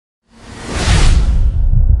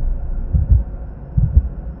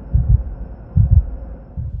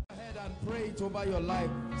it over your life.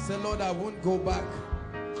 Say, Lord, I won't go back.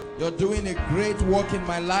 You're doing a great work in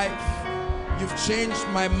my life. You've changed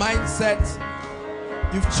my mindset.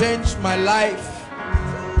 You've changed my life.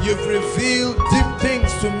 You've revealed deep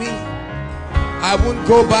things to me. I won't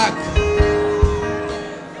go back.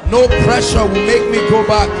 No pressure will make me go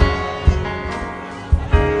back.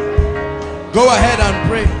 Go ahead and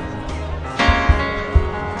pray.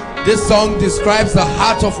 This song describes the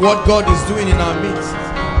heart of what God is doing in our midst.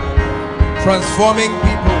 Transforming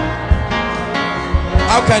people.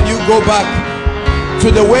 How can you go back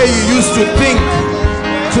to the way you used to think,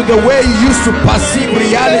 to the way you used to perceive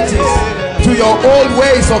realities, to your old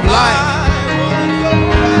ways of life?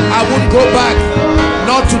 I won't go back,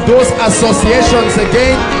 not to those associations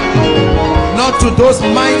again, not to those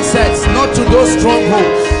mindsets, not to those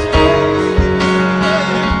strongholds.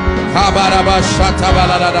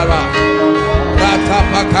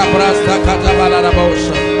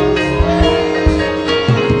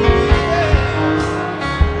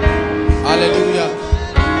 Hallelujah.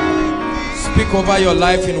 Speak over your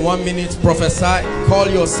life in 1 minute. Prophesy. Call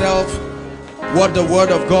yourself what the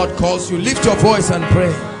word of God calls you. Lift your voice and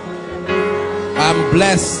pray. I'm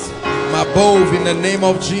blessed. I'm above in the name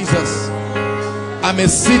of Jesus. I'm a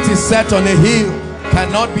city set on a hill,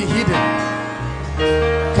 cannot be hidden.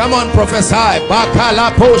 Come on, prophesy.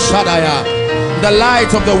 The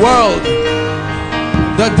light of the world.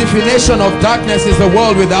 The definition of darkness is the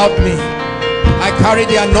world without me. I carry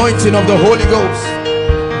the anointing of the Holy Ghost.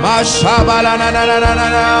 I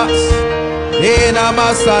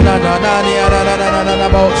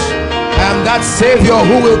am that Savior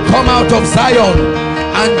who will come out of Zion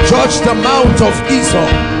and judge the mount of Esau.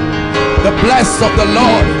 The blessed of the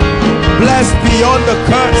Lord, blessed beyond the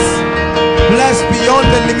curse, blessed beyond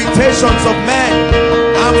the limitations of man.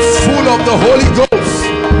 I'm full of the Holy Ghost.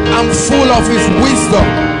 I'm full of His wisdom,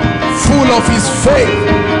 full of His faith.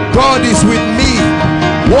 God is with me,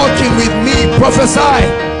 walking with me. Prophesy,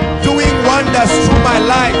 doing wonders through my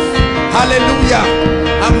life. Hallelujah.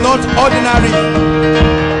 I'm not ordinary.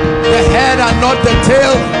 The head and not the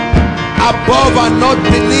tail, above and not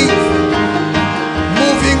beneath,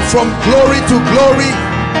 moving from glory to glory,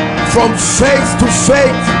 from faith to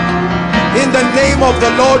faith, in the name of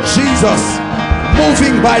the Lord Jesus,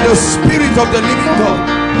 moving by the Spirit of the living God.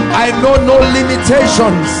 I know no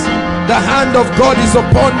limitations. The hand of God is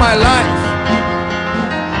upon my life.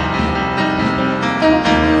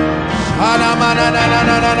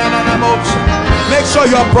 Make sure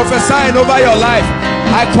you are prophesying over your life.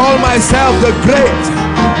 I call myself the great.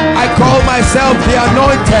 I call myself the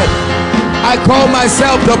anointed. I call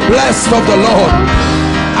myself the blessed of the Lord.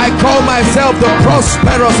 I call myself the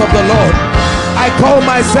prosperous of the Lord. I call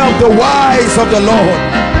myself the wise of the Lord.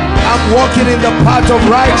 I'm walking in the path of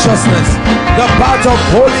righteousness, the path of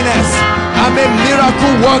holiness. I'm a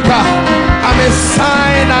miracle worker. I'm a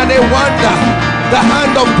sign and a wonder. The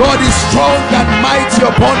hand of God is strong and mighty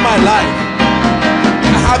upon my life.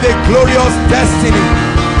 I have a glorious destiny.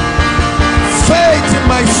 Faith in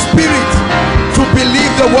my spirit to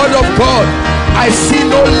believe the word of God. I see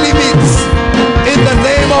no limits in the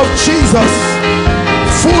name of Jesus.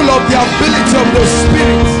 Full of the ability of the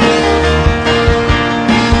Spirit.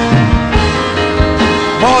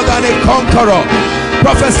 More than a conqueror.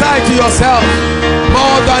 Prophesy to yourself.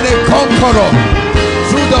 More than a conqueror.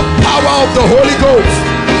 Through the power of the Holy Ghost.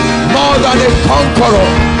 More than a conqueror.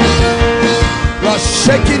 You are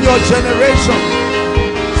shaking your generation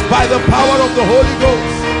by the power of the Holy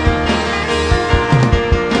Ghost.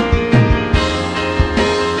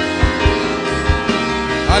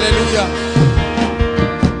 Hallelujah.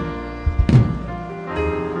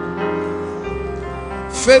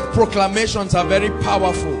 Faith proclamations are very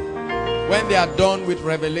powerful when they are done with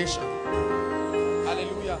revelation.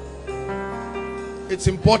 Hallelujah. It's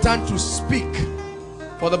important to speak,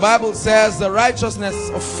 for the Bible says the righteousness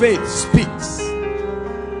of faith speaks.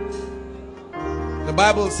 The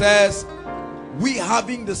Bible says, we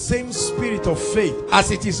having the same spirit of faith,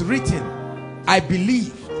 as it is written, I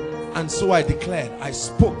believed and so I declared. I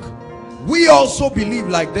spoke. We also believe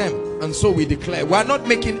like them, and so we declare. We are not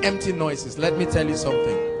making empty noises. Let me tell you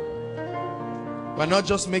something. We are not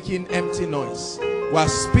just making empty noise. We are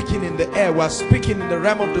speaking in the air. We are speaking in the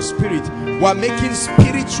realm of the spirit. We are making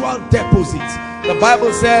spiritual deposits. The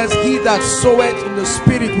Bible says, he that soweth in the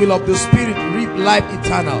spirit will of the spirit reap life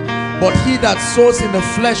eternal. But he that sows in the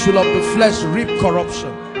flesh will of the flesh reap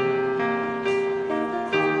corruption.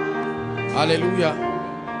 Hallelujah.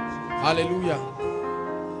 Hallelujah.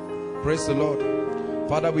 Praise the Lord.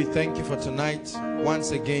 Father, we thank you for tonight. Once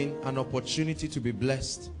again, an opportunity to be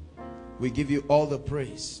blessed. We give you all the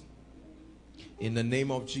praise. In the name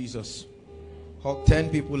of Jesus. Hug 10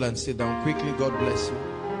 people and sit down quickly. God bless you.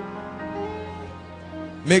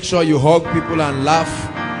 Make sure you hug people and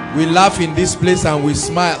laugh. We laugh in this place and we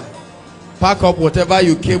smile. Pack up whatever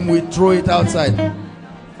you came with, throw it outside.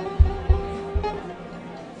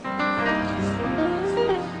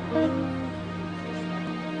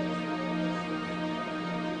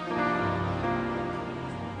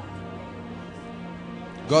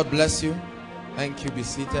 God bless you. Thank you. Be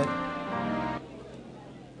seated.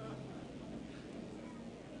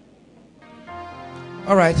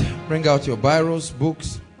 All right, bring out your biros,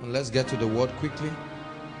 books, and let's get to the word quickly.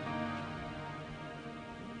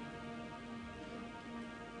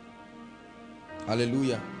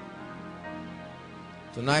 Hallelujah.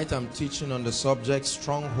 Tonight I'm teaching on the subject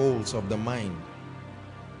strongholds of the mind.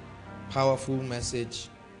 Powerful message.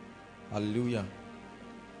 Hallelujah.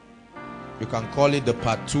 You can call it the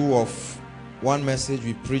part 2 of one message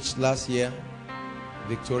we preached last year,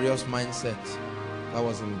 Victorious Mindset. That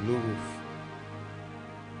was in Blue Roof.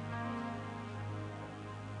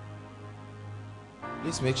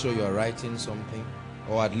 Please make sure you are writing something,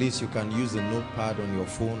 or at least you can use a notepad on your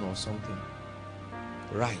phone or something.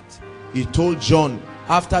 Write. He told John,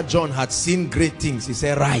 after John had seen great things, he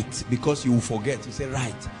said, write, because you will forget. He said,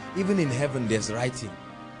 write. Even in heaven there's writing.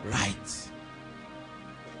 Write.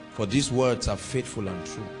 For these words are faithful and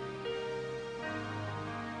true.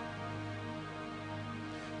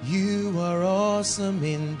 You are awesome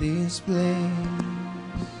in this place.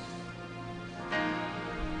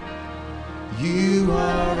 You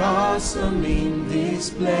are awesome in this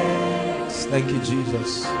place. Thank you,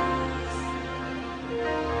 Jesus.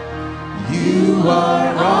 You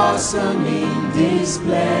are awesome in this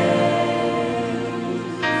place.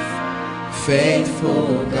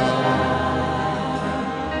 Faithful God.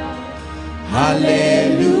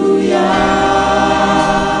 Hallelujah.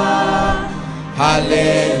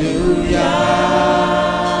 Hallelujah.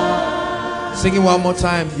 Sing it one more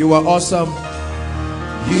time. You are awesome.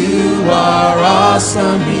 You are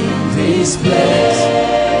awesome in this place.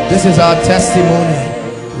 This is our testimony.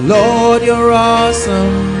 Lord, you're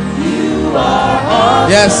awesome. You are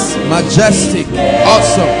awesome. Yes, majestic,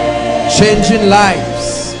 awesome, changing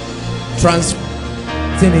lives,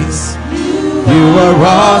 transforming things. You are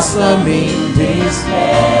awesome in this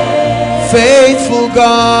place. Faithful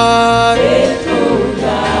God. Faithful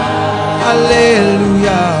God.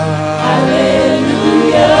 Hallelujah.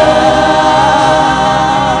 Hallelujah.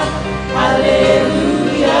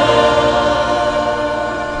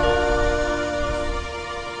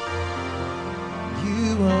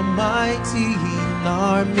 You are mighty in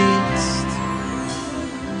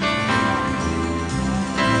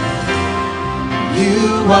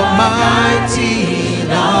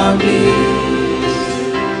our midst.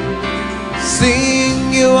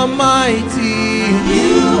 Sing, you are mighty.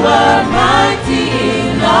 You are mighty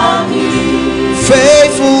in our midst.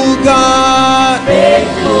 Faithful God.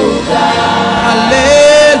 Faithful God.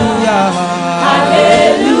 Hallelujah.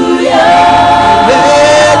 Hallelujah.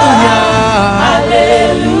 Hallelujah.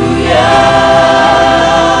 Hallelujah.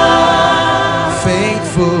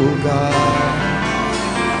 Faithful God.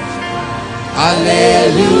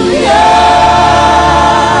 Hallelujah.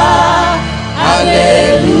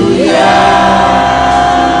 Hallelujah.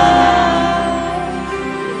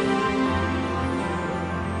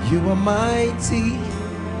 You are mighty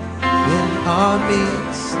in our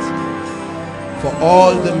midst for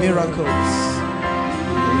all the miracles.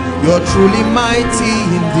 You're truly mighty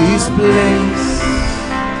in this place.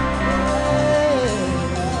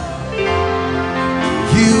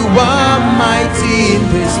 You are mighty in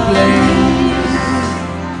this place.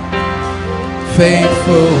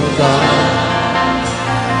 Faithful God.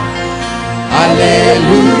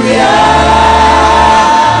 Hallelujah.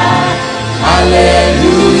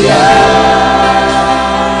 Hallelujah.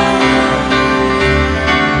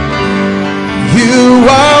 You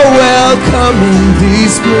are welcome in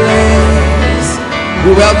this place.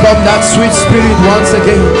 We welcome that sweet spirit once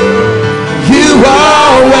again. You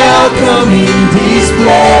are welcome in this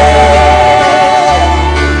place.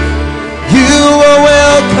 You are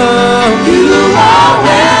welcome. You are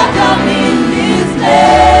welcome in this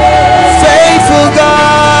place. Faithful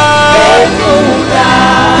God. Faithful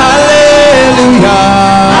God. Hallelujah.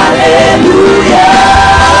 Hallelujah.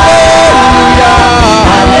 Hallelujah.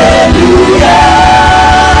 Hallelujah.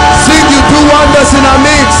 Sing, you do wonders in our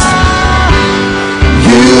midst.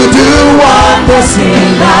 You do wonders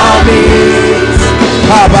in our midst.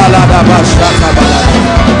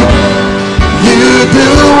 You do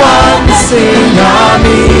wonders in our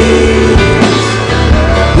midst.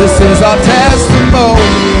 This is our testimony.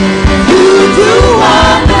 You do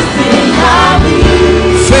wonders in our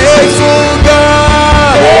midst. Faithful God.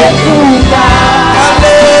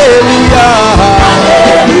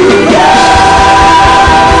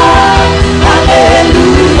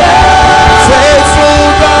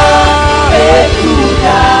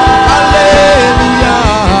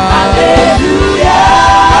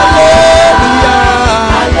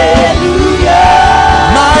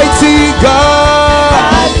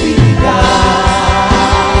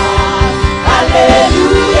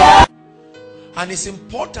 And it's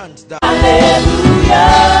important that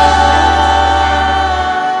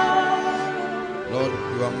Lord,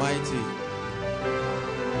 you are mighty.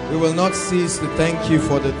 We will not cease to thank you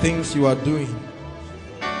for the things you are doing.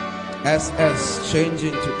 SS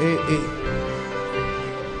changing to AA.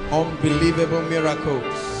 Unbelievable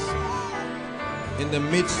miracles in the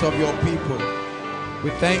midst of your people. We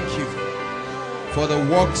thank you for the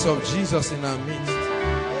works of Jesus in our midst.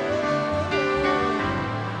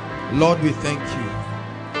 Lord, we thank you.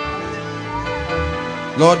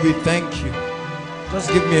 Lord, we thank you. Just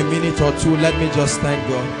give me a minute or two. Let me just thank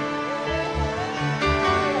God.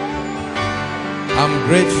 I'm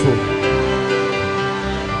grateful.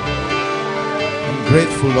 I'm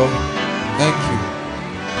grateful, Lord. Thank you.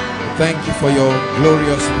 Thank you for your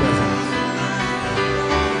glorious presence.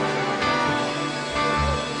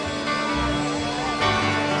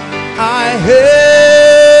 I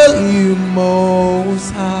hail you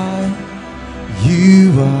most high.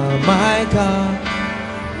 You are my God.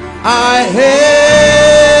 I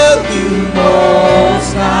hail you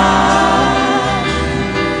most high.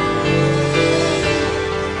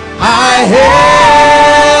 I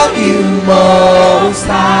hail you most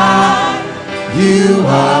high. You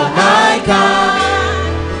are my God.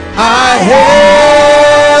 I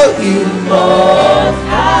hail you most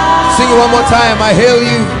high. Sing it one more time. I hail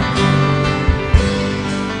you.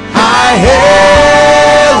 I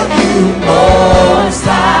hail you most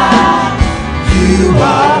high. You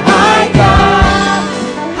are my God.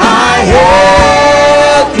 I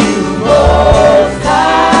hail you most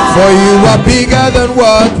high. For you are bigger than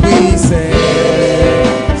what we say.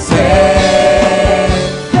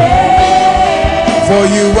 For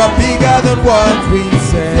you are bigger than what we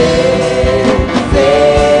say.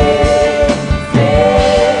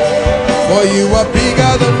 For you are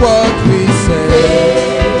bigger than what we say.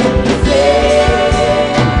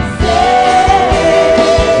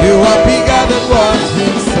 You are bigger than what we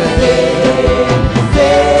say.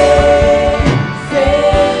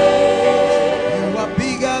 You are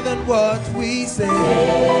bigger than what we say.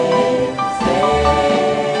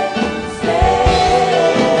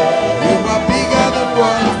 You are bigger than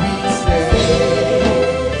what we say.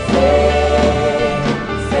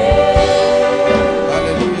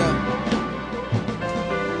 Hallelujah.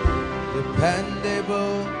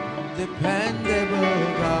 Dependable, dependable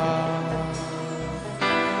God.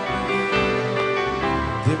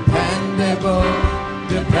 Dependable,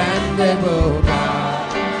 dependable God.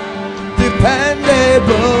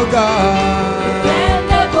 Dependable God.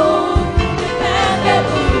 Dependable,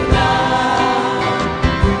 dependable God.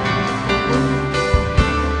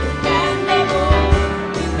 Dependable,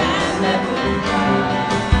 dependable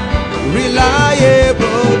God.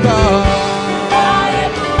 Reliable God.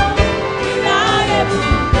 Reliable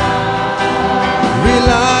God.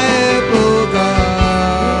 Reliable God.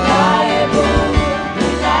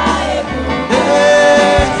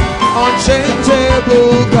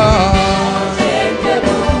 Unchangeable God.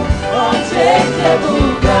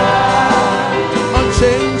 Unchangeable God.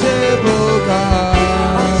 Unchangeable God.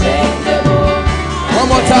 One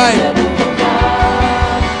more time.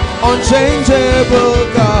 Unchangeable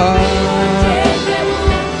God.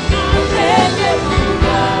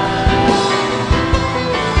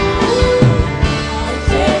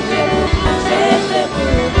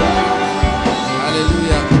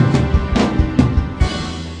 Hallelujah.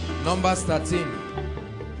 Numbers 13.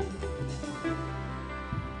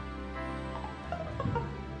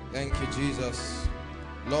 Thank you, Jesus.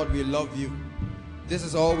 Lord, we love you. This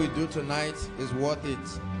is all we do tonight is worth it.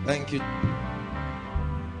 Thank you.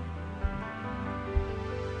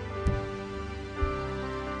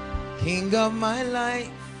 King of my life,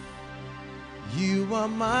 you are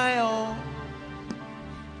my all,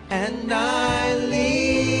 and I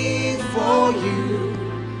live for you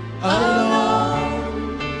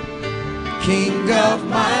alone. King of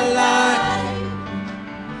my life,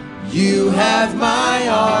 you have my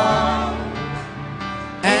all,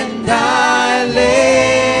 and I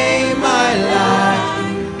lay my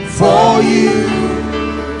life for you.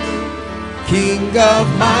 King of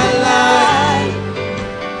my life,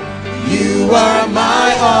 you are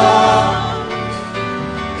my all,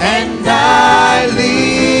 and I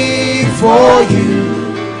live for you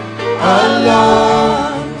alone.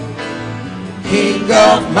 King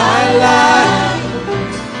of my life,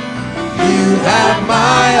 you have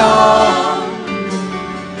my all,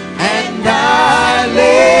 and I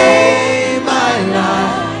lay my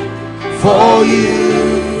life for you.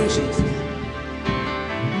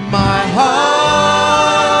 My heart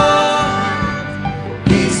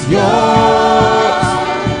is yours,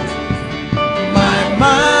 my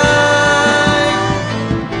mind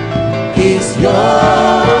is yours.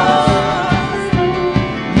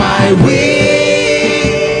 My will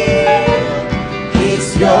is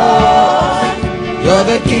yours. You're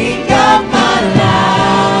the king of my life.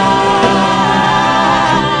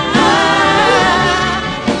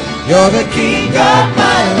 You're the king of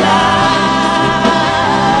my life.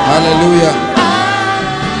 Hallelujah.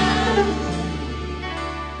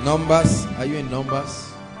 Numbers. Are you in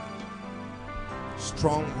Numbers?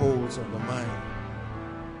 Strongholds of the mind.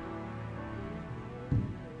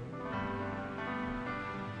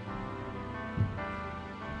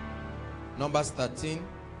 Numbers 13.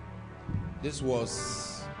 This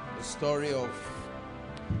was the story of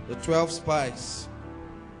the 12 spies.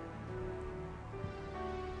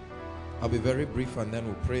 I'll be very brief and then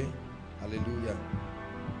we'll pray. Hallelujah.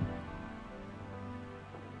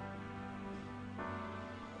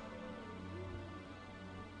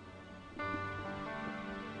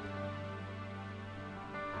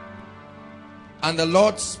 And the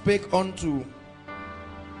Lord spake unto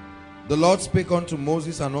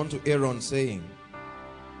Moses and unto Aaron, saying,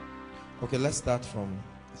 okay, let's start from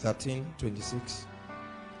 13:26.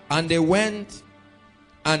 And they went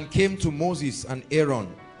and came to Moses and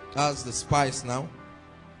Aaron, as the spies now,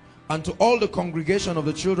 and to all the congregation of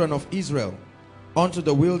the children of Israel, unto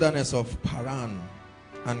the wilderness of Paran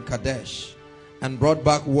and Kadesh, and brought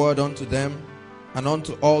back word unto them and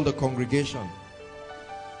unto all the congregation,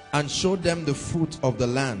 and showed them the fruit of the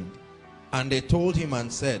land. And they told him and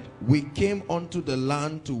said, we came unto the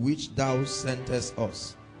land to which thou sentest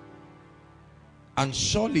us, and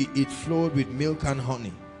surely it flowed with milk and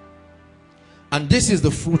honey, and this is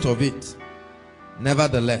the fruit of it.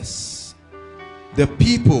 Nevertheless, the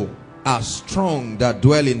people are strong that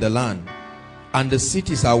dwell in the land, and the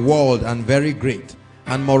cities are walled and very great.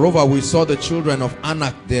 And moreover, we saw the children of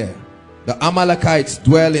Anak there. The Amalekites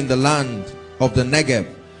dwell in the land of the Negev,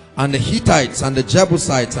 and the Hittites and the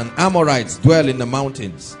Jebusites and Amorites dwell in the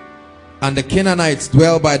mountains, and the Canaanites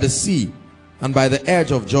dwell by the sea and by the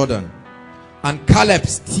edge of Jordan. And Caleb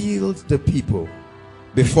stilled the people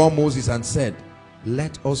before Moses and said,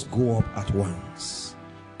 let us go up at once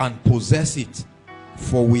and possess it,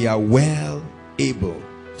 for we are well able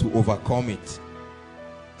to overcome it.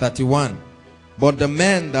 31. But the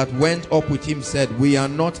men that went up with him said, we are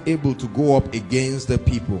not able to go up against the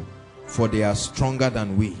people, for they are stronger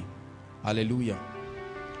than we. Hallelujah.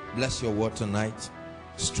 Bless your word tonight.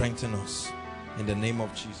 Strengthen us in the name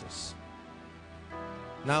of Jesus.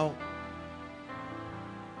 Now,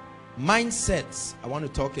 mindsets. I want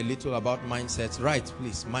to talk a little about mindsets. Right,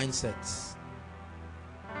 please. Mindsets.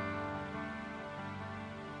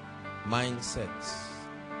 Mindsets.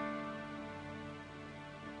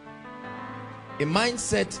 A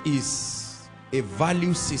mindset is a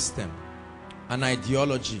value system, an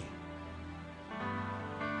ideology.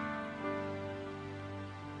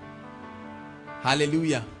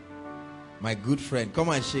 Hallelujah. My good friend, come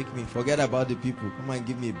and shake me. Forget about the people. Come and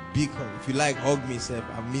give me a big hug. If you like, hug me, sir.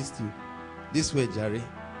 I've missed you. This way, Jerry.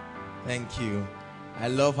 Thank you. I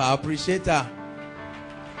love her. I appreciate her.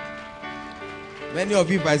 Many of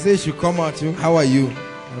you, if I say you should come out, how are you?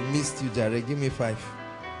 I missed you, Jerry. Give me 5.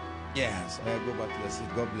 Yes. I go back to your seat.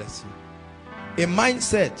 God bless you. A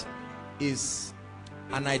mindset is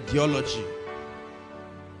an ideology.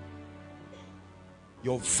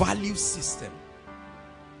 Your value system.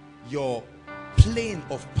 Your plane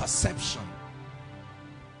of perception.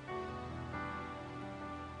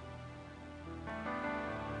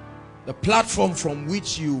 The platform from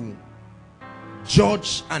which you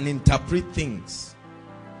judge and interpret things.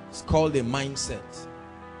 It's called a mindset.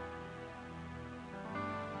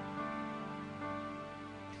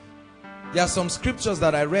 There are some scriptures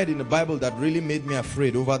that I read in the Bible that really made me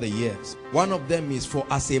afraid over the years. One of them is, for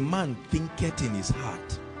as a man thinketh in his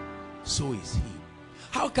heart, so is he.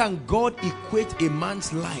 How can God equate a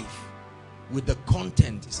man's life with the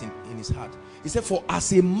content in his heart? He said, for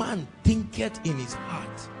as a man thinketh in his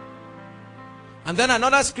heart. And then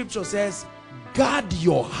another scripture says, guard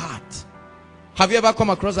your heart. Have you ever come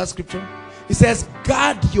across that scripture? It says,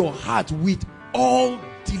 guard your heart with all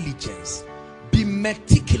diligence. Be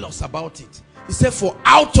meticulous about it. He said, for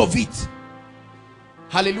out of it.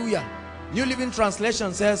 Hallelujah. New Living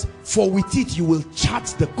Translation says, for with it you will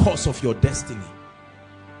chart the course of your destiny.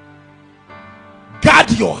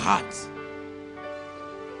 Guard your heart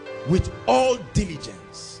with all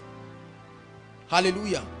diligence.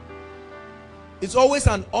 Hallelujah. It's always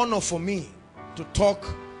an honor for me to talk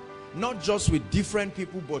not just with different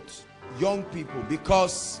people but young people,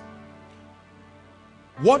 because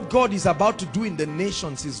what God is about to do in the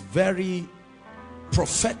nations is very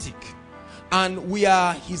prophetic, and we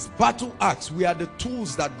are his battle axe. We are the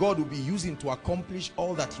tools that God will be using to accomplish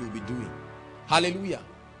all that he will be doing. Hallelujah.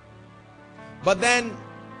 But then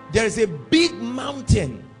there is a big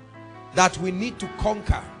mountain that we need to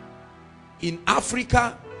conquer in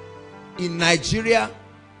Africa, in Nigeria,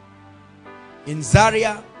 in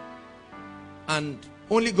Zaria, and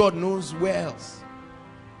only God knows where else.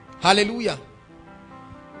 Hallelujah.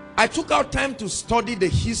 I took out time to study the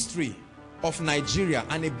history of Nigeria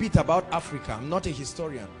and a bit about Africa. I'm not a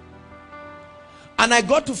historian. And I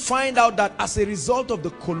got to find out that as a result of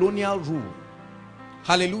the colonial rule,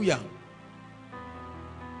 hallelujah,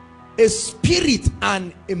 a spirit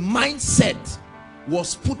and a mindset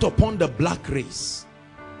was put upon the black race.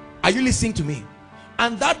 Are you listening to me?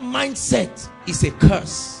 And that mindset is a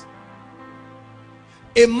curse.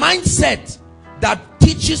 A mindset that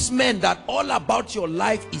teaches men that all about your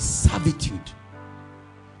life is servitude.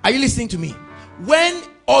 Are you listening to me?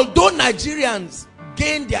 Although Nigerians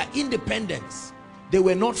gained their independence, they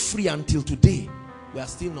were not free until today. We are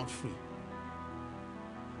still not free.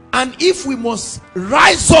 And if we must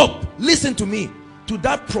rise up, listen to me, to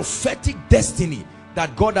that prophetic destiny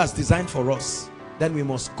that God has designed for us, then we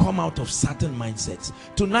must come out of certain mindsets.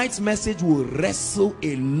 Tonight's message will wrestle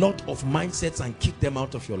a lot of mindsets and kick them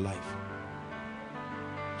out of your life.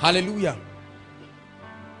 Hallelujah.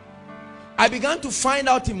 I began to find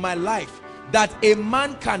out in my life that a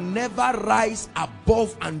man can never rise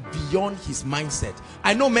above and beyond his mindset.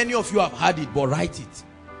 I know many of you have heard it, but write it.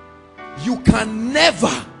 You can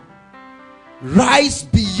never rise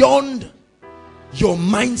beyond your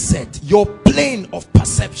mindset, your plane of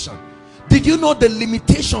perception. Did you know the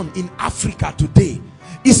limitation in Africa today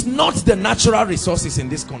is not the natural resources in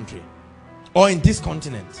this country or in this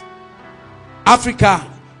continent? Africa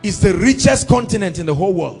is the richest continent in the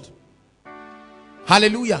whole world.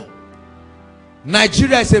 Hallelujah.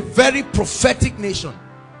 Nigeria is a very prophetic nation.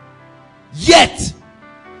 Yet,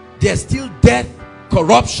 there's still death,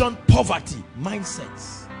 corruption, poverty,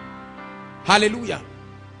 mindsets. Hallelujah.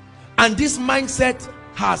 And this mindset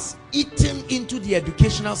has eaten into the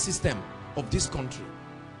educational system of this country.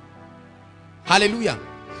 Hallelujah.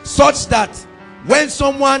 Such that when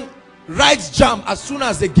someone writes JAMB, as soon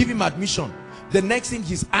as they give him admission, the next thing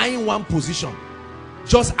he's eyeing one position.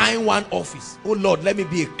 Just eyeing one office. Oh Lord, let me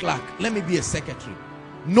be a clerk. Let me be a secretary.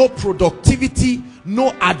 No productivity,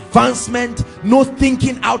 no advancement, no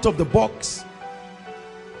thinking out of the box.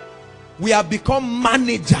 We have become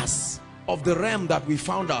managers of the realm that we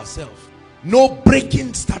found ourselves. No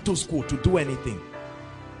breaking status quo to do anything.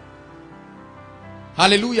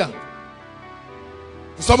 Hallelujah.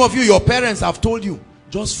 Some of you, your parents have told you,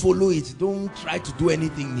 just follow it. Don't try to do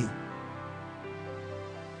anything new.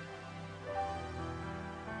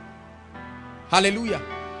 Hallelujah.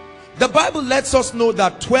 The Bible lets us know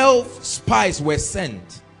that 12 spies were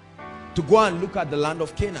sent to go and look at the land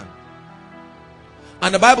of Canaan.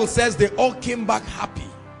 And the Bible says they all came back happy.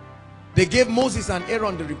 They gave Moses and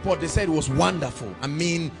Aaron the report. They said it was wonderful. I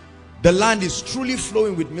mean, the land is truly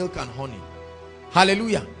flowing with milk and honey.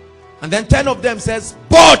 Hallelujah. And then 10 of them says,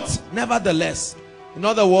 but nevertheless, in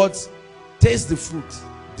other words, taste the fruit.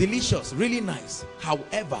 Delicious, really nice.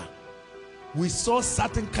 However, we saw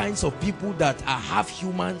certain kinds of people that are half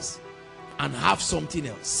humans and half something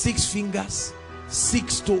else. 6 fingers,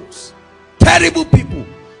 6 toes. Terrible people,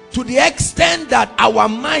 to the extent that our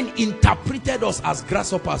mind interpreted us as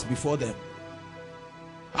grasshoppers before them.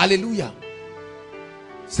 Hallelujah.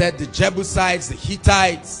 Said the Jebusites, the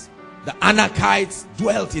Hittites, the Anakites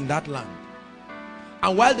dwelt in that land.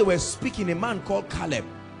 And while they were speaking, a man called Caleb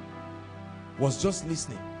was just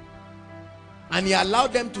listening. And he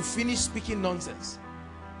allowed them to finish speaking nonsense.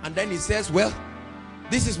 And then he says, well,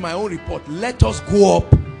 this is my own report. Let us go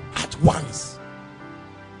up at once.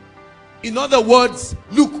 In other words,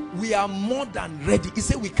 look, we are more than ready. He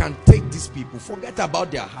said we can take these people. Forget about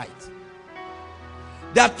their height.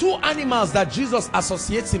 There are 2 animals that Jesus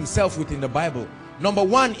associates himself with in the Bible. Number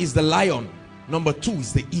 1 is the lion. Number 2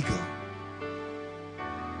 is the eagle.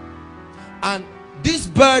 And this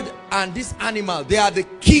bird and this animal, they are the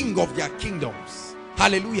king of their kingdoms.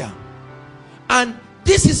 Hallelujah. And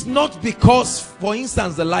this is not because, for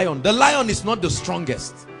instance, the lion is not the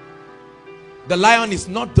strongest. The lion is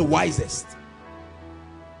not the wisest.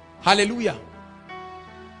 Hallelujah.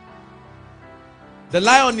 The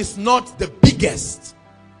lion is not the biggest.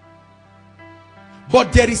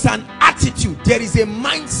 But there is an attitude, there is a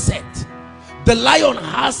mindset. The lion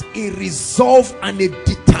has a resolve and a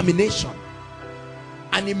determination.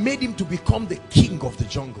 And it made him to become the king of the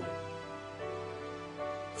jungle.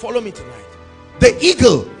 Follow me tonight. The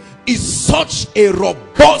eagle is such a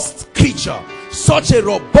robust creature, such a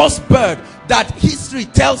robust bird, that history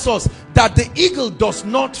tells us that the eagle does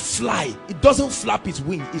not fly. It doesn't flap its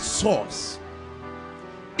wings, it soars.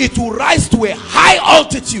 it will rise to a high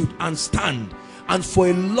altitude and stand, and for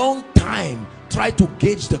a long time try to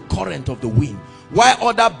gauge the current of the wind, while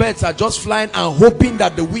other birds are just flying and hoping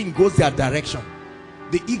that the wind goes their direction.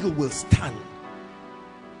 The eagle will stand.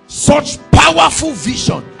 Such powerful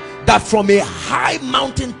vision that from a high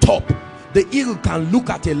mountain top, the eagle can look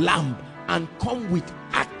at a lamb and come with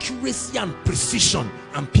accuracy and precision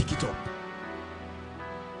and pick it up.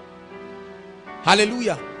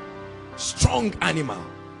 Hallelujah. Strong animal.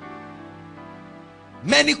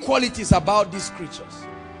 Many qualities about these creatures.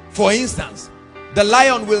 For instance, the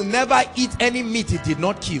lion will never eat any meat it did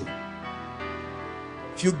not kill.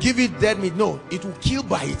 If you give it dead meat, no, it will kill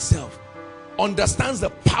by itself. Understands the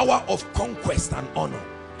power of conquest and honor.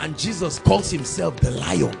 And Jesus calls himself the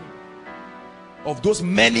lion. Of those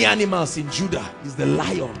many animals in Judah, is the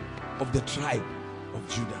lion of the tribe of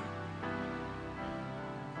Judah.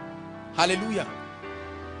 Hallelujah.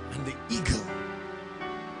 And the eagle.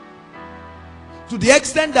 To the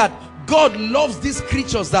extent that God loves these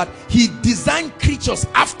creatures, that he designed creatures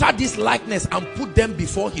after this likeness and put them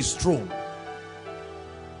before his throne.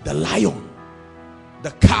 The lion,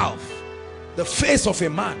 the calf, the face of a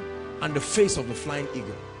man, and the face of the flying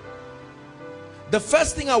eagle. The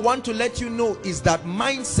first thing I want to let you know is that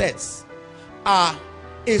mindsets are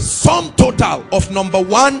a sum total of, number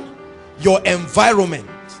one, your environment.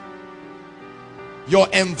 Your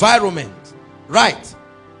environment, right?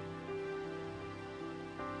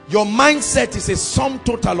 Your mindset is a sum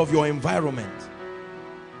total of your environment.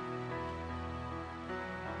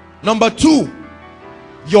 Number two,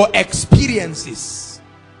 your experiences.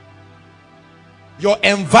 Your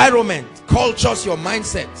environment cultures your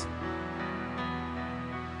mindset.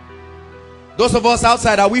 Those of us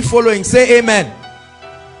outside, are we following? Say amen.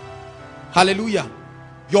 Hallelujah.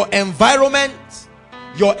 Your environment,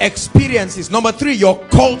 your experiences. Number three, your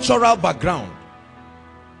cultural background.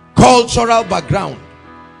 Cultural background.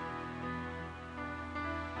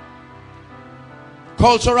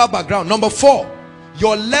 Cultural background. Number four,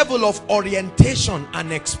 your level of orientation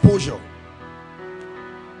and exposure.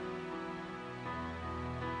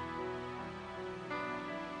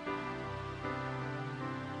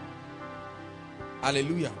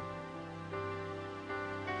 Hallelujah.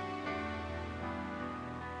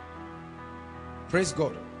 Praise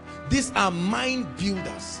God. These are mind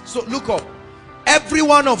builders. So look up. Every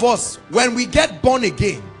one of us, when we get born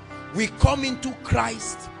again, we come into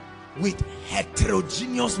Christ with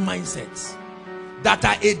heterogeneous mindsets that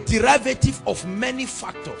are a derivative of many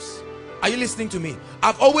factors. Are you listening to me?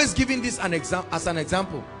 I've always given this as an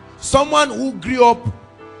example. Someone who grew up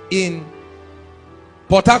in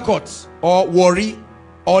Port Harcourt or Warri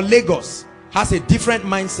or Lagos has a different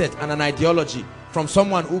mindset and an ideology from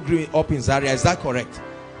someone who grew up in Zaria. Is that correct?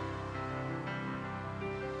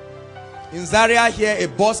 In Zaria here, a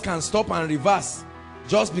bus can stop and reverse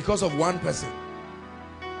just because of one person,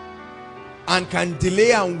 and can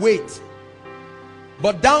delay and wait.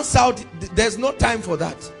 But down south, there's no time for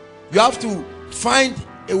that. You have to find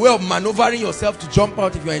a way of maneuvering yourself to jump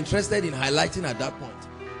out if you're interested in highlighting at that point,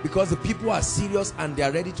 because the people are serious and they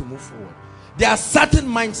are ready to move forward. There are certain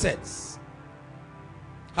mindsets.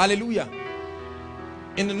 Hallelujah.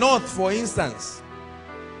 In the north, for instance,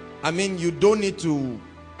 I mean, you don't need to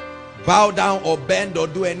bow down or bend or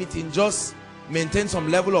do anything. Just maintain some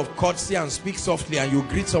level of courtesy and speak softly, and you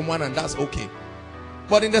greet someone, and that's okay.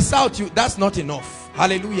 But in the south, that's not enough.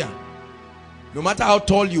 Hallelujah. No matter how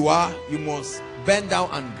tall you are, you must bend down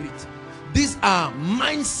and greet. These are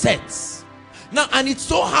mindsets. Now, and it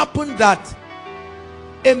so happened that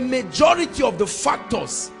a majority of the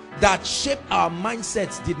factors that shape our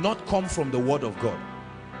mindsets did not come from the word of God.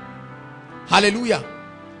 Hallelujah.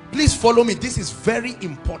 Please follow me. This is very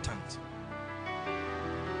important.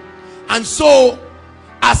 And so,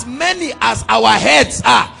 as many as our heads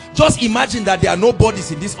are, just imagine that there are no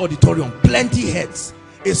bodies in this auditorium. Plenty heads.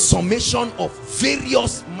 A summation of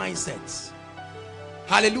various mindsets.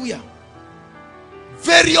 Hallelujah.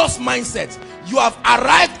 Various mindsets. You have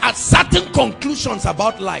arrived at certain conclusions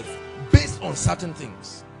about life based on certain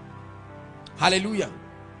things. Hallelujah.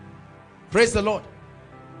 Praise the Lord.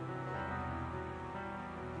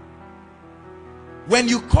 When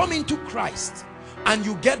you come into Christ and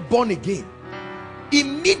you get born again,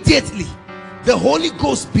 immediately the Holy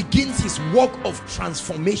Ghost begins his work of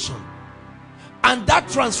transformation. And that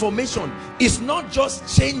transformation is not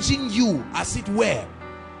just changing you, as it were,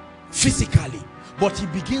 physically, but he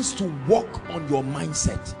begins to work on your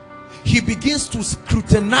mindset. He begins to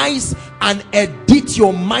scrutinize and edit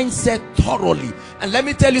your mindset thoroughly. And let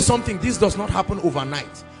me tell you something, this does not happen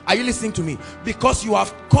overnight. Are you listening to me? Because you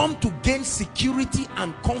have come to gain security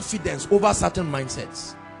and confidence over certain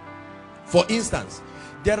mindsets. For instance,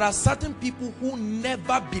 there are certain people who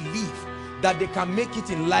never believe that they can make it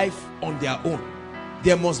in life on their own.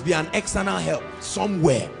 There must be an external help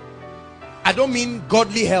somewhere. I don't mean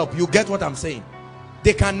godly help. You get what I'm saying?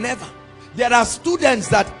 They can never. There are students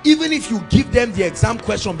that even if you give them the exam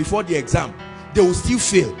question before the exam, they will still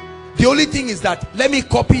fail. The only thing is that let me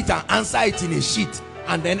copy it and answer it in a sheet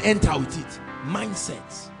and then enter with it.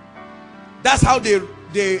 Mindsets. That's how they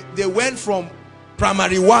went from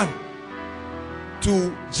primary 1 to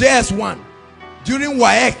JS1. During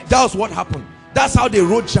WAEC, that was what happened. That's how they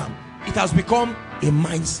wrote JAM. It has become a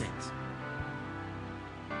mindset.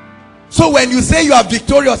 So when you say you are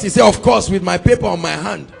victorious, you say, of course, with my paper on my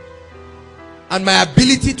hand and my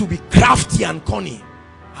ability to be crafty and cunning,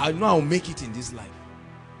 I know I'll make it in this life.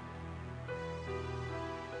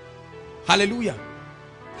 Hallelujah.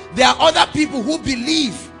 There are other people who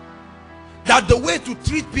believe that the way to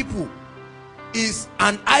treat people is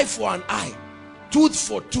an eye for an eye, tooth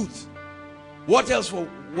for tooth. What else for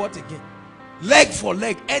what again? Leg for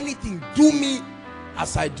leg. Anything. Do me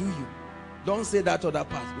as I do you. Don't say that other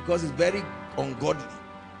part because it's very ungodly.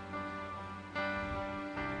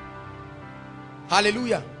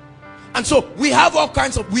 Hallelujah. And so we have all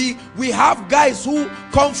kinds of, we have guys who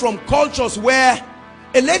come from cultures where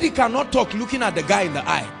a lady cannot talk looking at the guy in the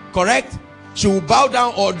eye. Correct? She will bow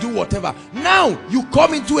down or do whatever. Now you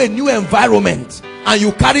come into a new environment and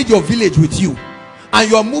you carried your village with you and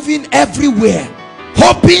you are moving everywhere,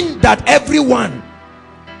 hoping that everyone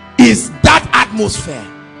is that atmosphere.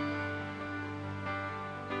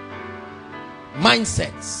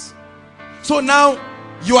 Mindsets. So now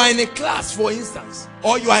you are in a class, for instance,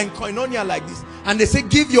 or you are in koinonia like this, and they say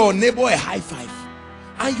give your neighbor a high five,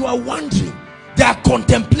 and you are wondering, there are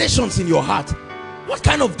contemplations in your heart. What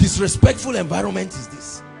kind of disrespectful environment is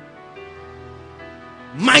this?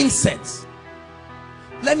 Mindsets.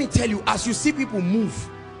 Let me tell you, as you see people move,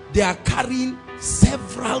 they are carrying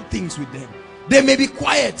several things with them. They may be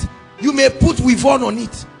quiet, you may put weave on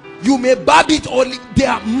it, you may barb it, or they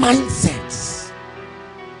are mindsets.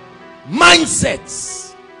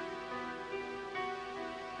 Mindsets.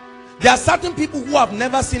 There are certain people who have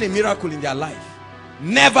never seen a miracle in their life.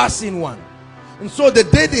 Never seen one. And so the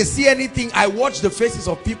day they see anything, I watch the faces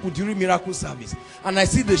of people during miracle service and I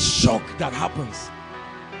see the shock that happens.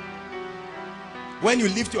 When you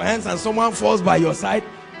lift your hands and someone falls by your side,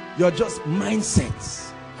 you're just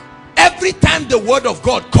mindsets. Every time the word of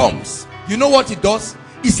God comes, you know what it does?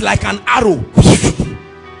 It's like an arrow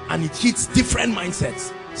and it hits different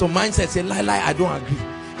mindsets. So mindset say, lie, I don't agree.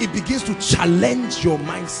 It begins to challenge your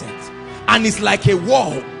mindset. And it's like a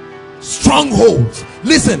wall. Strongholds.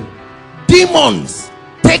 Listen, demons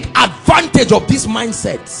take advantage of these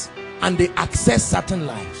mindsets and they access certain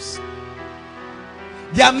lives.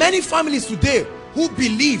 There are many families today who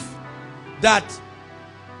believe that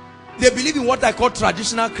they believe in what I call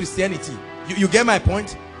traditional Christianity. You get my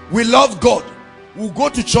point? We love God. We'll go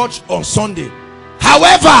to church on Sunday.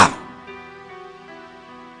 However,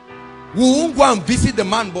 we won't go and visit the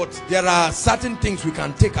man, but there are certain things we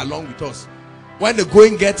can take along with us. When the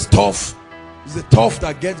going gets tough, it's the tough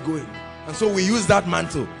that gets going. And so we use that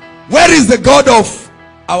mantle. Where is the God of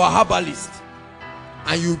our herbalist?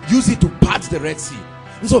 And you use it to part the Red Sea.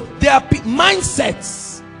 And so there are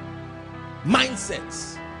mindsets.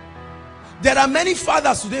 Mindsets. There are many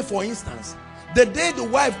fathers today, for instance. The day the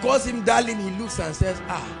wife calls him darling, he looks and says,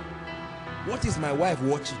 what is my wife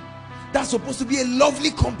watching? That's supposed to be a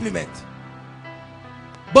lovely compliment.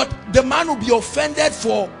 But the man will be offended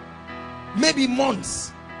for maybe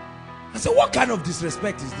months. I say, what kind of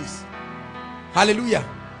disrespect is this? Hallelujah.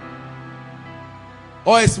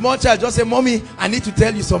 Or a small child just say, mommy, I need to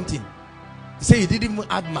tell you something. You say, you didn't even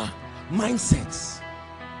add my mindsets.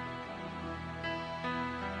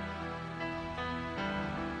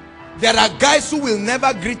 There are guys who will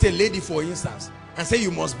never greet a lady, for instance, and say,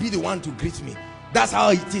 you must be the one to greet me. That's how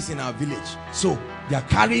it is in our village. So they are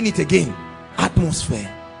carrying it again.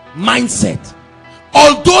 Atmosphere, mindset.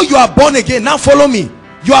 Although you are born again, now follow me.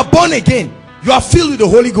 You are born again. You are filled with the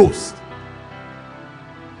Holy Ghost.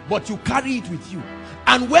 But you carry it with you.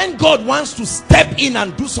 And when God wants to step in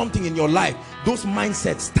and do something in your life, those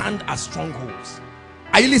mindsets stand as strongholds.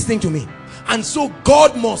 Are you listening to me? And so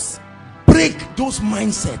God must break those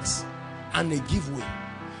mindsets and they give way.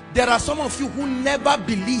 There are some of you who never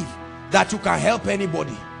believe that you can help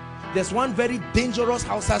anybody. There's one very dangerous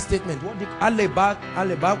Hausa statement. What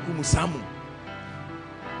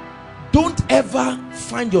don't ever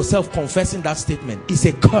find yourself confessing that statement. It's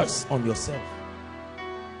a curse on yourself.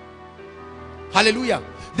 Hallelujah.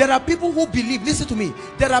 There are people who believe, listen to me,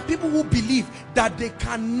 there are people who believe that they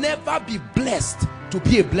can never be blessed to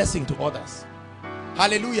be a blessing to others.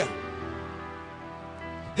 Hallelujah.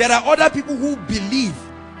 There are other people who believe.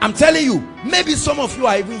 I'm telling you, maybe some of you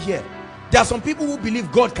are even here. There are some people who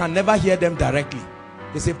believe God can never hear them directly.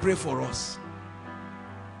 They say, pray for us.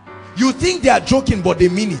 You think they are joking, but they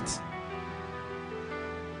mean it.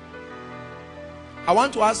 I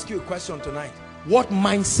want to ask you a question tonight. What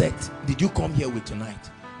mindset did you come here with tonight?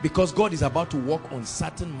 Because God is about to work on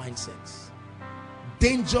certain mindsets.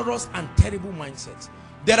 Dangerous and terrible mindsets.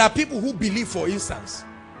 There are people who believe, for instance,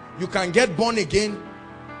 you can get born again,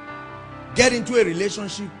 get into a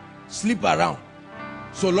relationship, sleep around.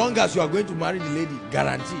 So long as you are going to marry the lady,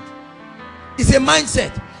 guaranteed. It's a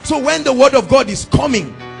mindset. So when the word of God is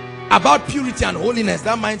coming about purity and holiness,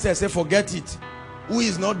 that mindset says, forget it. Who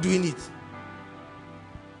is not doing it?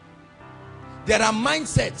 There are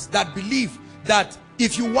mindsets that believe that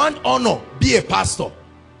if you want honor, be a pastor.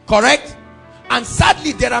 Correct? And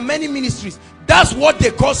sadly, there are many ministries. That's what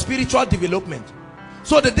they call spiritual development.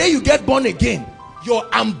 So the day you get born again, your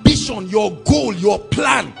ambition, your goal, your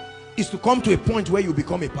plan is to come to a point where you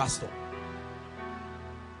become a pastor.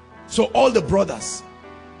 So all the brothers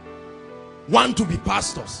want to be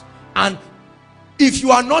pastors. And if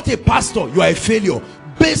you are not a pastor, you are a failure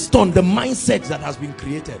based on the mindset that has been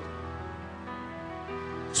created.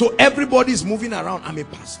 So everybody is moving around. I'm a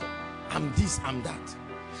pastor. I'm this, I'm that.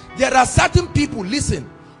 There are certain people, listen,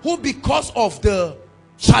 who because of the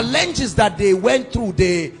challenges that they went through,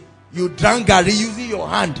 you drank garri using your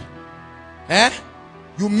hand.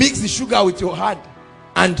 You mix the sugar with your hand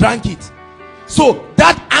and drank it. So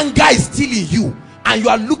that anger is still in you. And you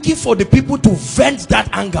are looking for the people to vent that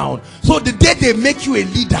anger on. So the day they make you a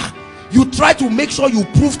leader, you try to make sure you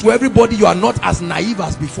prove to everybody you are not as naive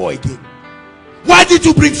as before again. Why did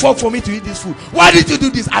you bring fork for me to eat this food? Why did you do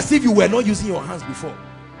this? As if you were not using your hands before.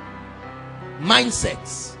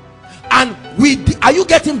 Mindsets. And are you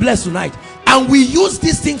getting blessed tonight? And we use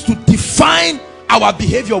these things to define our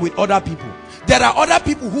behavior with other people. There are other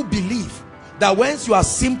people who believe that once you are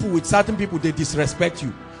simple with certain people, they disrespect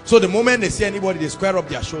you. So the moment they see anybody, they square up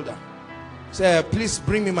their shoulder. Say, please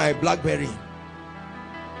bring me my BlackBerry.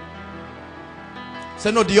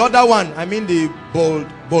 Say, no, the other one, I mean the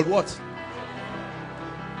bold what?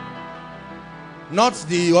 Not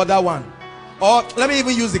the other one. Or let me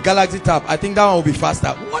even use the Galaxy Tab. I think that one will be faster.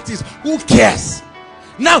 Who cares?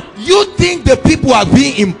 Now, you think the people are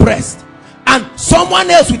being impressed, and someone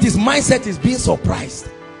else with his mindset is being surprised.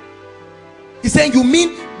 He's saying, you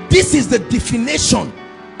mean this is the definition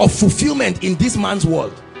of fulfillment in this man's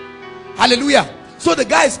world? Hallelujah. So the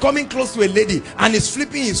guy is coming close to a lady and is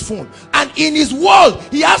flipping his phone, and in his world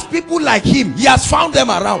he has people like him. He has found them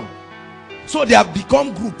around. So they have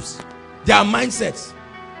become groups. Their mindsets.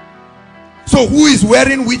 So who is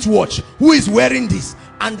wearing which watch? Who is wearing this?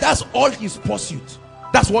 And that's all his pursuit.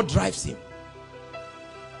 That's what drives him.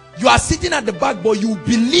 You are sitting at the back, but you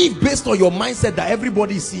believe based on your mindset that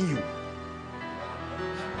everybody is seeing you.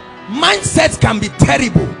 Mindsets can be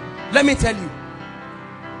terrible. Let me tell you.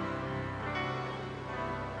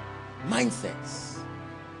 Mindsets.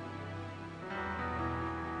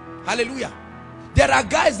 Hallelujah. There are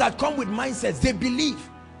guys that come with mindsets. They believe.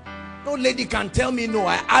 No lady can tell me no.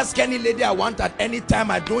 I ask any lady I want at any time.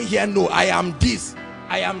 I don't hear no. I am this.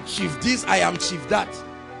 I am chief this. I am chief that.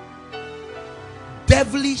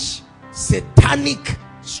 Devilish, satanic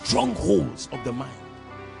strongholds of the mind.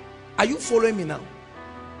 Are you following me now?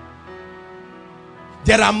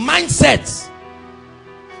 There are mindsets.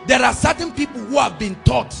 There are certain people who have been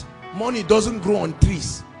taught money doesn't grow on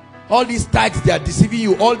trees. All these tithes, they are deceiving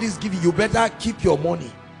you. All this giving, you better keep your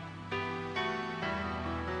money.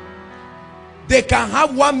 They can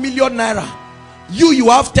have 1 million naira. You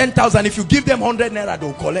have 10,000. If you give them 100 naira,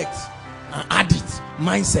 they'll collect and add it.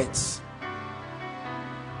 Mindsets.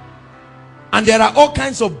 And there are all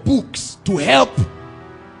kinds of books to help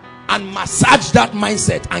and massage that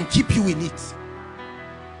mindset and keep you in it.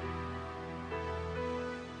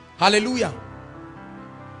 Hallelujah.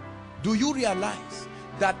 Do you realize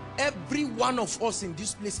that every one of us in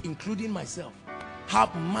this place, including myself, have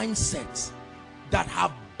mindsets that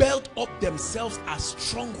have built up themselves as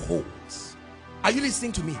strongholds? Are you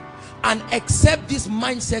listening to me? And except these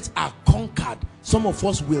mindsets are conquered, some of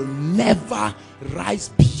us will never rise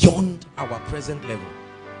beyond our present level.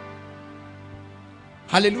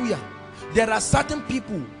 Hallelujah. There are certain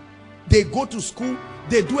people, they go to school,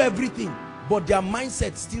 they do everything, but their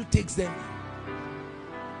mindset still takes them.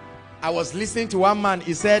 I was listening to one man,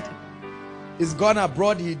 he said he's gone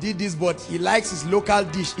abroad, he did this, but he likes his local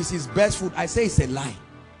dish, it's his best food. I say it's a lie.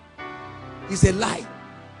 It's a lie.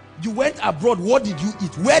 You went abroad, what did you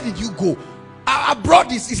eat? Where did you go? I brought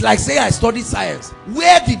this. It's like say I studied science.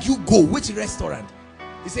 Where did you go? Which restaurant?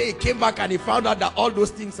 He said he came back and he found out that all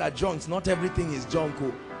those things are junks. Not everything is junk.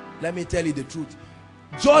 Oh. Let me tell you the truth.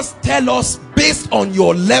 Just tell us based on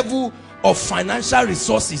your level of financial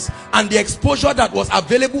resources and the exposure that was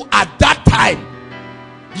available at that time.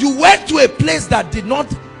 You went to a place that did not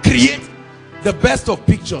create the best of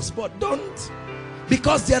pictures, but don't,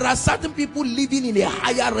 because there are certain people living in a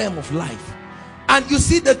higher realm of life. And you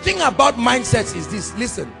see, the thing about mindsets is this.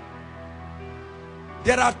 Listen,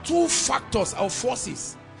 there are two factors or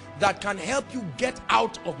forces that can help you get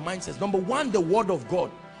out of mindsets. Number one, the word of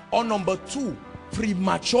God, or number two,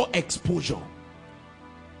 premature exposure.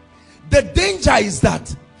 The danger is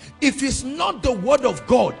that if it's not the word of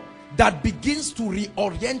God that begins to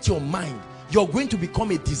reorient your mind, you're going to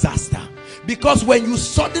become a disaster. Because when you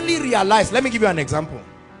suddenly realize, let me give you an example.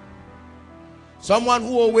 Someone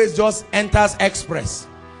who always just enters express,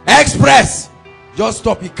 just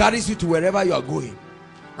stop, he carries you to wherever you are going,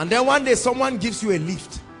 and then one day someone gives you a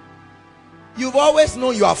lift. You've always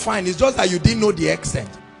known you are fine, it's just that you didn't know the extent,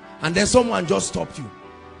 and then someone just stopped you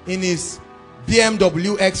in his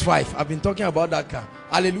BMW X5. I've been talking about that car.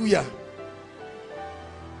 Hallelujah.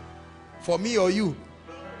 For me or you,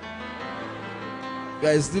 you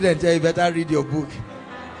are a student here, you better read your book.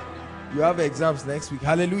 You have exams next week.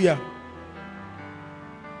 Hallelujah.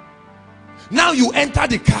 Now you enter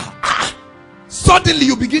the car. Suddenly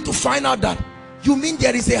you begin to find out that you mean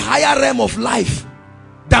there is a higher realm of life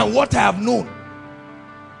than what I have known.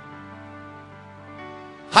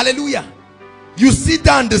 Hallelujah. You sit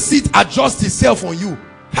down, the seat adjusts itself on you.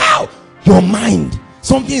 How? Your mind.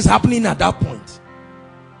 Something is happening at that point.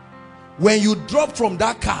 When you drop from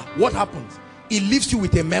that car, what happens? It leaves you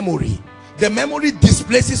with a memory. The memory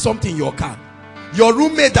displaces something in your car. Your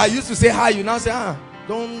roommate that used to say hi, you now say,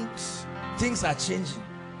 don't. Things are changing.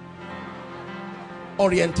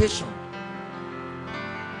 Orientation.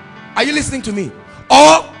 Are you listening to me?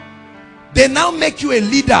 Or they now make you a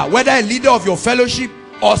leader, whether a leader of your fellowship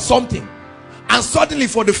or something, and suddenly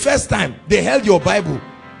for the first time they held your Bible.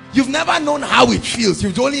 You've never known how it feels,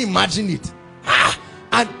 you've only imagined it.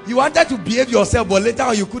 And you wanted to behave yourself, but later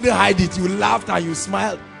on you couldn't hide it. You laughed and you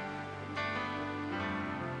smiled.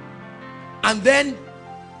 And then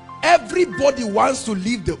everybody wants to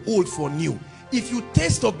leave the old for new. If you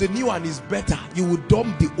taste of the new and is better, you will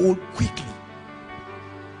dump the old quickly.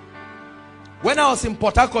 When I was in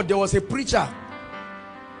Port Harcourt, there was a preacher.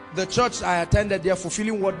 The church I attended, they are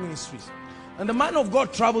fulfilling word ministries. And the man of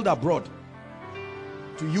God traveled abroad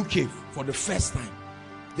to UK for the first time.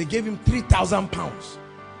 They gave him £3,000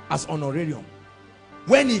 as honorarium.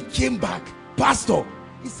 When he came back, pastor,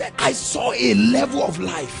 he said, I saw a level of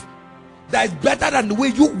life that is better than the way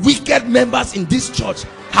you wicked members in this church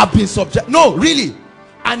have been subject. No, really.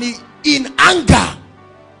 And he, in anger,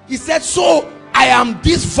 he said, so I am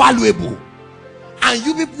this valuable, and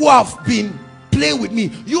you people have been playing with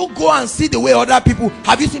me. You go and see the way other people.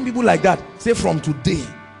 Have you seen people like that? Say, from today,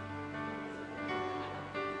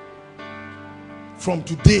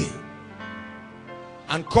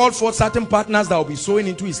 and called for certain partners that will be sowing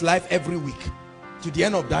into his life every week to the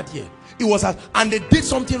end of that year. It was, and they did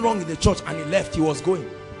something wrong in the church and he left. He was going.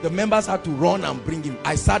 The members had to run and bring him.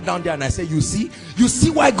 I sat down there and I said, you see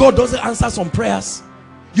why God doesn't answer some prayers?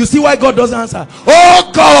 You see why God doesn't answer?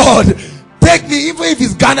 Oh God, take me, even if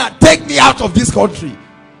it's Ghana, take me out of this country.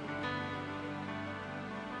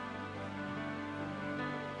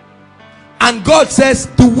 And God says,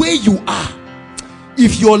 the way you are,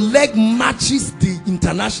 if your leg matches the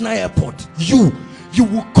international airport, you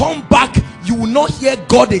will come back. You will not hear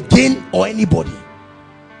God again or anybody.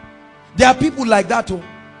 There are people like that too.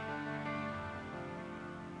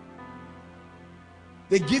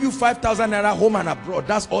 They give you 5,000 naira home and abroad.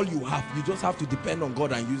 That's all you have. You just have to depend on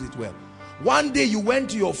God and use it well. One day you went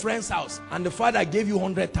to your friend's house and the father gave you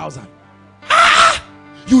 100,000.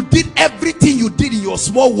 You did everything you did in your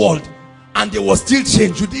small world and there was still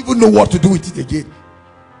change. You didn't even know what to do with it again.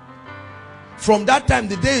 From that time,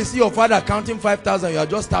 the day you see your father counting 5,000, you are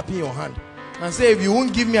just tapping your hand and say, if you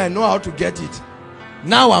won't give me, I know how to get it.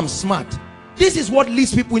 Now I'm smart. This is what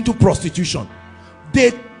leads people into prostitution.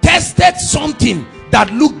 They tested something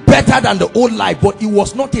that looked better than the old life, but it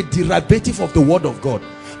was not a derivative of the word of God.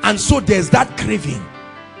 And so there's that craving.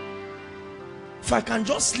 If I can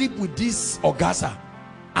just sleep with this Augusta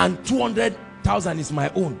and 200,000 is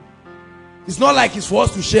my own. It's not like it's for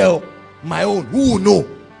us to share my own. Who will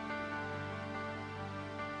know?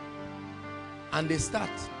 And they start,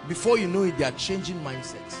 before you know it, they are changing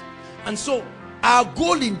mindsets. And so our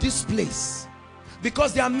goal in this place,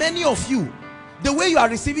 because there are many of you The way you are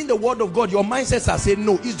receiving the word of God, your mindsets are saying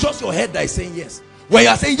no. It's just your head that is saying yes. When you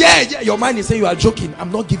are saying yeah, yeah, your mind is saying you are joking.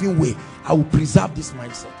 I'm not giving way. I will preserve this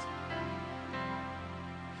mindset.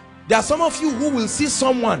 There are some of you who will see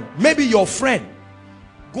someone, maybe your friend,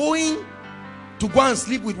 going to go and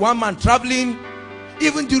sleep with one man, traveling,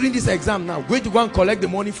 even during this exam now, going to go and collect the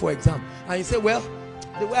money for exam. And you say, well,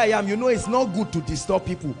 the way I am, you know, it's not good to disturb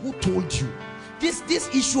people. Who told you? This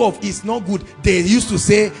issue of it's not good, they used to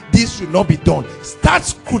say this should not be done. Start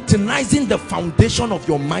scrutinizing the foundation of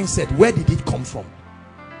your mindset. Where did it come from?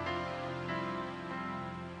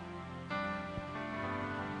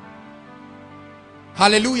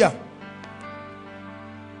 Hallelujah.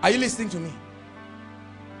 Are you listening to me?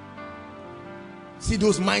 See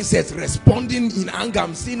those mindsets responding in anger.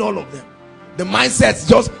 I'm seeing all of them. The mindsets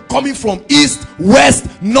just coming from east, west,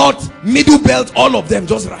 north, middle belt, all of them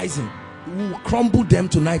just rising. We will crumble them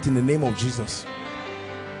tonight in the name of Jesus.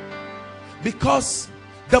 Because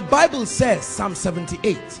the Bible says, Psalm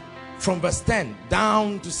 78 from verse 10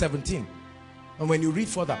 down to 17, and when you read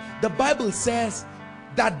further, the Bible says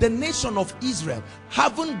that the nation of Israel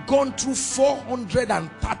haven't gone through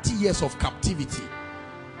 430 years of captivity.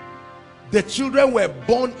 The children were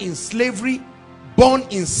born in slavery, born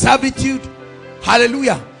in servitude.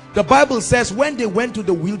 Hallelujah. The Bible says when they went to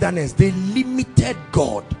the wilderness, they limited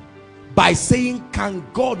God by saying, can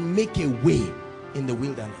God make a way in the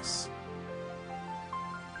wilderness?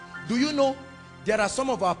 Do you know there are some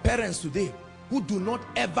of our parents today who do not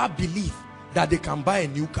ever believe that they can buy a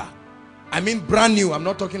new car? I mean brand new. I'm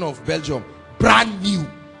not talking of Belgium. Brand new.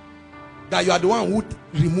 That you are the one who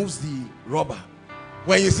removes the rubber.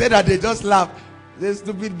 When you say that, they just laugh. This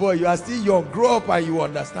stupid boy, you are still young. Grow up and you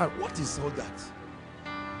understand. What is all that?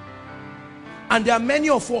 And there are many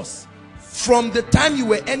of us, from the time you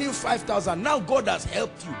were earning 5,000, now God has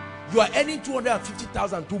helped you. You are earning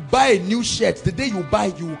 250,000 to buy a new shirt. The day you buy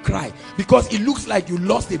it, you will cry because it looks like you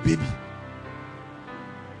lost a baby.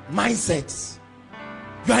 Mindsets.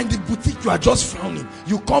 You are in the boutique, you are just frowning.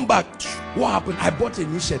 You come back, what happened? I bought a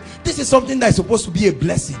new shirt. This is something that is supposed to be a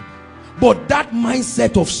blessing. But that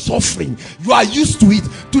mindset of suffering, you are used to it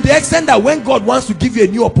to the extent that when God wants to give you a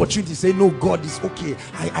new opportunity, say, no, God is okay.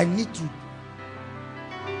 I need to.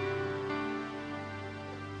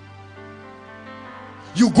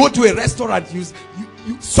 You go to a restaurant,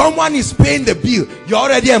 someone is paying the bill. You're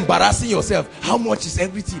already embarrassing yourself. How much is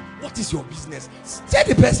everything? What is your business? Say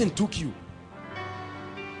the person took you.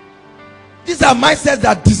 These are mindsets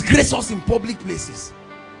that disgrace us in public places.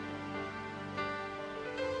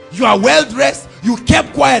 You are well dressed, you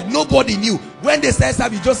kept quiet, nobody knew. When they say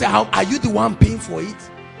stuff, you just say, how are you the one paying for it?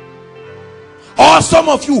 Or some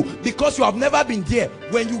of you, because you have never been there,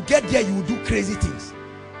 when you get there, you will do crazy things.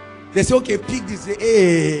 They say, okay, pick this. Say,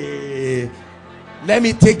 hey, let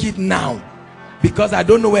me take it now because I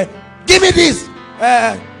don't know where. Give me this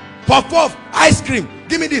puff, ice cream.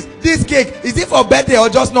 Give me this cake. Is it for birthday or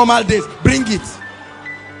just normal days? Bring it.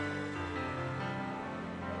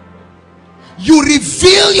 You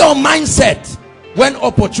reveal your mindset when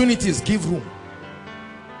opportunities give room.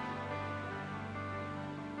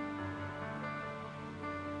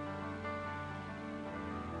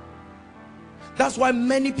 That's why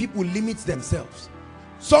many people limit themselves.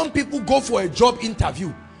 Some people go for a job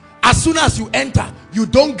interview. As soon as you enter, you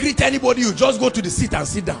don't greet anybody. You just go to the seat and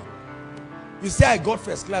sit down. You say, I got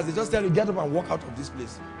first class. They just tell you, get up and walk out of this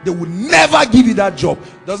place. They will never give you that job.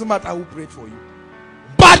 Doesn't matter who prayed for you.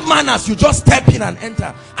 Bad manners, you just step in and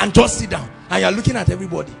enter and just sit down. And you're looking at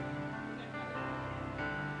everybody.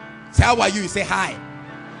 Say, how are you? You say, hi.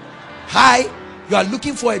 Hi. You are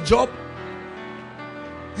looking for a job.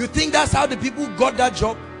 You think that's how the people got that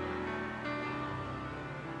job?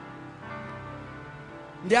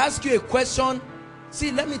 They ask you a question.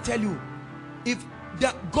 See, let me tell you, if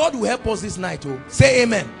God will help us this night, oh, say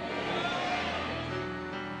amen.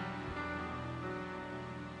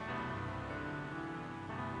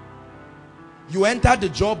 You entered the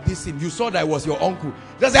job, this thing, you saw that it was your uncle.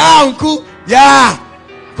 They say, ah, uncle, yeah,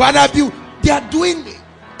 Father, they are doing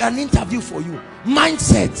an interview for you.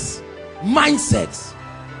 Mindsets.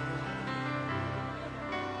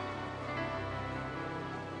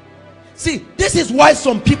 See, this is why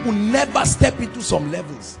some people never step into some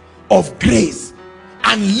levels of grace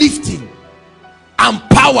and lifting and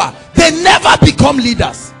power. They never become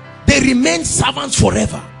leaders. They remain servants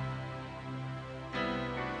forever.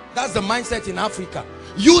 That's the mindset in Africa.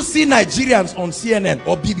 You see Nigerians on CNN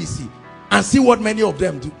or BBC and see what many of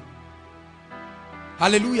them do.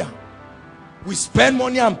 Hallelujah. We spend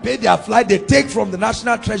money and pay their flight. They take from the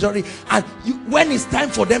national treasury, and when it's time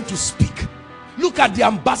for them to speak, look at the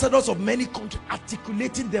ambassadors of many countries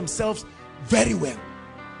articulating themselves. very well.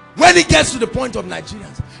 When it gets to the point of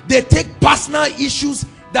Nigerians, they take personal issues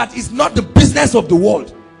that is not the business of the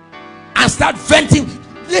world and start venting.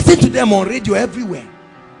 Listen to them on radio everywhere.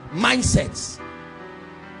 Mindsets.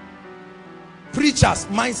 Preachers,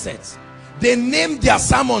 mindsets. They name their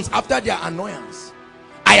sermons after their annoyance.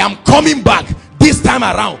 I am coming back this time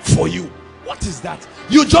around for you. What is that?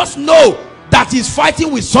 You just know that he's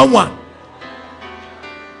fighting with someone.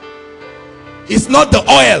 It's not the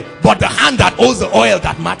oil, but the hand that holds the oil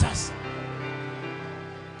that matters.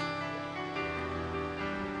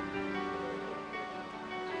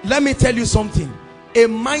 Let me tell you something. A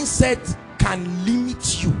mindset can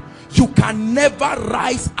limit you. You can never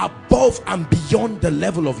rise above and beyond the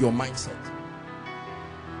level of your mindset.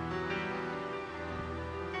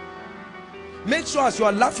 Make sure as you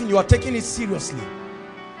are laughing, you are taking it seriously.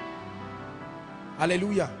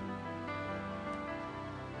 Hallelujah.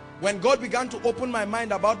 When God began to open my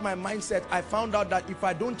mind about my mindset, I found out that if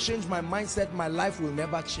I don't change my mindset, my life will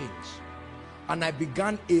never change. And I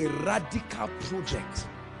began a radical project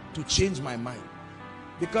to change my mind.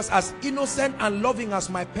 Because as innocent and loving as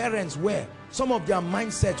my parents were, some of their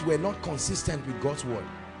mindsets were not consistent with God's word.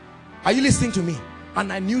 Are you listening to me?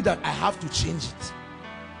 And I knew that I have to change it.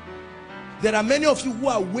 There are many of you who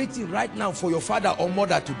are waiting right now for your father or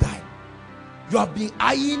mother to die. You have been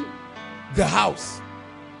eyeing the house.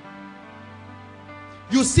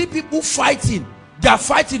 You see people fighting. They are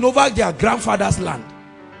fighting over their grandfather's land.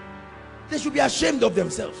 They should be ashamed of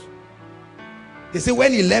themselves. They say,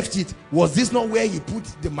 when he left it, was this not where he put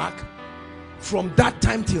the mark? From that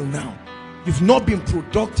time till now, you've not been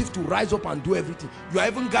productive to rise up and do everything. You are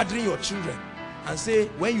even gathering your children and say,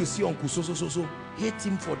 when you see Uncle so, hate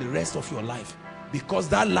him for the rest of your life, because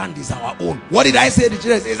that land is our own. What did I say? The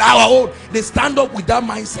children say, it's our own. They stand up with that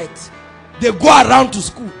mindset. They go around to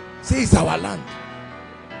school, say it's our land.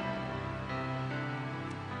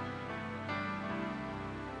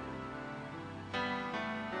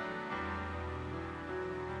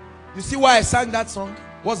 You see why I sang that song?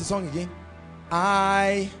 What's the song again?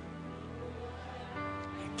 I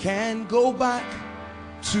can go back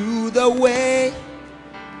to the way.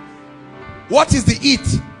 What is the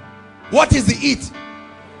it? What is the it?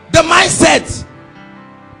 The mindset.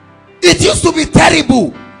 It used to be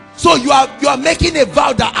terrible. So you are making a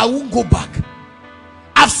vow that I won't go back.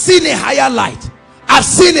 I've seen a higher light. I've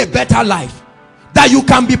seen a better life. That you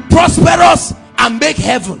can be prosperous and make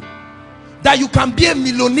heaven. That you can be a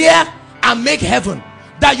millionaire and make heaven.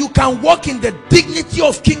 That you can walk in the dignity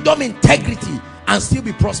of kingdom integrity and still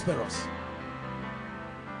be prosperous.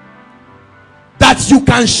 That you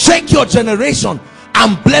can shake your generation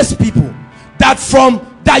and bless people.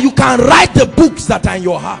 That you can write the books that are in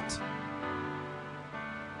your heart.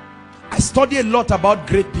 I study a lot about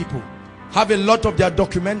great people. Have a lot of their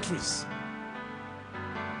documentaries.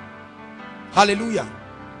 Hallelujah.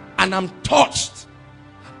 And I'm touched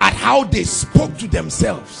at how they spoke to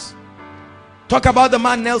themselves. Talk about the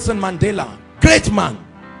man Nelson Mandela. Great man.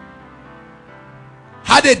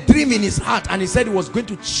 Had a dream in his heart and he said he was going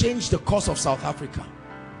to change the course of South Africa.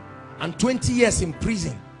 And 20 years in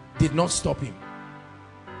prison did not stop him.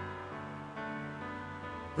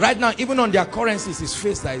 Right now, even on their currencies, his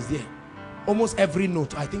face that is there. Almost every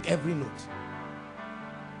note, I think every note.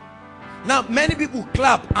 Now, many people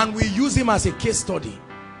clap and we use him as a case study.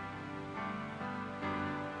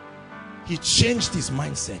 He changed his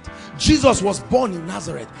mindset. Jesus was born in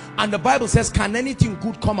Nazareth, and the Bible says, can anything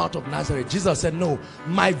good come out of Nazareth? Jesus said, no,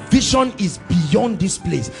 my vision is beyond this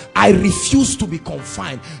place. I refuse to be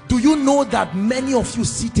confined. Do you know that many of you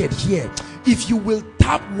seated here, if you will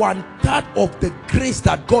tap 1/3 of the grace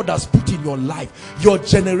that God has put in your life, your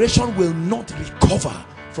generation will not recover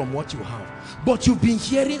from what you have. But you've been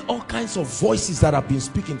hearing all kinds of voices that have been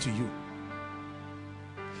speaking to you.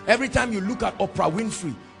 Every time you look at Oprah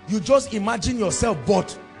Winfrey, you just imagine yourself,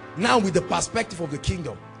 but now with the perspective of the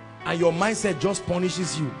kingdom, and your mindset just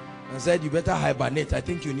punishes you and said, you better hibernate. I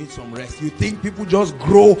think you need some rest. You think people just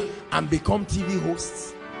grow and become TV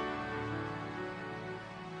hosts?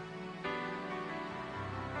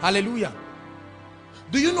 Hallelujah.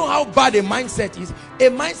 Do you know how bad a mindset is? A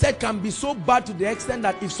mindset can be so bad to the extent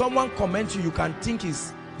that if someone comments you, you can think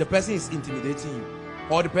the person is intimidating you,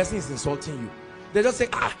 or the person is insulting you. They just say,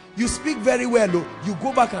 you speak very well. You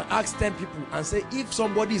go back and ask 10 people and say, if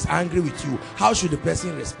somebody is angry with you, how should the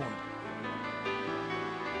person respond?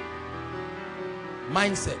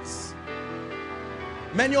 Mindsets.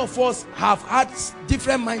 Many of us have had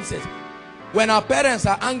different mindsets. When our parents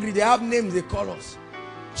are angry, they have names they call us.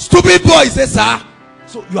 Stupid boy, say, sir.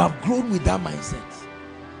 So you have grown with that mindset.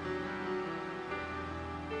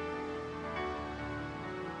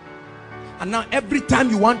 And now every time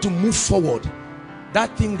you want to move forward,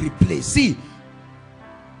 that thing replays. See,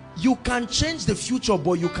 you can change the future,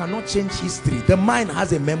 but you cannot change history. The mind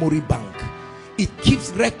has a memory bank. It keeps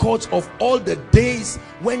records of all the days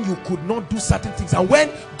when you could not do certain things. And when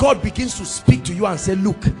God begins to speak to you and say,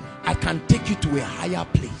 look, I can take you to a higher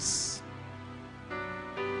place.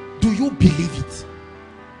 Do you believe it?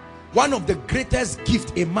 One of the greatest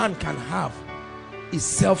gifts a man can have is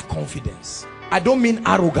self-confidence. I don't mean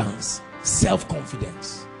arrogance,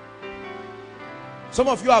 self-confidence. Some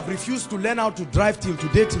of you have refused to learn how to drive till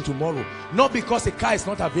today, till tomorrow. Not because a car is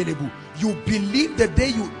not available. You believe the day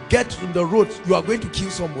you get on the road, you are going to kill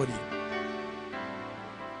somebody.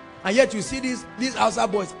 And yet you see these outside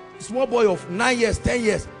boys, small boy of 9 years, 10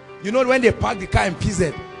 years. You know, when they park the car in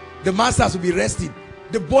PZ, the masters will be resting.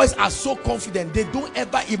 The boys are so confident, they don't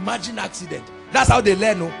ever imagine accident. That's how they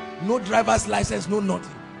learn. No driver's license, no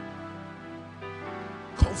nothing.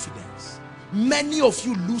 Confidence. Many of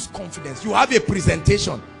you lose confidence. You have a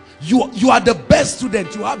presentation. You are the best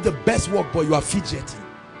student. You have the best work, but you are fidgeting.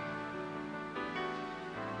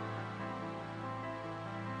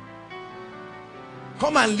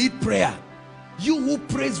 Come and lead prayer. You who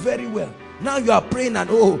prays very well. Now you are praying and,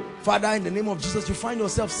 oh, Father, in the name of Jesus, you find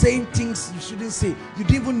yourself saying things you shouldn't say. You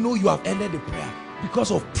didn't even know you have ended the prayer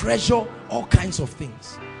because of pressure, all kinds of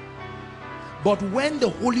things. But when the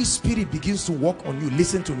Holy Spirit begins to work on you,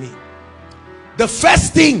 listen to me. The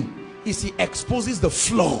first thing is he exposes the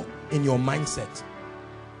flaw in your mindset.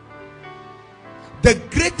 The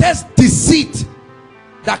greatest deceit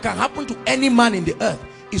that can happen to any man in the earth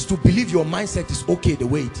is to believe your mindset is okay the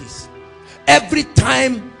way it is. Every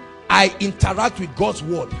time I interact with God's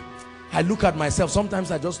word, I look at myself.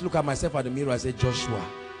 Sometimes I just look at myself at the mirror. I say, Joshua,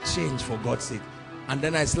 change for God's sake. And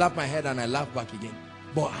then I slap my head and I laugh back again.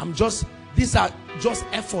 But these are just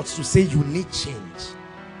efforts to say you need change.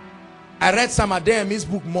 I read Sam Adeyemi's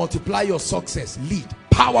book, Multiply Your Success. Lead.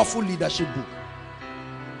 Powerful leadership book.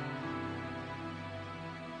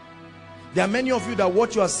 There are many of you that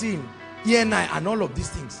what you are seeing, E&I and all of these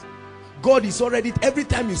things, God is already, every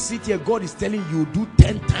time you sit here, God is telling you do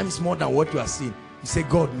 10 times more than what you are seeing. You say,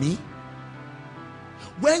 God, me?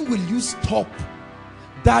 When will you stop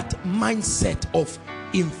that mindset of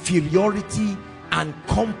inferiority and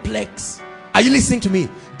complex? Are you listening to me?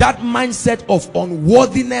 That mindset of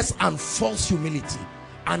unworthiness and false humility,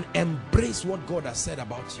 and embrace what God has said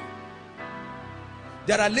about you.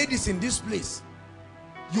 There are ladies in this place,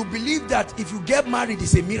 you believe that if you get married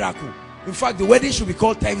it's a miracle. In fact, the wedding should be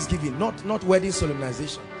called Thanksgiving, not wedding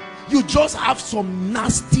solemnization. You just have some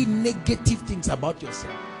nasty negative things about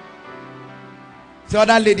yourself. The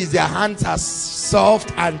other ladies, their hands are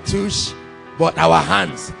soft and tush, but our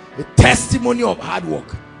hands, the testimony of hard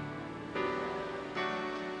work.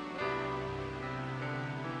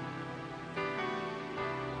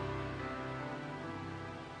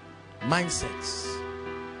 Mindsets.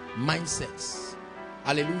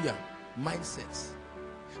 Hallelujah. Mindsets.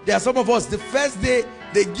 There are some of us, the first day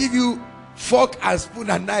they give you fork and spoon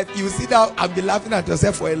and knife, you sit down and be laughing at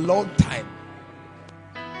yourself for a long time.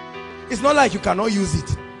 It's not like you cannot use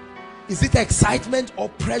it. Is it excitement or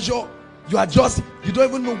pressure? You don't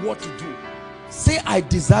even know what to do. Say, I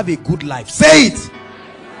deserve a good life. Say it.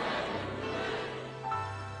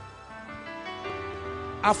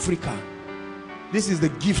 Africa. This is the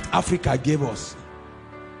gift Africa gave us.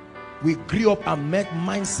 We grew up and met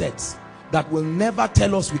mindsets that will never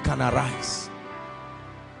tell us we can arise.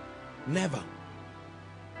 Never.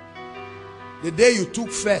 The day you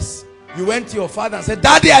took first, you went to your father and said,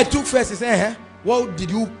 Daddy, I took first. He said, what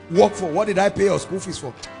did you work for? What did I pay your school fees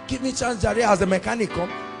for? Give me a chance, Jare, as the mechanic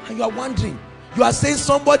come. And you are wondering. You are saying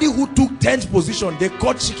somebody who took 10th position, they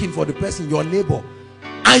caught chicken for the person, your neighbor.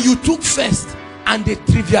 And you took first. And they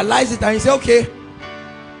trivialize it. And you say, okay,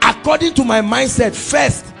 according to my mindset,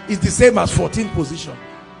 first is the same as 14th position.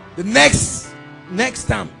 The next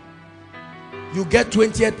time you get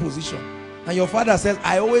 20th position, and your father says,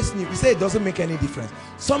 I always knew. You say it doesn't make any difference.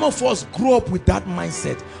 Some of us grew up with that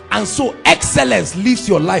mindset, and so excellence lives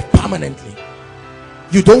your life permanently.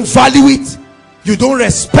 You don't value it, you don't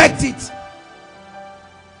respect it.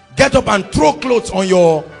 Get up and throw clothes on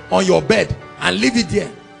your bed and leave it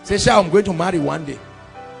there. Say, Sha, I'm going to marry one day.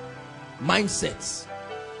 Mindsets.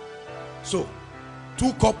 So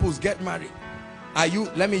 2 couples get married.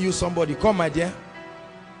 Let me use somebody. Come, my dear.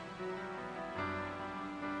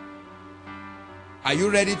 Are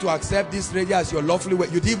you ready to accept this lady as your lawfully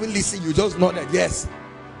wife? You didn't even listen, you just nodded. Yes.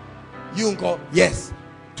 You uncle, yes.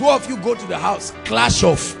 2 of you go to the house. Clash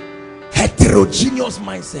of heterogeneous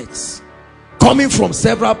mindsets coming from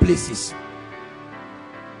several places.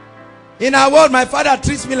 In our world, my father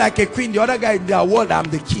treats me like a queen. The other guy in their world, I'm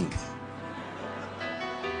the king.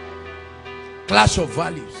 Clash of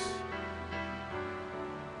values.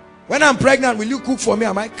 When I'm pregnant, will you cook for me?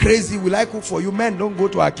 Am I crazy? Will I cook for you? Men don't go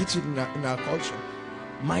to our kitchen in our culture.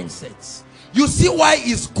 Mindsets. You see why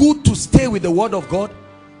it's good to stay with the word of God?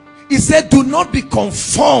 He said, do not be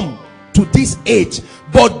conformed to this age,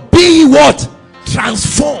 but be what?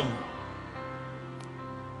 Transform.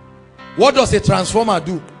 What does a transformer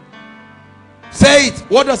do? Say it.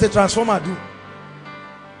 What does a transformer do?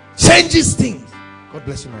 Changes things. God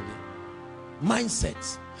bless you, my dear.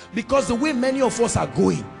 Mindsets. Because the way many of us are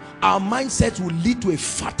going, our mindset will lead to a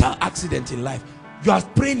fatal accident in life. You are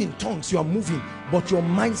praying in tongues, you are moving, but your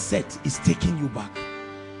mindset is taking you back.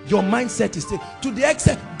 Your mindset is to the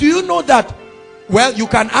extent. Do you know that? Well, you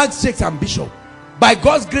can ask Jakes and Bishop. By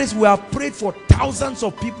God's grace, we have prayed for thousands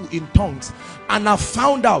of people in tongues and have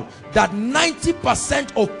found out that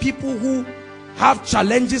 90% of people who have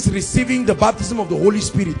challenges receiving the baptism of the Holy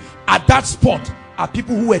Spirit at that spot are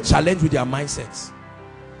people who were challenged with their mindsets.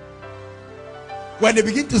 When they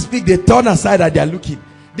begin to speak, they turn aside and they are looking.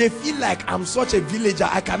 They feel like, I'm such a villager,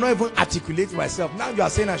 I cannot even articulate myself. Now you are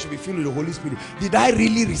saying I should be filled with the Holy Spirit. Did I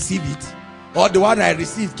really receive it? Or the one I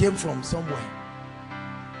received came from somewhere?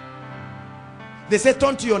 They say,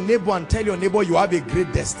 turn to your neighbor and tell your neighbor you have a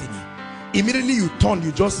great destiny. Immediately you turn,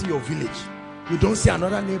 you just see your village. You don't see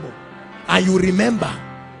another neighbor. And you remember,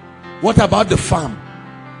 what about the farm?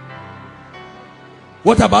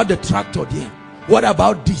 What about the tractor there? What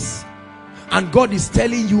about this? And God is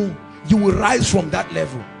telling you, you will rise from that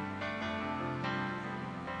level.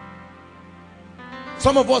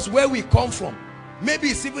 Some of us, where we come from, maybe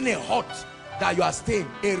it's even a hut that you are staying,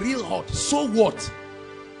 a real hut. So what?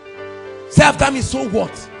 Say after me, so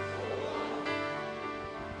what?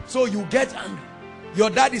 So you get angry. Your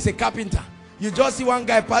dad is a carpenter. You just see one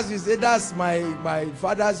guy pass, you say, that's my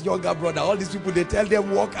father's younger brother. All these people, they tell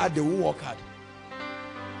them work hard, they won't work hard.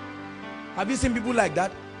 Have you seen people like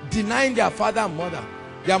that? Denying their father and mother.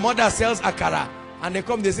 Their mother sells akara and they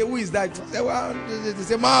come, they say, who is that? They say, well, they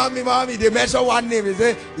say, mommy, mommy. They mention one name. They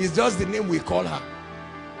say, it's just the name we call her.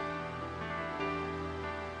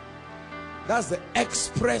 That's the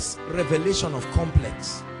express revelation of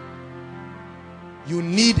complex. You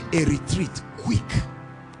need a retreat. Quick.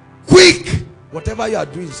 Quick. Whatever you are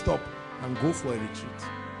doing, stop and go for a retreat.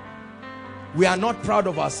 We are not proud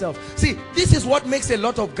of ourselves. See, this is what makes a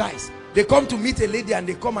lot of guys. They come to meet a lady and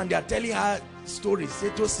they come and they are telling her stories. Say,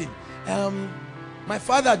 Tosin, my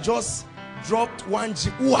father just dropped 1 G.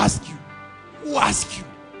 Who asked you? Who asked you?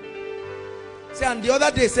 Say, and the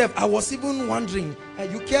other day, say, I was even wondering,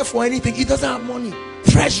 you care for anything? He doesn't have money.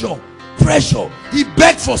 Pressure. Pressure. He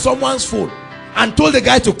begged for someone's phone and told the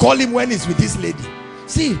guy to call him when he's with this lady.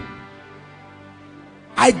 See,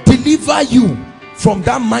 I deliver you from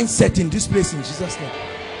that mindset in this place in Jesus' name.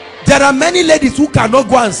 There are many ladies who cannot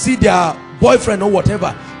go and see their boyfriend or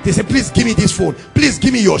whatever. They say, please give me this phone. Please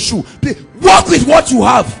give me your shoe. Please work with what you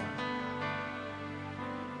have.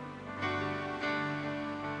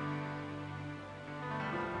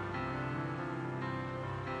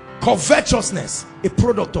 Covetousness, a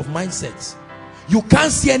product of mindsets. You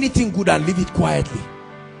can't see anything good and leave it quietly.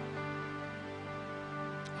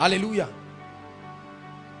 Hallelujah.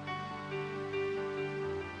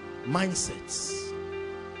 Mindsets.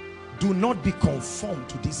 Do not be conformed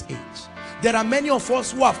to this age. There are many of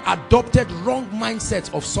us who have adopted wrong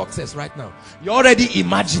mindsets of success right now. You're already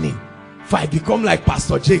imagining, if I become like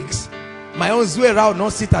Pastor Jakes, my own Zoe will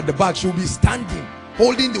not sit at the back. She'll be standing,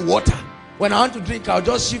 holding the water. When I want to drink, I'll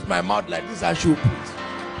just shift my mouth like this and she'll put.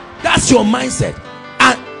 That's your mindset.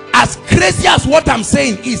 And as crazy as what I'm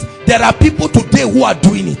saying is, there are people today who are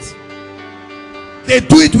doing it. They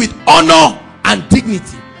do it with honor and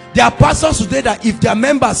dignity. There are pastors today that if their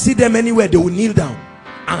members see them anywhere, they will kneel down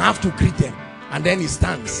and have to greet them, and then he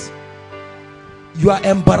stands. You are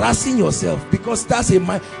embarrassing yourself, because that's a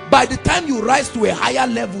mind. By the time you rise to a higher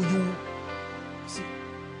level, you see.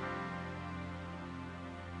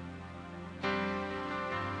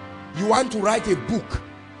 You want to write a book.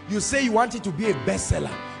 You say you want it to be a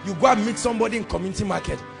bestseller. You go and meet somebody in community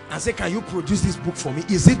market and say, can you produce this book for me?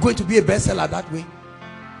 Is it going to be a bestseller that way?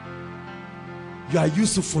 You are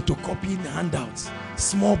used to photocopying handouts,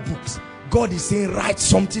 small books. God is saying, write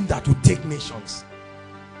something that will take nations.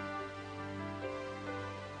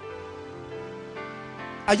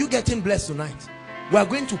 Are you getting blessed tonight? We are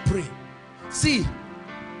going to pray. See,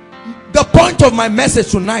 the point of my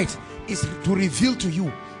message tonight is to reveal to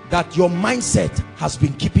you that your mindset has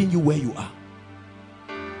been keeping you where you are.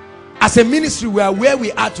 As a ministry, we are where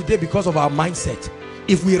we are today because of our mindset.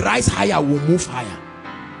 If we rise higher, we'll move higher.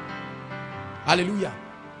 Hallelujah.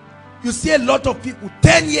 You see a lot of people,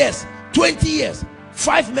 10 years, 20 years,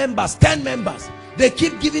 5 members, 10 members. They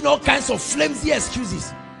keep giving all kinds of flimsy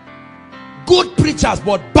excuses. Good preachers,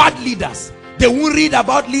 but bad leaders. They won't read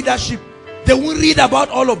about leadership. They won't read about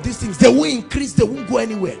all of these things. They won't increase. They won't go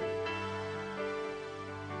anywhere.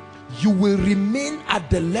 You will remain at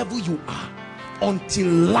the level you are until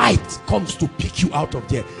light comes to pick you out of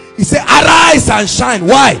there. He said, arise and shine.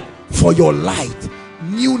 Why? For your light,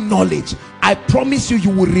 new knowledge. I promise you, you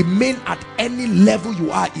will remain at any level you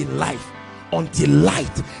are in life until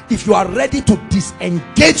light. If you are ready to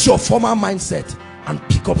disengage your former mindset and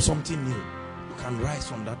pick up something new, you can rise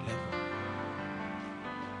from that level.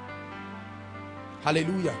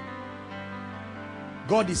 Hallelujah.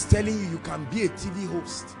 God is telling you, you can be a TV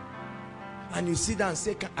host, and you sit down and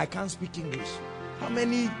say, I can't speak English. How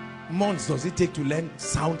many months does it take to learn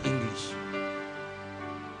sound English?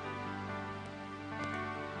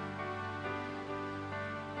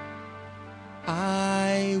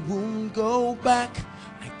 I won't go back.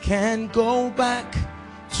 I can't go back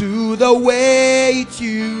to the way it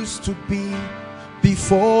used to be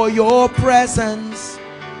before your presence.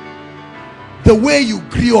 The way you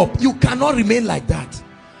grew up, you cannot remain like that.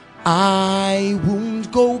 I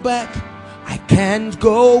won't go back. I can't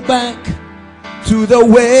go back to the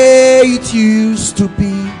way it used to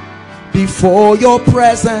be before your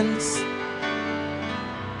presence.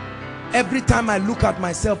 Every time I look at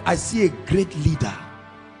myself, I see a great leader.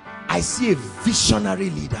 I see a visionary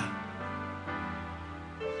leader.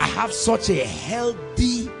 I have such a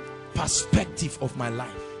healthy perspective of my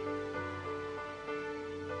life.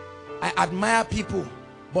 I admire people,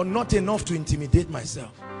 but not enough to intimidate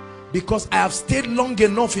myself, because I have stayed long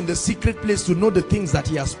enough in the secret place to know the things that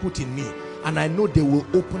he has put in me, and I know they will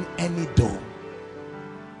open any door.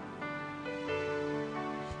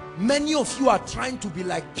 Many of you are trying to be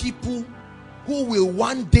like people who will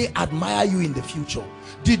one day admire you in the future.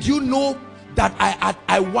 Did you know that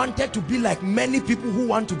I wanted to be like many people who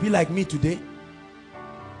want to be like me today?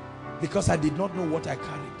 Because I did not know what I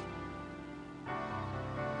carried.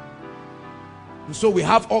 And so we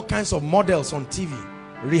have all kinds of models on TV.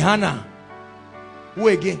 Rihanna. Who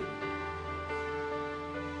again?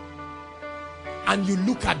 And you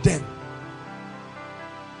look at them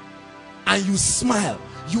and you smile.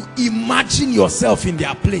 You imagine yourself in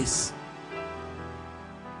their place.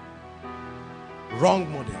 Wrong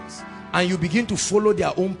models. And you begin to follow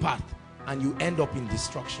their own path, and you end up in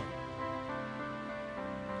destruction.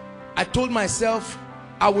 I told myself,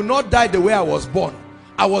 I will not die the way I was born.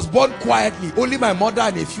 I was born quietly, only my mother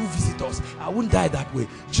and a few visitors. I wouldn't die that way.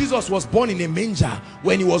 Jesus was born in a manger.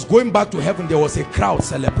 When he was going back to heaven, there was a crowd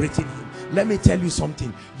celebrating him. Let me tell you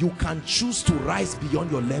something. You can choose to rise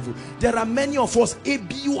beyond your level. There are many of us,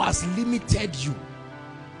 ABU has limited you.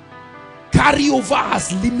 Carryover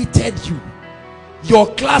has limited you. Your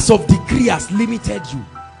class of degree has limited you.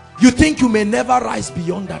 You think you may never rise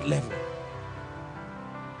beyond that level.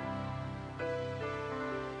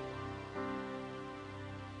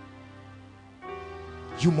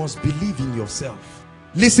 You must believe in yourself.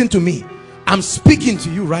 Listen to me. I'm speaking to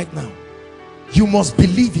you right now. You must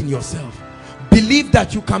believe in yourself. Believe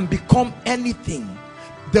that you can become anything.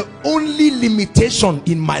 The only limitation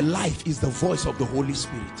in my life is the voice of the Holy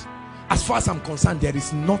Spirit. As far as I'm concerned, there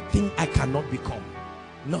is nothing I cannot become.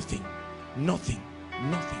 Nothing. Nothing.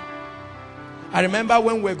 Nothing. I remember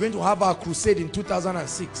when we were going to have our crusade in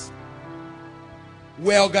 2006.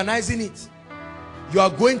 We're organizing it. You are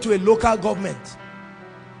going to a local government.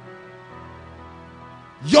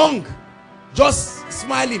 Young, just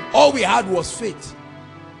smiling. All we had was faith.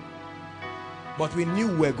 But we knew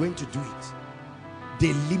we were going to do it.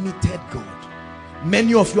 They limited God.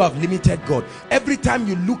 Many of you have limited God. Every time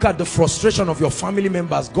you look at the frustration of your family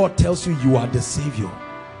members, God tells you, you are the Savior.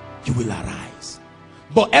 You will arise.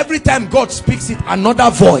 But every time God speaks it,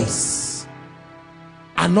 another voice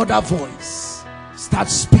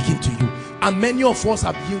starts speaking to you. And many of us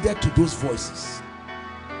have yielded to those voices.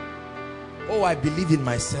 Oh, I believe in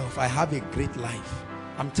myself. I have a great life.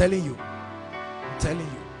 I'm telling you. I'm telling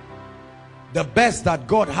you. The best that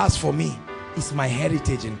God has for me is my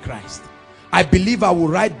heritage in Christ. I believe I will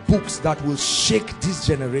write books that will shake this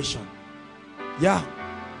generation. Yeah,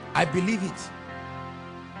 I believe it.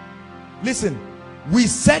 Listen, we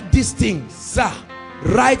said these things, sir,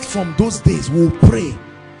 right from those days. We'll pray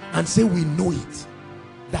and say we know it,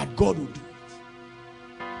 that God will do it.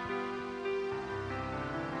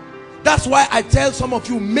 That's why I tell some of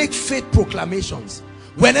you, make faith proclamations.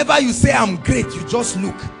 Whenever you say I'm great, you just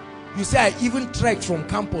look. You say I even trekked from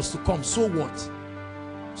campus to come. So what?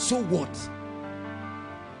 So what?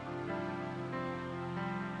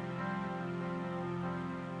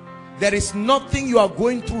 There is nothing you are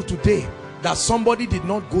going through today that somebody did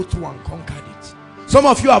not go through and conquered it. Some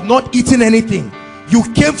of you have not eaten anything. You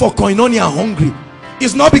came for koinonia hungry.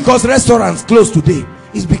 It's not because restaurants closed today.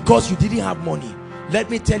 It's because you didn't have money. Let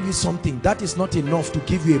me tell you something. That is not enough to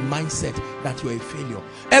give you a mindset that you're a failure.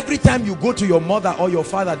 Every time you go to your mother or your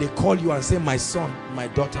father, they call you and say, my son, my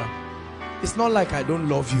daughter. It's not like I don't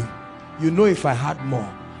love you. You know, if I had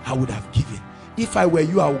more, I would have given. If I were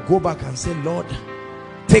you, I would go back and say, Lord,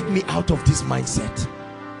 take me out of this mindset.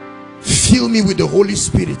 Fill me with the Holy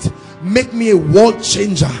Spirit. Make me a world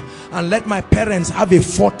changer. And let my parents have a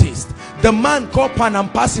foretaste. The man called Pan and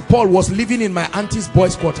Passy Paul was living in my auntie's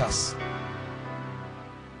boys' quarters.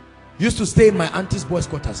 Used to stay in my auntie's boys'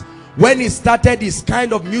 quarters. When he started his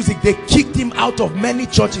kind of music, they kicked him out of many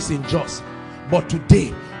churches in Jos. But today,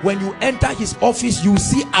 when you enter his office, you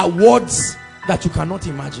see awards that you cannot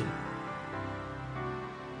imagine.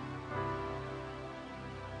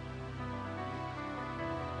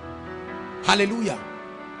 Hallelujah.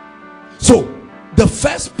 So the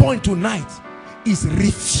first point tonight is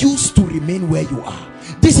refuse to remain where you are.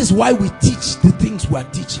 This is why we teach the things we are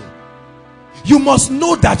teaching. You must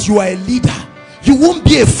know that you are a leader. You won't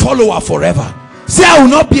be a follower forever. Say, I will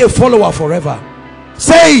not be a follower forever.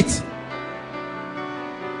 Say it.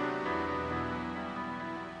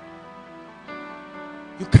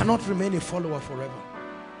 You cannot remain a follower forever.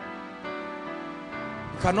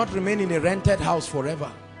 You cannot remain in a rented house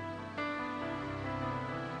forever.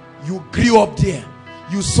 You grew up there.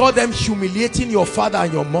 You saw them humiliating your father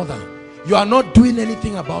and your mother. You are not doing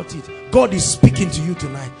anything about it. God is speaking to you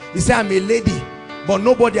tonight. He said, I'm a lady, but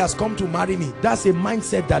nobody has come to marry me. That's a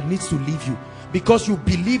mindset that needs to leave you, because you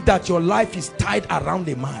believe that your life is tied around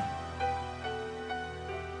a man.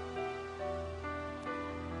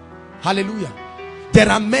 Hallelujah. There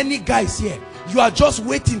are many guys here. You are just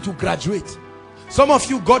waiting to graduate. Some of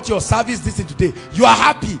you got your service this today. You are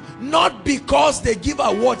happy, not because they give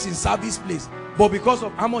awards in service place, but because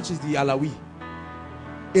of how much is the alawi?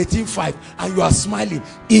 18.5. And you are smiling.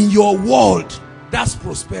 In your world, that's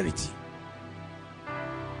prosperity.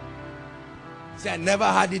 Say, I never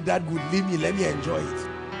had it that good. Leave me, let me enjoy it.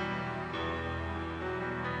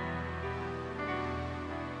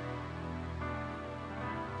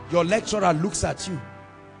 Your lecturer looks at you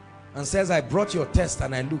and says, I brought your test,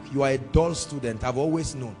 and I look, you are a dull student. I've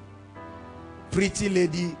always known. Pretty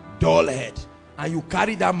lady, dull head. And you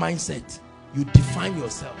carry that mindset. You define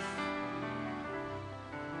yourself.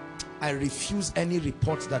 I refuse any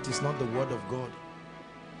report that is not the word of God.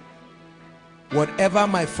 Whatever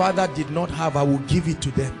my father did not have, I will give it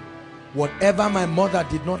to them. Whatever my mother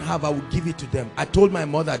did not have, I will give it to them. I told my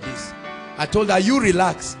mother this. I told her, you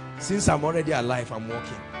relax. Since I'm already alive, I'm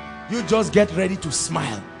walking. You just get ready to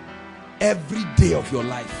smile every day of your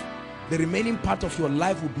life. The remaining part of your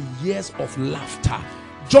life will be years of laughter.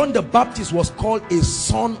 John the Baptist was called a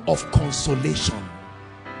son of consolation.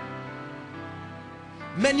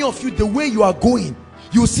 Many of you, the way you are going,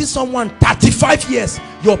 you see someone 35 years,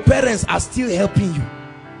 your parents are still helping you.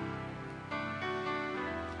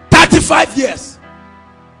 35 years.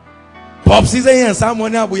 Pops is saying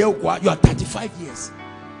someone, you are 35 years.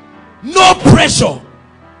 No pressure.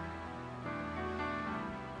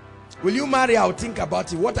 Will you marry? I'll think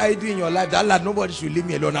about it. What are you doing in your life? That lad, nobody should leave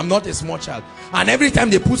me alone. I'm not a small child. And every time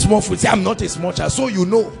they put small food, say, I'm not a small child. So you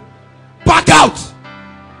know. Back out.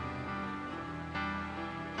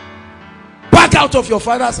 Back out of your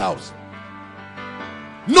father's house.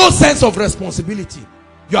 No sense of responsibility.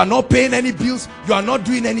 You are not paying any bills. You are not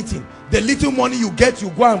doing anything. The little money you get, you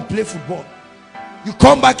go and play football. You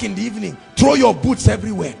come back in the evening, throw your boots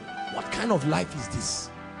everywhere. What kind of life is this?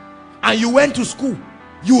 And you went to school.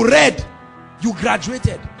 You read, you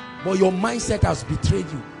graduated, but your mindset has betrayed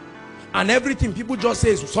you. And everything, people just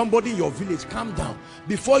say, somebody in your village, calm down.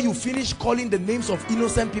 Before you finish calling the names of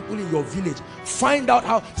innocent people in your village, find out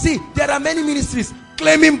how. See, there are many ministries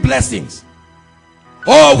claiming blessings.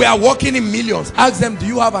 Oh, we are working in millions. Ask them, do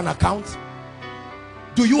you have an account?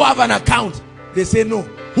 Do you have an account? They say no.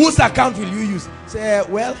 Whose account will you use? Say,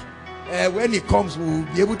 well, when it comes, we'll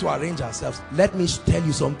be able to arrange ourselves. Let me tell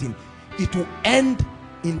you something. It will end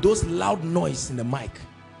in those loud noise in the mic.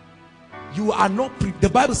 You are not the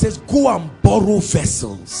Bible says, go and borrow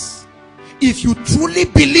vessels. If you truly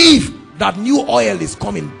believe that new oil is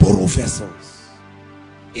coming, borrow vessels.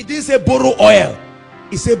 It didn't say borrow oil,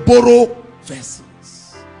 it said borrow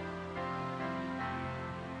vessels.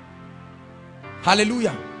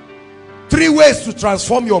 Hallelujah. 3 ways to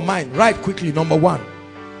transform your mind. Right quickly. Number 1.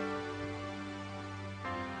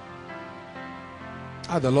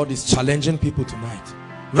 The Lord is challenging people tonight.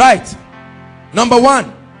 Right. Number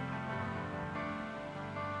 1.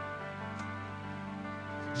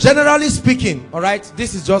 Generally speaking, all right,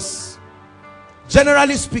 this is just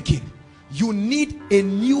generally speaking, you need a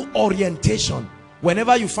new orientation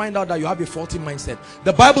whenever you find out that you have a faulty mindset.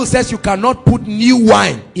 The Bible says you cannot put new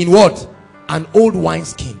wine in what? An old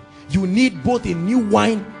wineskin. You need both a new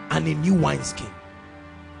wine and a new wineskin.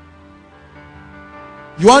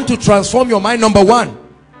 You want to transform your mind. Number one,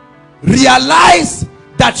 realize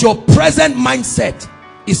that your present mindset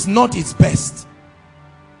is not its best.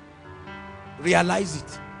 Realize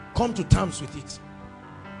it. Come to terms with it.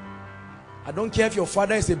 I don't care if your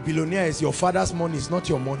father is a billionaire, it's your father's money, it's not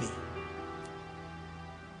your money.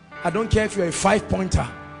 I don't care if you're a 5-pointer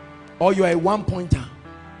or you're a 1-pointer.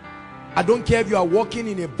 I don't care if you are working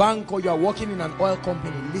in a bank or you are working in an oil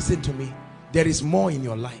company. Listen to me. There is more in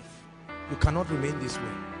your life. You cannot remain this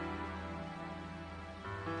way.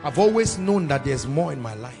 I've always known that there's more in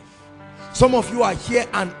my life. Some of you are here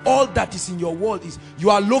and all that is in your world is you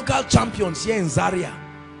are local champions here in Zaria.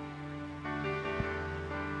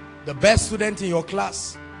 The best student in your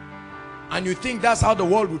class, and you think that's how the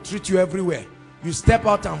world will treat you everywhere. You step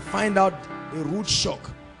out and find out a rude shock.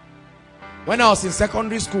 When I was in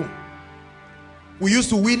secondary school, we used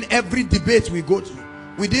to win every debate we go to.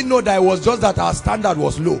 We didn't know that it was just that our standard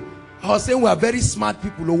was low. I was saying we are very smart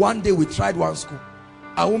people. One day we tried one school.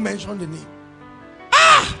 I won't mention the name.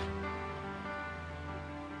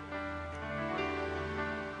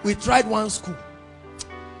 We tried one school.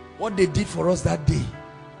 What they did for us that day.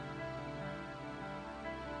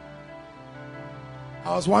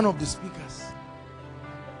 I was one of the speakers.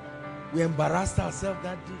 We embarrassed ourselves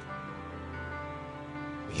that day.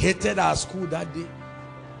 We hated our school that day.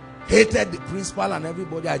 Hated the principal and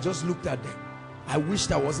everybody. I just looked at them. I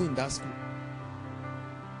wished I wasn't in that school.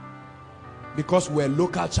 Because we're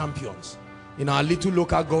local champions in our little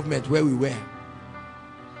local government where we were.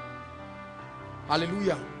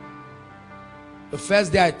 Hallelujah. The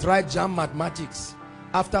first day I tried JAM mathematics.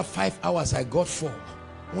 After 5 hours I got 4.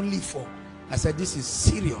 Only 4. I said, this is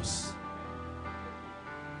serious.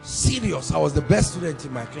 Serious. I was the best student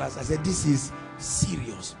in my class. I said, this is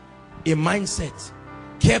serious. A mindset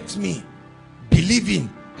kept me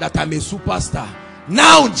believing that I'm a superstar.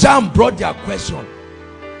 Now JAM brought their question.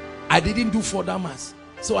 I didn't do further maths.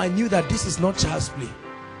 So I knew that this is not child's play.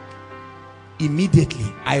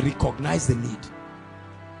 Immediately, I recognized the need.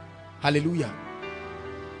 Hallelujah.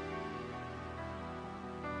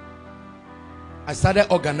 I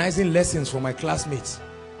started organizing lessons for my classmates.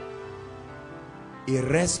 A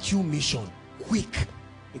rescue mission, quick.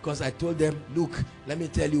 Because I told them, look, let me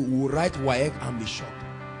tell you, we'll write WAEC and be shocked.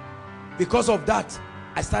 Because of that,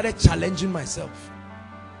 I started challenging myself.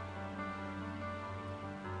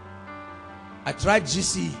 I tried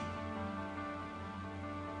GC.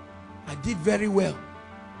 I did very well.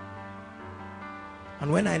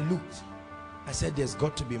 And when I looked, I said, there's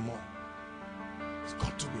got to be more. There's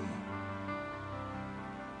got to be more.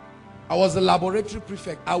 I was the laboratory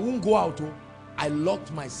prefect. I won't go out. Oh. I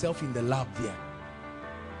locked myself in the lab there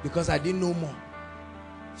because I didn't know more.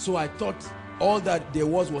 So I thought all that there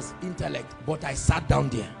was intellect, but I sat down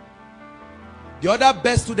there. The other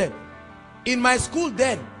best student in my school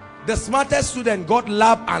then, the smartest student got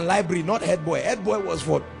lab and library, not head boy. Head boy was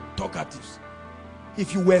for talkatives.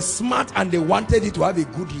 If you were smart and they wanted you to have a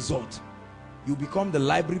good result, you become the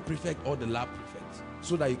library prefect or the lab prefect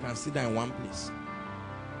so that you can sit there in one place.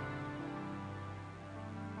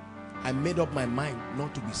 I made up my mind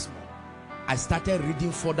not to be small. I started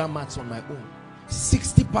reading further maths on my own.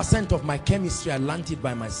 60% of my chemistry, I learned it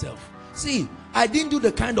by myself. See, I didn't do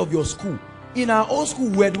the kind of your school. In our own school,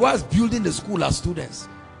 we was building the school as students.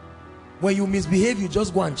 When you misbehave, you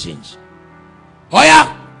just go and change. Oh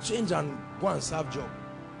yeah! Change and go and serve job.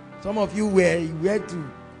 Some of you went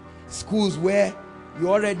to schools where you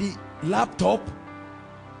already laptop.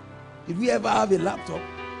 Did we ever have a laptop?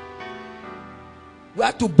 We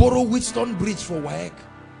had to borrow Wheatstone Bridge for WAEC.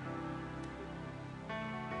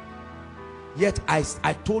 Yet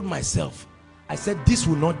I told myself, I said, this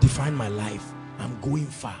will not define my life. I'm going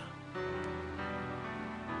far.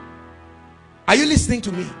 Are you listening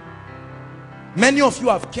to me? Many of you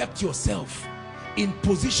have kept yourself in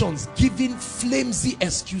positions giving flimsy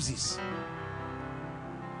excuses.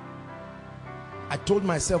 I told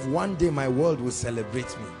myself one day my world will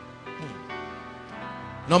celebrate me.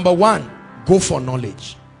 Number one, go for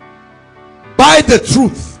knowledge. Buy the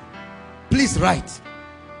truth. Please write.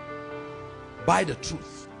 Buy the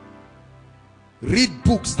truth. Read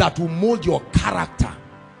books that will mold your character.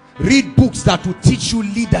 Read books that will teach you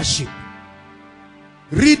leadership.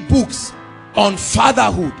 Read books on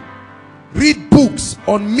fatherhood. Read books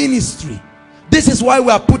on ministry. This is why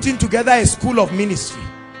we are putting together a school of ministry.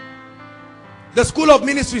 The school of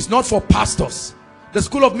ministry is not for pastors. The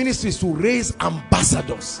school of ministry is to raise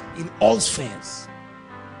ambassadors in all spheres.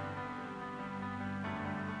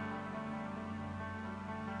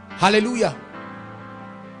 Hallelujah.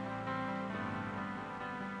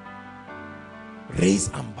 Raise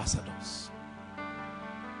ambassadors.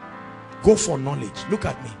 Go for knowledge. Look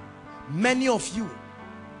at me. Many of you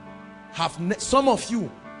have, some of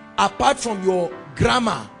you, apart from your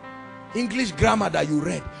grammar, English grammar that you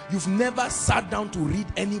read, you've never sat down to read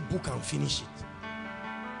any book and finish it.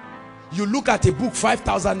 You look at a book,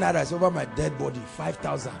 5,000 naira is over my dead body.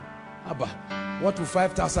 5,000. Abba, what will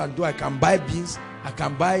 5,000 do? I can buy beans, I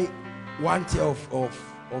can buy 1 tier of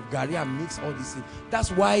gari and mix all these things.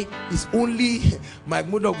 That's why it's only, my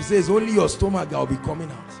mother will say, it's only your stomach that will be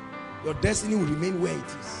coming out. Your destiny will remain where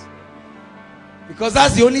it is, because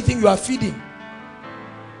that's the only thing you are feeding.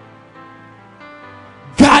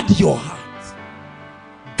 Guard your heart.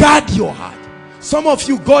 Guard your heart. Some of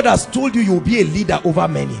you, God has told you you'll be a leader over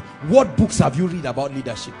many. What books have you read about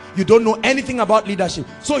leadership? You don't know anything about leadership,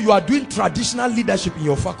 so you are doing traditional leadership in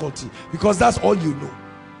your faculty because that's all you know.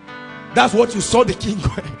 That's what you saw the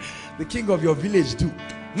king of your village do.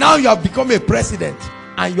 Now you have become a president,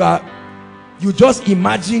 and you just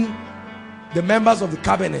imagine the members of the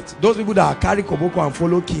cabinet, those people that are carry koboko and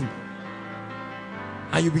follow king,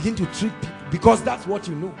 and you begin to treat people because that's what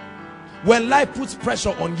you know. When life puts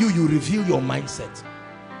pressure on you, you reveal your mindset.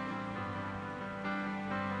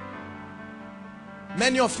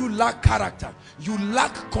 Many of you lack character. You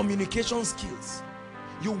lack communication skills.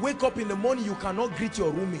 You wake up in the morning, you cannot greet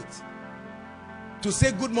your roommate. To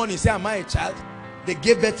say good morning, say, am I a child? They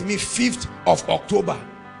gave birth to me 5th of October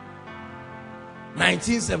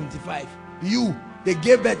 1975. They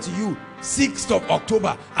gave birth to you 6th of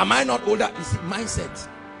October. Am I not older? You see, mindset.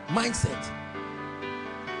 Mindset.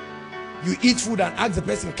 You eat food and ask the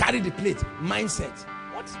person, carry the plate. Mindset.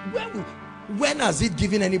 When has it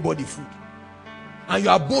given anybody food? And you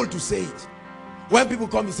are bold to say it. When people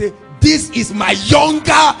come and say, this is my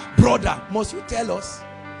younger brother, must you tell us?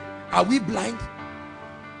 Are we blind?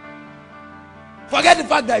 Forget the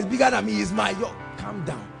fact that he's bigger than me. He's my young. Calm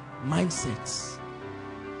down. Mindsets.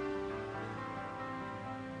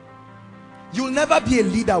 You'll never be a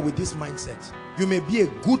leader with this mindset. You may be a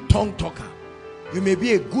good tongue talker. You may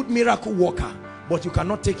be a good miracle worker, but you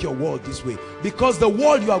cannot take your world this way, because the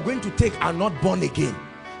world you are going to take are not born again.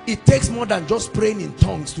 It takes more than just praying in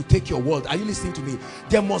tongues to take your world. Are you listening to me?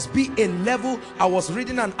 There must be a level. I was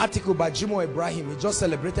reading an article by Jimo Ibrahim. He just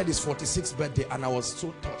celebrated his 46th birthday, and I was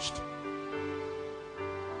so touched.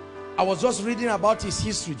 I was just reading about his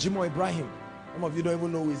history. Jimo Ibrahim. Some of you don't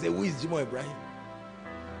even know who he is. Who is Jimo Ibrahim?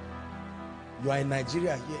 You are in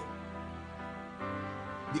Nigeria here.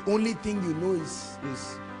 The only thing you know is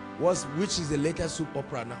which is the latest soap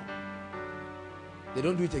opera now. They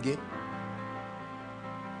don't do it again.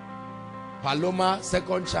 Paloma,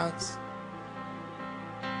 Second Chance.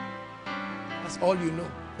 That's all you know.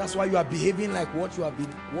 That's why you are behaving like what you have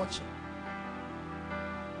been watching.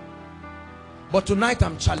 But tonight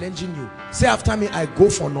I'm challenging you. Say after me, I go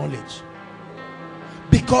for knowledge.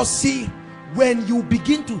 Because see, when you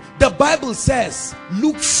begin to, the Bible says,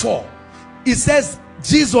 Luke 4, it says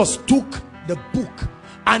Jesus took the book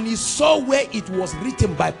and he saw where it was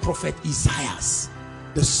written by prophet Isaiah.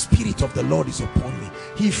 The Spirit of the Lord is upon me.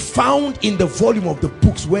 He found in the volume of the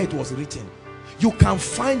books where it was written. You can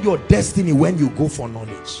find your destiny when you go for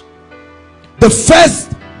knowledge. The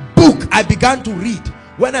first book I began to read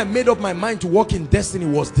when I made up my mind to walk in destiny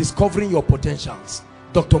was Discovering Your Potentials,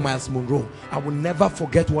 Dr. Miles Monroe. I will never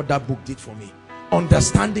forget what that book did for me.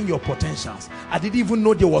 Understanding your potentials. I didn't even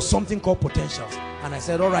know there was something called potentials. And I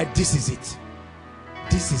said, all right, this is it.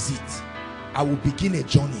 This is it. I will begin a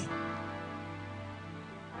journey.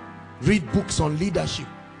 Read books on leadership.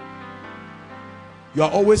 You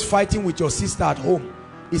are always fighting with your sister at home.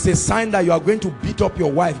 It's a sign that you are going to beat up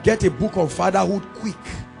your wife. Get a book on fatherhood quick.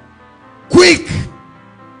 Quick!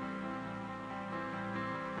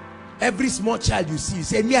 Every small child you see, you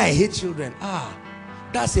say, me, I hate children.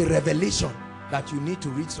 That's a revelation that you need to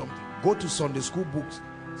read something. Go to Sunday school books,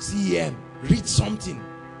 CEM, read something.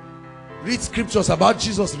 Read scriptures about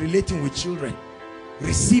Jesus relating with children.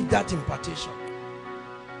 Receive that impartation.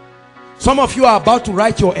 Some of you are about to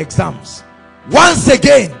write your exams. Once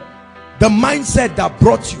again, the mindset that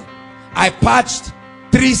brought you. I patched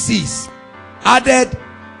 3 C's, added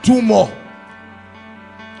 2 more,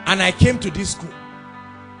 and I came to this school.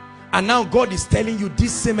 And now God is telling you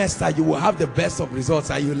this semester you will have the best of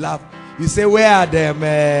results, and you laugh. You say, where are them?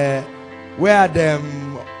 Where are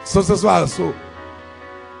them? So.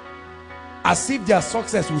 As if their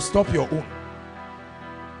success will stop your own.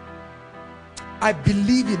 I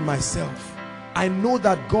believe in myself. I know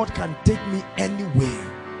that God can take me anywhere.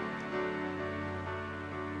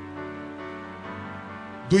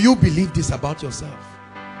 Do you believe this about yourself?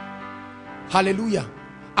 Hallelujah.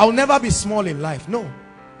 I'll never be small in life. No,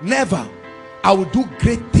 never. I will do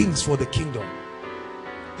great things for the kingdom.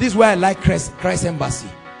 This is why I like Christ Embassy.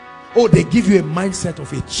 Oh, they give you a mindset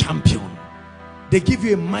of a champion. They give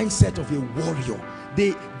you a mindset of a warrior.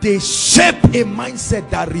 They shape a mindset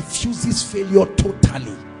that refuses failure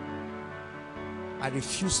totally. I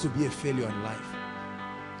refuse to be a failure in life.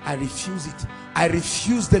 I refuse it. I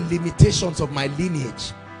refuse the limitations of my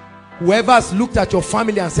lineage. Whoever has looked at your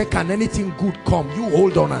family and said, can anything good come? You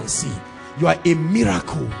hold on and see. You are a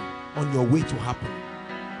miracle on your way to happen.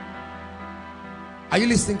 Are you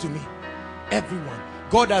listening to me? Everyone.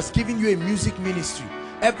 God has given you a music ministry.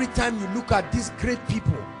 Every time you look at these great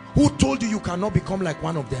people, who told you you cannot become like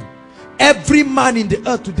one of them? Every man in the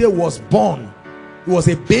earth today was born. He was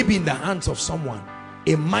a baby in the hands of someone.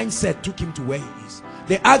 A mindset took him to where he is.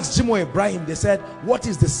 They asked Jimo Ibrahim, they said, what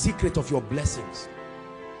is the secret of your blessings?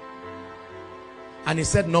 And he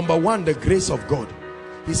said, number one, the grace of God.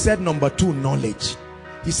 He said, number two, knowledge.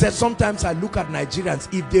 He said, sometimes I look at Nigerians,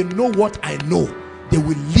 if they know what I know, they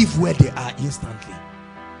will live where they are instantly.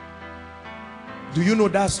 Do you know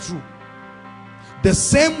that's true? The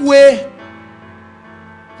same way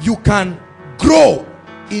you can grow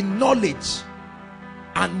in knowledge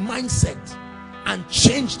and mindset and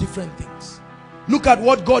change different things. Look at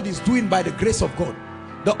what God is doing by the grace of God.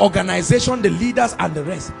 The organization, the leaders and the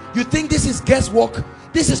rest. You think this is guesswork?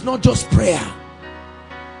 This is not just prayer.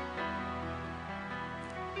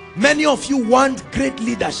 Many of you want great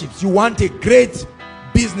leaderships. You want a great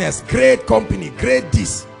business, great company, great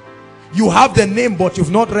this. You have the name, but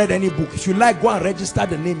you've not read any book. If you like, go and register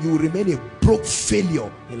the name. You will remain a broke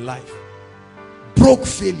failure in life. Broke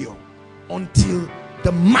failure until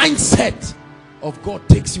the mindset of God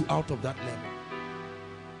takes you out of that level.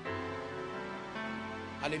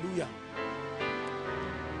 Hallelujah.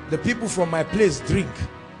 The people from my place drink.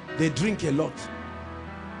 They drink a lot.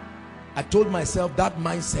 I told myself that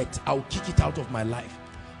mindset, I will kick it out of my life.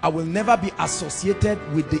 I will never be associated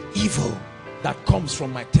with the evil that comes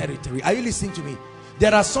from my territory. Are you listening to me?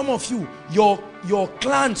 There are some of you, your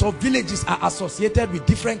clans or villages are associated with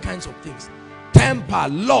different kinds of things. Temper,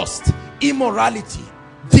 lust, immorality,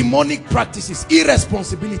 demonic practices,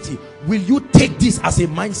 irresponsibility. Will you take this as a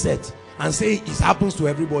mindset and say it happens to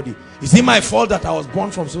everybody? Is it my fault that I was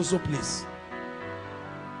born from so place?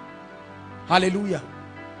 Hallelujah.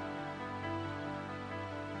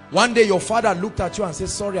 One day your father looked at you and said,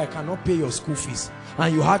 sorry, I cannot pay your school fees,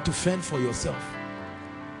 and you had to fend for yourself.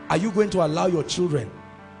 Are you going to allow your children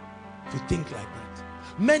to think like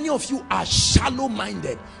that? Many of you are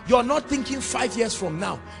shallow-minded. You're not thinking 5 years from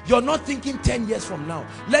now. You're not thinking 10 years from now.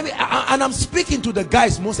 And I'm speaking to the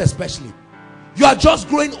guys most especially. You are just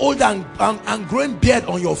growing old and growing beard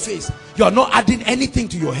on your face. You are not adding anything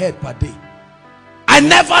to your head per day. I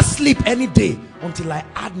never sleep any day until I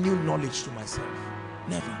add new knowledge to myself.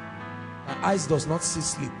 Never. My eyes does not see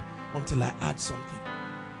sleep until I add something.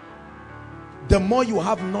 The more you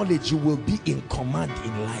have knowledge, you will be in command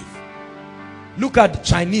in life. Look at the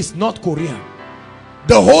Chinese, North Korea.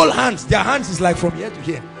 The whole hands, their hands is like from here to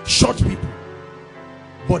here. Short people.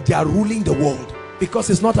 But they are ruling the world because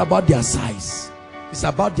it's not about their size. It's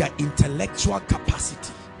about their intellectual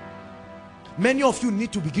capacity. Many of you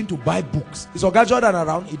need to begin to buy books. Is Oga Jordan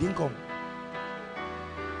around? He didn't come.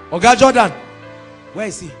 Oga Jordan, where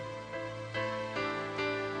is he?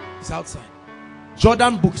 He's outside.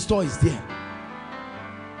 Jordan bookstore is there.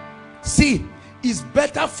 See, it's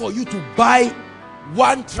better for you to buy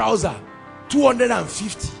one trouser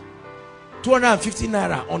 250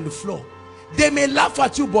 naira on the floor. They may laugh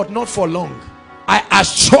at you, but not for long. I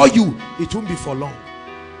assure you it won't be for long.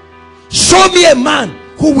 Show me a man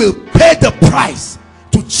who will pay the price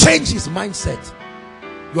to change his mindset.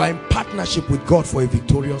 You are in partnership with God for a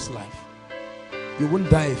victorious life. You won't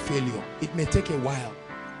die a failure. It may take a while.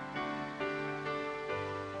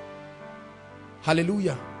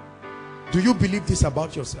 Hallelujah. Do you believe this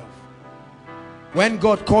about yourself? When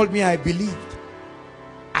God called me, I believed.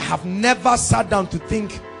 I have never sat down to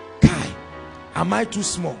think, Kai, am I too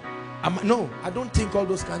small? No, I don't think all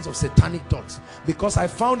those kinds of satanic thoughts. Because I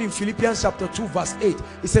found in Philippians chapter 2 verse 8,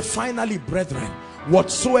 it said, finally, brethren,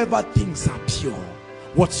 whatsoever things are pure,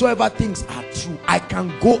 whatsoever things are true, I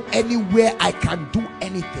can go anywhere, I can do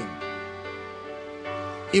anything.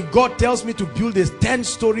 If God tells me to build a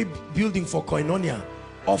 10-story building for Koinonia,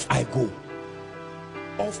 off I go.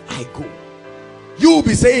 Off I go. You will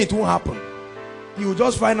be saying it won't happen. You will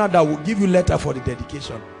just find out that we'll give you letter for the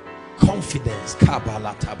dedication. confidence.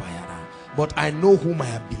 But I know whom I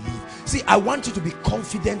have believed. See, I want you to be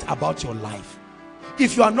confident about your life.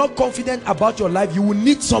 If you are not confident about your life, you will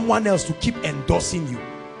need someone else to keep endorsing you.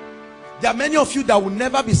 There are many of you that will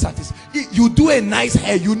never be satisfied. You do a nice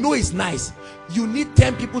hair, you know it's nice. You need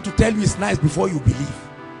 10 people to tell you it's nice before you believe.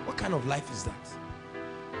 What kind of life is that?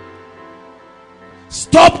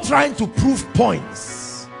 Stop trying to prove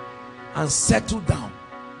points and settle down.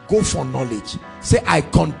 Go for knowledge. Say, I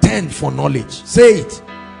contend for knowledge. Say it.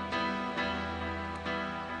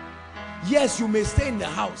 Yes, you may stay in the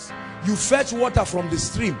house. You fetch water from the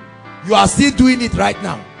stream. You are still doing it right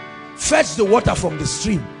now. Fetch the water from the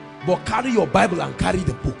stream, but carry your Bible and carry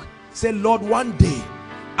the book. Say, Lord, one day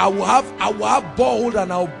I will have borehole,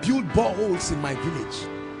 and I'll build boreholes in my village.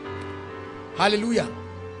 Hallelujah.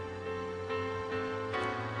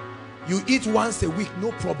 You eat once a week,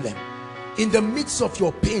 no problem. In the midst of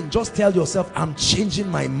your pain, just tell yourself, I'm changing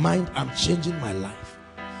my mind, I'm changing my life.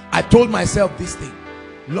 I told myself this thing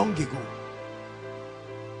long ago.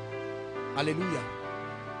 Hallelujah.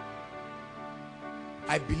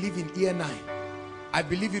 I believe in year 9. I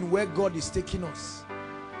believe in where God is taking us.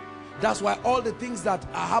 That's why all the things that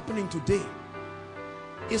are happening today,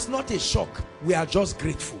 it's not a shock. We are just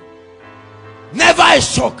grateful. Never a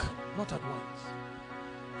shock. Not at once.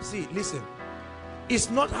 See, listen. It's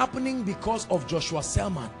not happening because of Joshua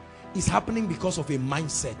Selman. It's happening because of a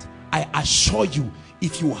mindset. I assure you,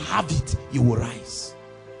 if you have it, you will rise.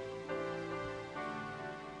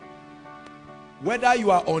 Whether you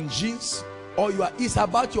are on jeans or you are, it's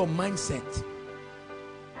about your mindset.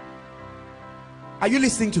 Are you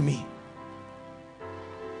listening to me?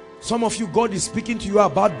 Some of you, God is speaking to you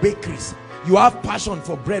about bakeries. You have passion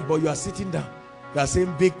for bread, but you are sitting down. You are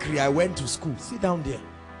saying, bakery, I went to school. Sit down there.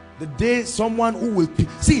 The day someone who will pick.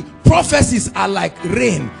 See, prophecies are like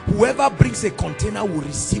rain. Whoever brings a container will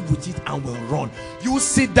receive with it and will run. You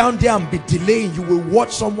sit down there and be delaying. You will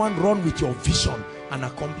watch someone run with your vision and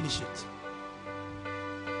accomplish it.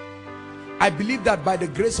 I believe that by the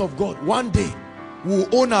grace of God, one day we will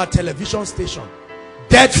own our television station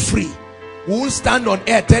debt free. We won't stand on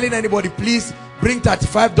air telling anybody, please bring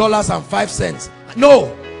 $35.05.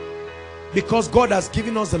 No, because God has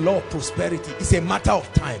given us the law of prosperity. It's a matter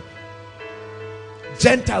of time.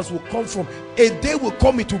 Gentiles will come from, a day will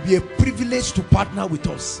come, it will be a privilege to partner with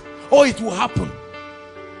us. Oh, it will happen.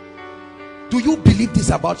 Do you believe this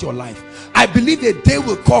about your life? I believe a day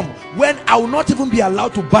will come when I will not even be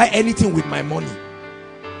allowed to buy anything with my money,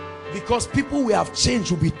 because people we have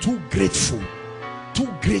changed will be too grateful. Too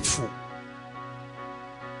grateful.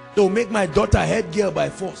 They'll make my daughter head girl by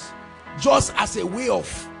force, just as a way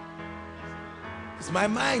of, it's my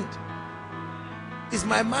mind. It's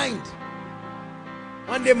my mind.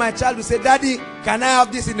 One day my child will say, Daddy, can I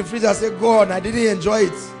have this in the fridge? I say, go on, I didn't enjoy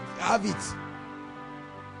it. Have it.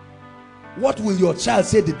 What will your child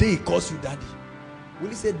say the day he calls you daddy? Will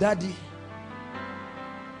he say, Daddy,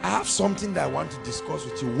 I have something that I want to discuss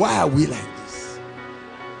with you. Why are we like this?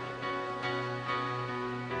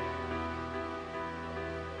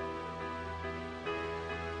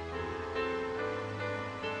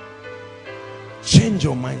 Change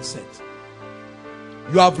your mindset.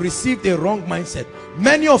 You have received a wrong mindset.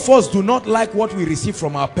 Many of us do not like what we receive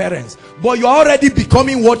from our parents, but you are already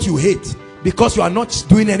becoming what you hate because you are not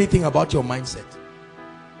doing anything about your mindset.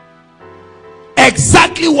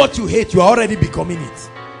 Exactly what you hate, you are already becoming it.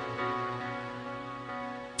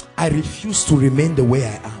 I refuse to remain the way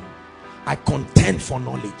I am. I contend for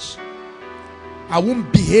knowledge. I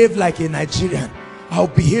won't behave like a Nigerian. I'll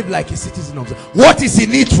behave like a citizen of the. What is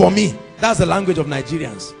in it for me? That's the language of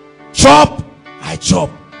Nigerians. Chop, I chop.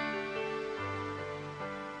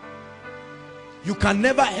 You can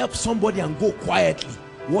never help somebody and go quietly.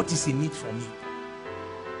 What is in it for me?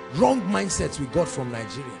 Wrong mindsets we got from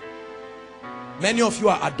Nigeria. Many of you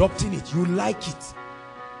are adopting it. You like it.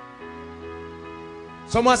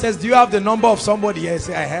 Someone says, do you have the number of somebody here?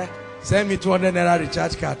 Say, I have. Send me 200 naira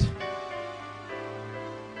recharge card.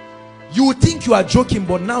 You would think you are joking,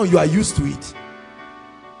 but now you are used to it.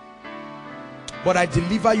 But I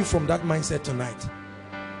deliver you from that mindset tonight.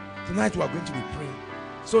 Tonight we are going to be praying.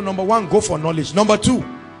 So number one, go for knowledge. Number two,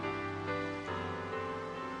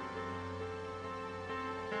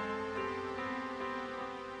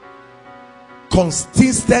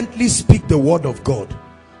 consistently speak the word of God.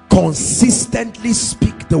 Consistently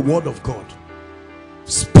speak the word of God.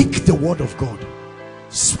 Speak the word of God.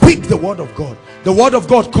 Speak the word of God. The word of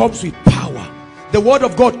God comes with power. The word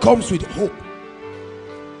of God comes with hope.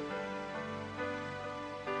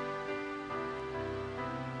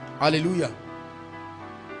 Hallelujah.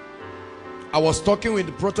 I was talking with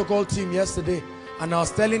the protocol team yesterday, And I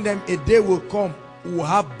was telling them, a day will come, we will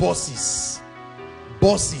have bosses.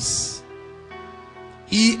 Bosses.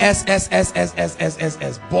 E-S-S-S-S-S-S-S-S.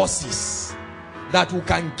 Bosses. That we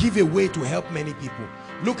can give away to help many people.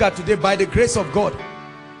 Look at today, by the grace of God,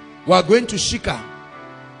 we are going to Shika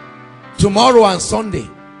tomorrow and Sunday.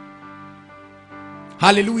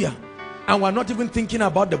 Hallelujah. And we're not even thinking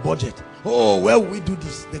about the budget. Oh, where will we do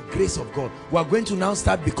this? The grace of God. We are going to now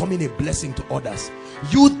start becoming a blessing to others.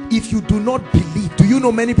 You, if you do not believe, do you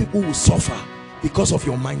know many people will suffer because of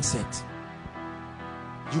your mindset?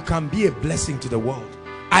 You can be a blessing to the world.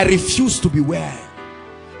 I refuse to be where I am.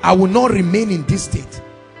 I will not remain in this state.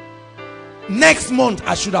 Next month,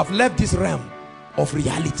 I should have left this realm of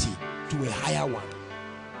reality to a higher one.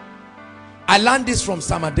 I learned this from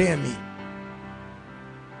Samadeyemi.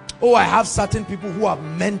 Oh, I have certain people who have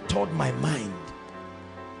mentored my mind.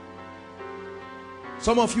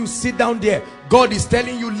 Some of you sit down there. God is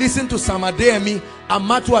telling you, listen to Samadeyemi and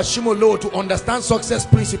Matu Ashimolo to understand success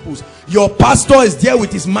principles. Your pastor is there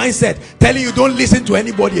with his mindset telling you don't listen to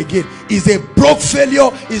anybody again. He's a broke failure.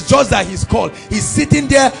 It's just that he's called. He's sitting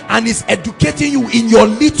there and he's educating you in your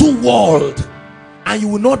little world. And you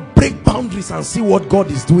will not break boundaries and see what God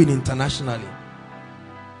is doing internationally.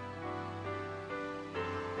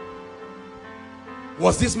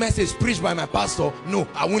 Was this message preached by my pastor? No,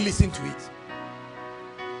 I won't listen to it.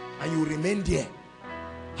 And you remain there.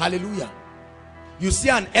 Hallelujah. You see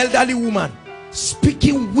an elderly woman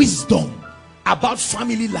speaking wisdom about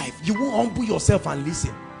family life. You won't humble yourself and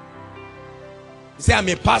listen. You say, I'm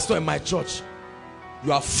a pastor in my church.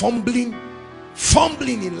 You are fumbling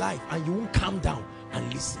in life, and you won't calm down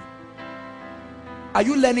and listen. Are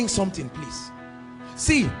you learning something, please?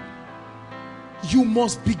 See, you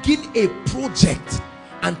must begin a project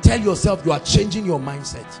and tell yourself you are changing your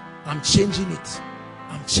mindset. I'm changing it.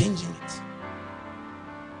 I'm changing it.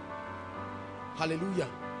 Hallelujah.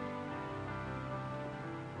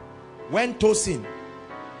 When Tosin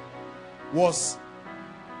was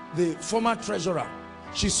the former treasurer,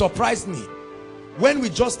 she surprised me. When we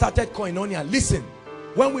just started Koinonia, listen,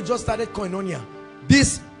 when we just started Koinonia,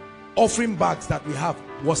 these offering bags that we have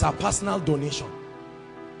was her personal donation.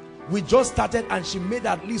 We just started and she made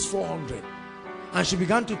at least 400. And she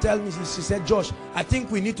began to tell me, she said, Josh, I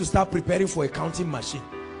think we need to start preparing for a counting machine.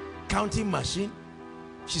 Counting machine?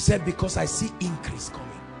 She said, because I see increase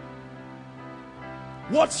coming.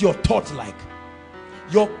 What's your thought like?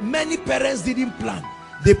 Many parents didn't plan.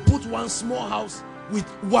 They put one small house with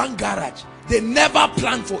one garage. They never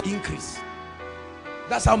planned for increase.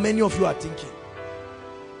 That's how many of you are thinking.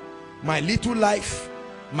 My little life,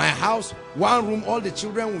 my house, one room, all the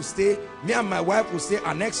children will stay. Me and my wife will stay.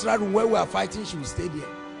 An extra room where we are fighting, she will stay there.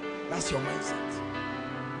 That's your mindset.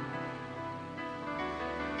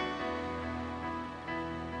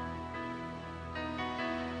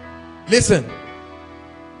 Listen.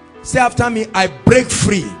 Say after me, I break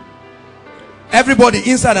free. Everybody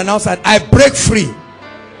inside and outside, I break free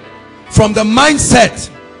from the mindset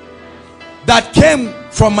that came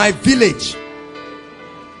from my village,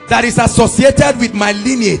 that is associated with my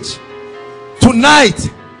lineage. Tonight,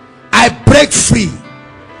 I break free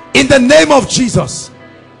in the name of Jesus.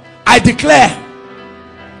 I declare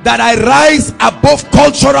that I rise above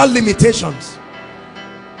cultural limitations.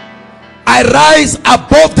 I rise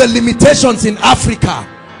above the limitations in Africa.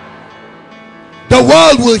 The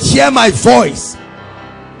world will hear my voice.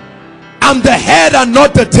 I'm the head and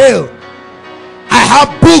not the tail. I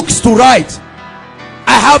have books to write.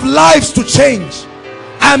 I have lives to change.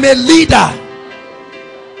 I'm a leader.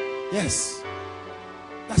 Yes,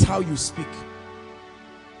 that's how you speak.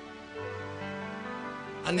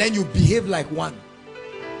 And then you behave like one.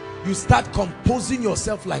 You start composing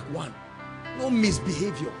yourself like one. No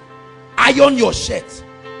misbehavior. Iron your shirt.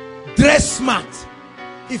 Dress smart.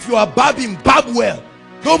 If you are babbing, bab well.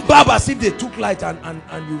 Don't bab as if they took light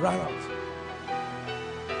and you ran out.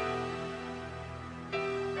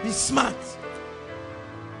 Be smart.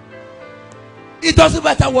 It doesn't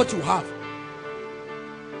matter what you have.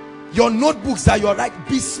 Your notebooks that you're writing,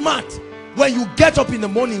 be smart. When you get up in the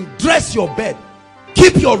morning, dress your bed.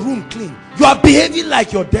 Keep your room clean. You are behaving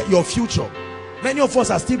like your future. Many of us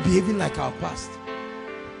are still behaving like our past.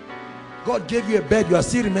 God gave you a bed. You are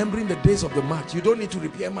still remembering the days of the mat. You don't need to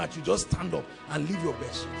repair mat. You just stand up and leave your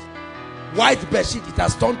bed sheet. White bed sheet, it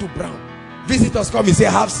has turned to brown. Visitors come and say,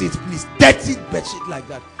 have seats please. Dirty bed sheet like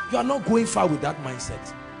that. You are not going far with that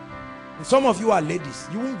mindset. And some of you are ladies.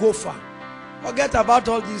 You won't go far. Forget about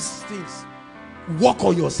all these things. Work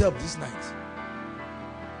on yourself this night.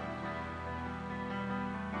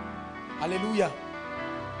 Hallelujah.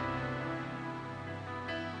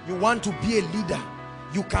 You want to be a leader.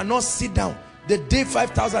 You cannot sit down. The day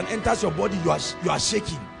 5,000 enters your body, you are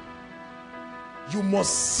shaking. You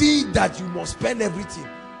must see that you must spend everything.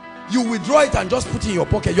 You withdraw it and just put it in your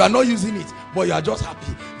pocket. You are not using it, but you are just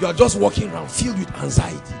happy. You are just walking around filled with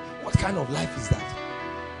anxiety. What kind of life is that?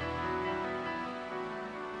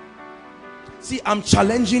 See, I'm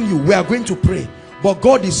challenging you. We are going to pray, but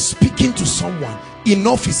God is speaking to someone.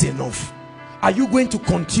 Enough is enough. Are you going to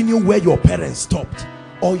continue where your parents stopped,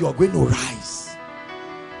 or you are going to rise?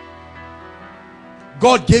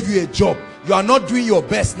 God gave you a job. You are not doing your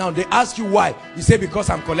best now. They ask you why. You say, because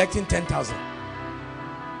I'm collecting 10,000.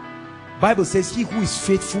 Bible says, he who is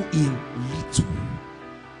faithful in little.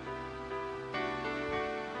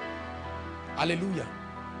 Hallelujah.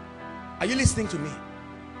 Are you listening to me?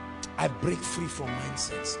 I break free from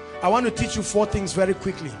mindsets. I want to teach you 4 things very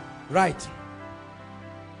quickly. Right.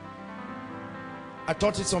 I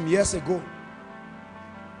taught it some years ago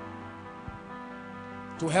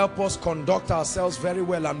to help us conduct ourselves very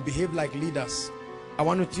well and behave like leaders. I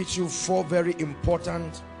want to teach you 4 very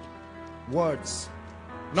important words.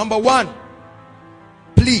 Number 1,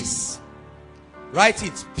 please. Write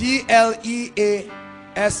it. P-L-E-A-S-E.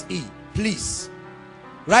 Please.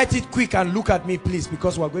 Write it quick and look at me, please,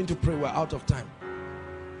 because we're going to pray. We're out of time.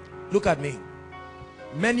 Look at me.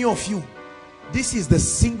 Many of you, this is the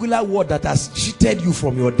singular word that has cheated you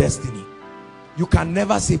from your destiny. You can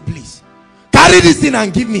never say please. Carry this thing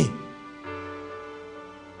and give me.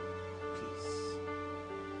 Please.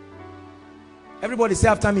 Everybody say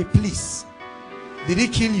after me, please. Did he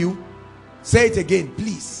kill you? Say it again,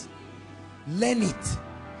 please. Learn it.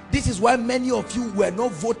 This is why many of you were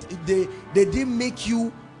not voted. They didn't make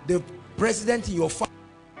you the president in your family.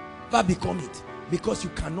 Never become it, because you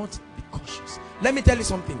cannot be cautious. Let me tell you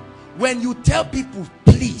something. When you tell people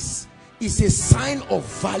please, it's a sign of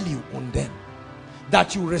value on them,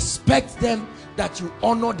 that you respect them, that you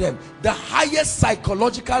honor them. The highest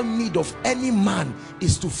psychological need of any man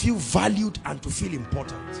is to feel valued and to feel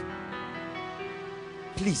important.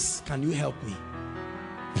 Please, can you help me?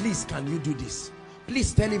 Please, can you do this?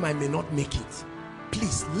 Please tell him I may not make it.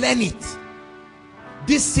 Please, learn it.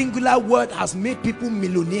 This singular word has made people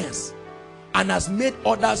millionaires and has made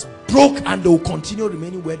others broke, and they will continue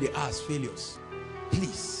remaining where they are as failures.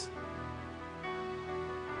 Please.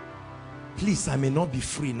 Please, I may not be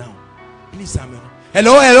free now. Please, I may not.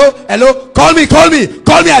 Hello. Call me.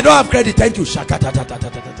 I don't have credit. Thank you.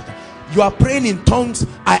 You are praying in tongues.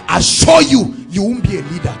 I assure you, you won't be a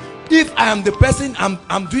leader. If I am the person,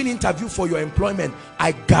 I'm doing interview for your employment,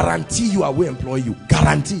 I guarantee you I will employ you.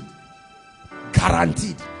 Guaranteed.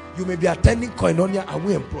 Guaranteed. You may be attending Koinonia, I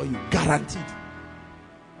will employ you. Guaranteed.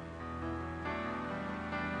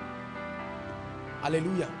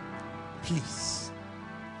 Hallelujah. Please.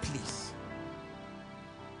 Please.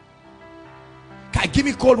 Give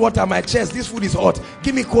me cold water. My chest, this food is hot.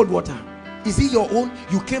 Give me cold water. Is it your own?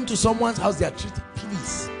 You came to someone's house, they are treated.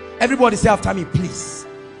 Please. Everybody say after me, please.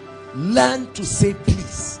 Learn to say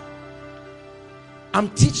please. I'm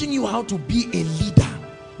teaching you how to be a leader.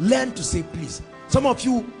 Learn to say please. Some of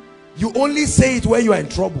you, you only say it when you are in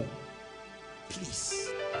trouble. Please.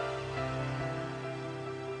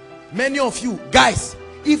 Many of you guys,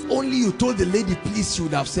 if only you told the lady please, she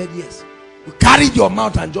would have said yes. You carried your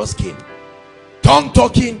mouth and just came. Tongue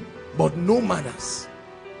talking, but no manners.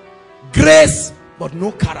 Grace, but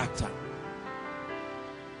no character.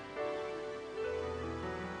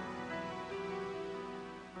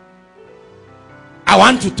 I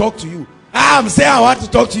want to talk to you. I'm saying I want to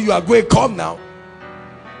talk to you. You are going, come now.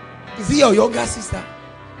 Is he your younger sister?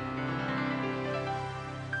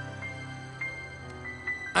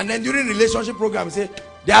 And then during relationship program, say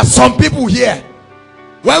there are some people here,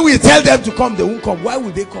 when we tell them to come, they won't come. Why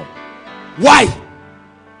would they come? Why?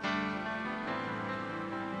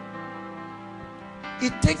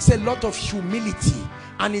 It takes a lot of humility,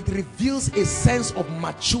 and it reveals a sense of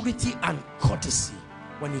maturity and courtesy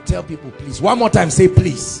when you tell people please. One more time, say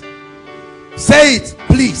please. Say it,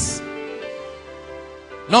 please.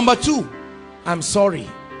 Number 2, I'm sorry.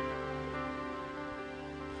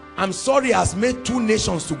 I'm sorry has made 2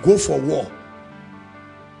 nations to go for war.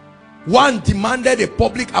 One demanded a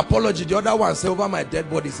public apology. The other one said, over my dead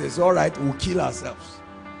body, says, all right, we'll kill ourselves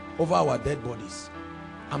over our dead bodies.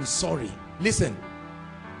 I'm sorry. Listen,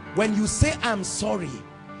 when you say I'm sorry,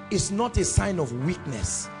 it's not a sign of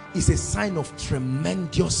weakness. It's a sign of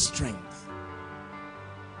tremendous strength.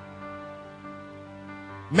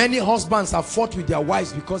 Many husbands have fought with their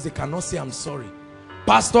wives because they cannot say I'm sorry.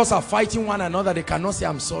 Pastors are fighting one another. They cannot say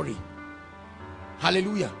I'm sorry.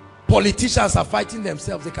 Hallelujah. Politicians are fighting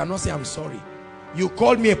themselves. They cannot say I'm sorry. You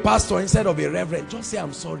called me a pastor instead of a reverend. Just say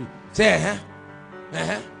I'm sorry. Say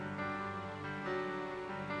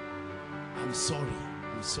I'm sorry.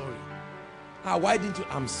 I'm sorry. Why didn't you?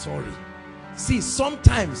 I'm sorry. See,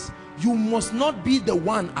 sometimes you must not be the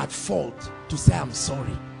one at fault to say I'm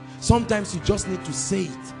sorry. Sometimes you just need to say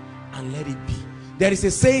it and let it be. There is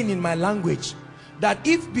a saying in my language that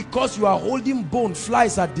if because you are holding bone,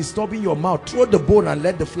 flies are disturbing your mouth, throw the bone and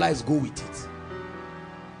let the flies go with it.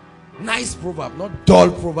 Nice proverb, not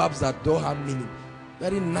dull proverbs that don't have meaning.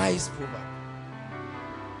 Very nice proverb.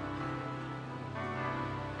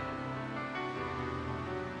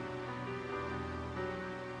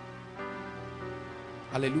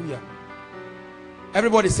 Hallelujah.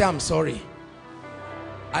 Everybody say I'm sorry.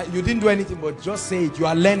 You didn't do anything, but just say it. You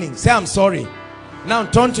are learning. Say I'm sorry. Now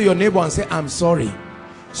turn to your neighbor and say I'm sorry.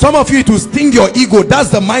 Some of you, it will sting your ego. That's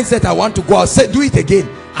the mindset I want to go out. Say, do it again.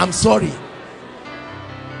 I'm sorry.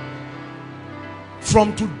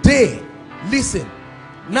 From today, listen.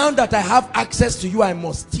 Now that I have access to you, I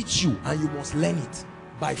must teach you and you must learn it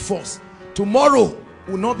by force. Tomorrow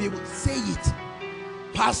will not be able to say it.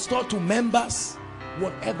 Pastor to members,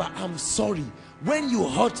 whatever, I'm sorry. When you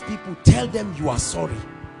hurt people, tell them you are sorry.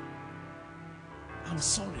 I'm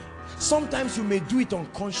sorry. Sometimes you may do it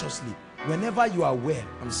unconsciously. Whenever you are aware,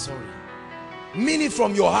 I'm sorry. Mean it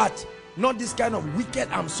from your heart. Not this kind of wicked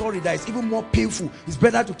I'm sorry that is even more painful. It's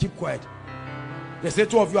better to keep quiet. They say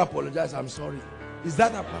two of you apologize, I'm sorry. Is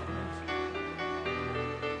that a problem?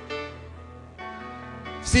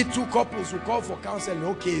 See two couples who call for counseling.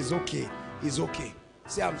 Okay, it's okay. It's okay.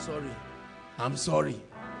 Say I'm sorry. I'm sorry.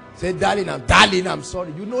 Say darling, I'm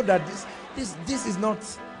sorry. You know that this is not,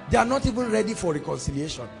 they are not even ready for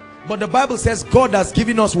reconciliation. But the Bible says God has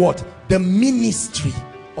given us what? The ministry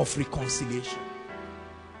of reconciliation.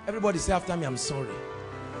 Everybody say after me, I'm sorry.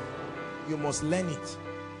 You must learn it.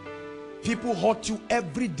 People hurt you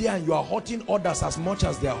every day and you are hurting others as much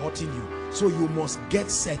as they are hurting you. So you must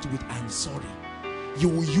get set with I'm sorry. You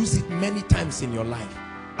will use it many times in your life.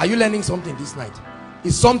 Are you learning something this night?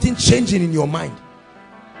 Is something changing in your mind?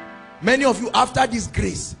 Many of you, after this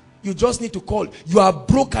grace, you just need to call. You are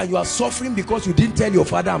broken, you are suffering because you didn't tell your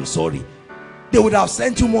father I'm sorry. They would have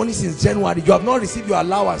sent you money since January. You have not received your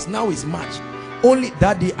allowance. Now it's March. Only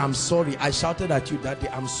that day, I'm sorry. I shouted at you that day,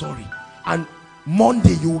 I'm sorry. And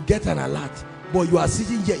Monday you will get an alert. But you are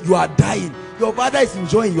sitting here, you are dying. Your father is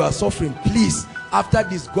enjoying, you are suffering. Please, after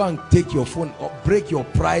this, go and take your phone or break your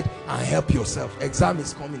pride and help yourself. Exam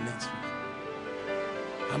is coming next week.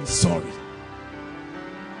 I'm sorry.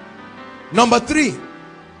 Number 3,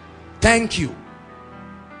 thank you.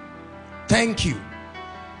 Thank you.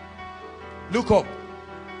 Look up.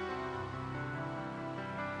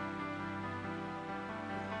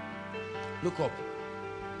 Look up.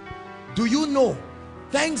 Do you know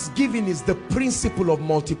thanksgiving is the principle of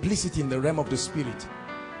multiplicity in the realm of the spirit?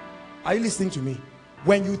 Are you listening to me?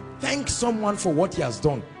 When you thank someone for what he has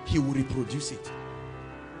done, he will reproduce it.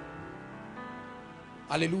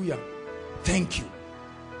 Hallelujah. Thank you.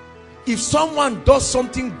 If someone does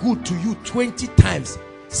something good to you 20 times,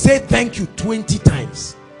 say thank you 20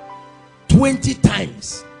 times. 20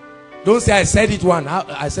 times. Don't say I said it one.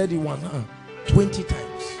 I said it one. 20 times.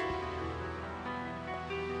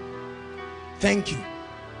 Thank you.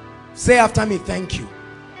 Say after me, thank you.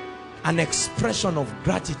 An expression of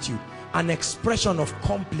gratitude, an expression of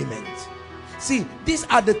compliment. See, these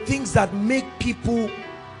are the things that make people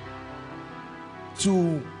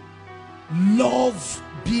to love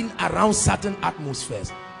being around certain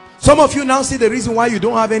atmospheres. Some of you now see the reason why you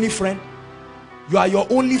don't have any friend. You are your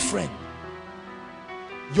only friend.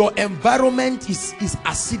 Your environment is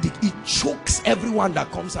acidic. It chokes everyone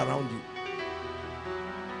that comes around you.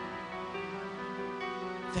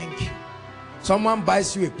 Thank you. Someone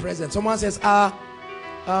buys you a present. Someone says,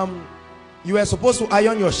 you were supposed to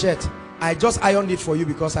iron your shirt. I just ironed it for you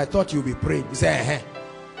because I thought you'll be praying. You say,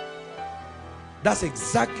 That's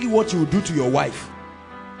exactly what you do to your wife.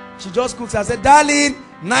 She just cooks and said, darling,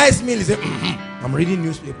 nice meal. He said, I'm reading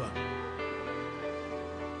newspaper.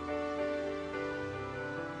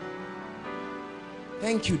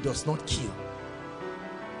 Thank you does not kill.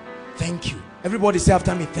 Thank you. Everybody say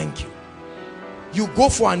after me, thank you. You go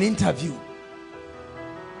for an interview.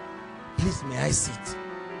 Please, may I sit?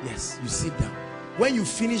 Yes, you sit down. When you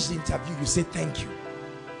finish the interview, you say thank you.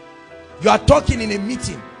 You are talking in a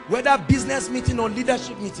meeting, whether business meeting or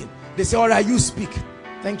leadership meeting. They say, all right, you speak.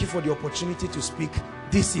 Thank you for the opportunity to speak.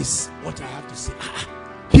 This is what I have to say.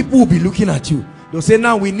 People will be looking at you. They'll say,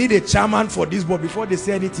 now we need a chairman for this, but before they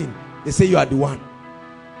say anything, they say you are the one.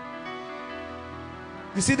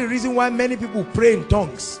 You see the reason why many people pray in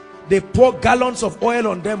tongues. They pour gallons of oil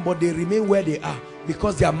on them, but they remain where they are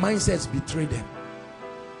because their mindsets betray them.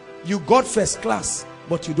 You got first class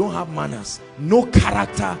but you don't have manners, no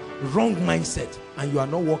character, wrong mindset, and you are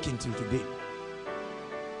not walking till today.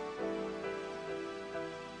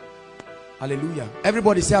 Hallelujah.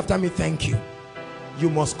 Everybody say after me, thank you. You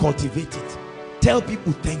must cultivate it. Tell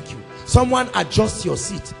people thank you. Someone adjust your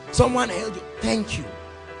seat. Someone held you. Thank you.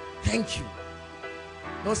 Thank you.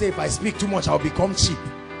 Don't say if I speak too much I'll become cheap.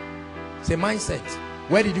 It's a mindset.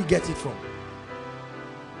 Where did you get it from?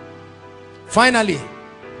 Finally,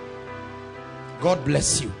 God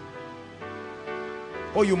bless you.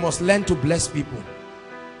 Oh, you must learn to bless people.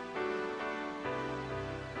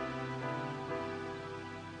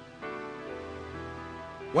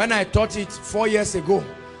 When I taught it 4 years ago,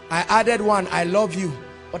 I added one, I love you.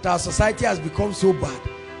 But our society has become so bad.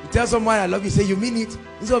 You tell someone I love you, say you mean it.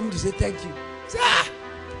 Instead of him to say thank you. Say,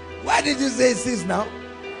 why did you say this now?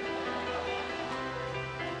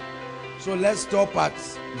 So let's stop at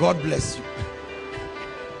God bless you.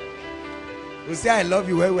 We say I love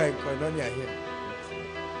you when we're in Koinonia here.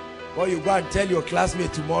 Or you go and tell your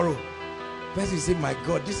classmate tomorrow. Person say, my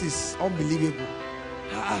God, this is unbelievable.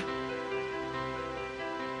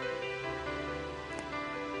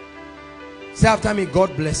 Say after me,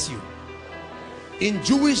 God bless you. In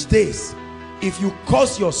Jewish days, if you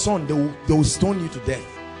curse your son, they will stone you to death.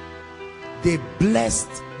 They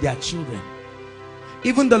blessed their children.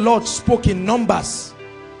 Even the Lord spoke in Numbers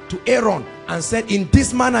to Aaron and said, in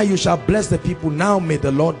this manner you shall bless the people. Now may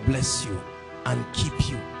the Lord bless you and keep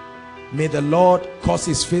you. May the Lord cause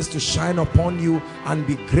his face to shine upon you and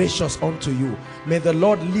be gracious unto you. May the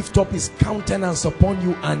Lord lift up his countenance upon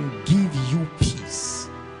you and give you peace.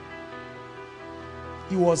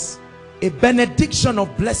 It was a benediction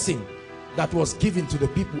of blessing that was given to the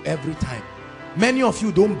people every time. Many of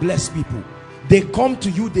you don't bless people. They come to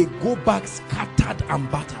you, they go back scattered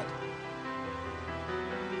and battered.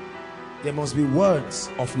 There must be words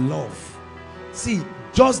of love. See,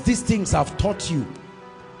 just these things I've taught you,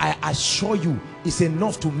 I assure you, is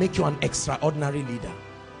enough to make you an extraordinary leader.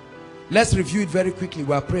 Let's review it very quickly.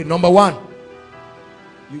 We are praying. Number one.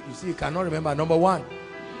 You see, you cannot remember. Number one.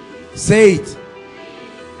 Say it.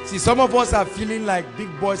 See, some of us are feeling like big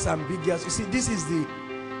boys and big girls. You see, this is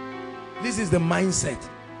the mindset.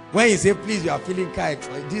 When you say please, you are feeling kind.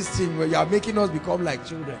 This thing where you are making us become like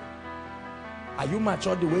children. Are you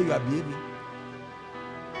mature the way you are behaving?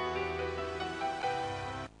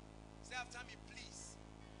 Say after me, please.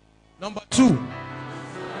 Number two.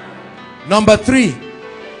 Number three.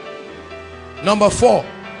 Number four.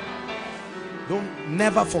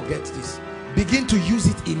 Never forget this. Begin to use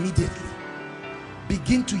it immediately.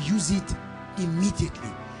 Begin to use it immediately.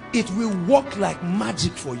 It will work like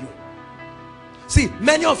magic for you. See,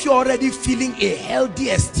 many of you are already feeling a healthy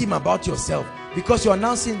esteem about yourself because you're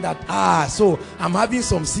now saying that, so I'm having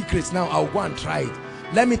some secrets now, I'll go and try it.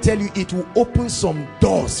 Let me tell you, it will open some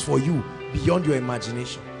doors for you beyond your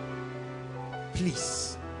imagination.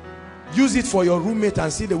 Please, use it for your roommate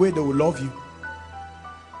and see the way they will love you.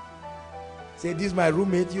 Say, this is my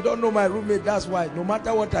roommate. You don't know my roommate, that's why. No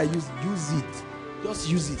matter what I use it. Just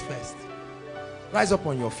use it first. Rise up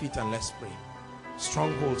on your feet and let's pray.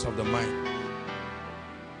 Strongholds of the mind.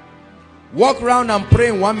 Walk around and pray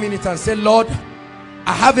in 1 minute and say, Lord,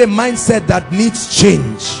 I have a mindset that needs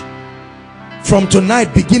change. From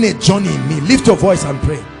tonight, begin a journey in me. Lift your voice and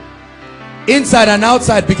pray. Inside and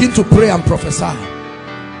outside, begin to pray and prophesy.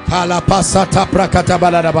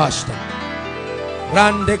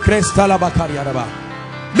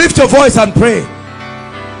 Lift your voice and pray.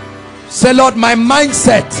 Say, Lord, my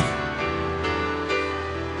mindset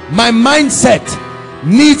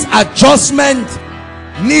needs adjustment,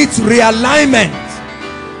 needs realignment.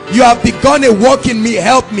 You have begun a work in me.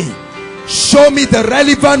 Help me. Show me the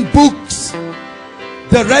relevant books,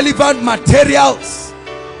 the relevant materials,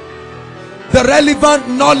 the relevant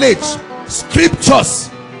knowledge, scriptures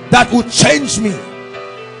that will change me.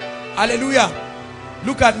 Hallelujah.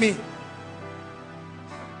 Look at me.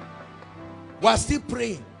 We are still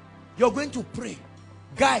praying. You're going to pray.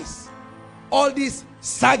 Guys, all this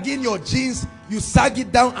sagging your jeans, you sag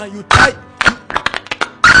it down and you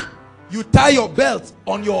tie your belt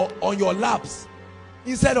on your laps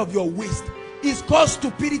instead of your waist. It's called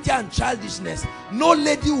stupidity and childishness. No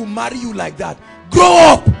lady will marry you like that. Grow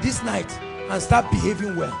up this night and start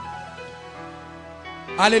behaving well.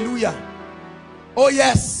 Hallelujah. Oh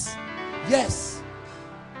yes. Yes.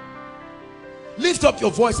 Lift up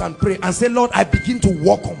your voice and pray and say, Lord, I begin to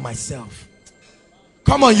work on myself.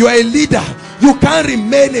 Come on, you are a leader. You can't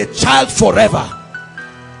remain a child forever.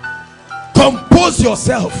 Compose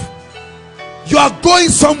yourself. You are going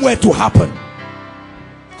somewhere to happen.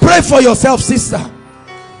 Pray for yourself, sister.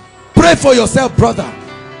 Pray for yourself, brother.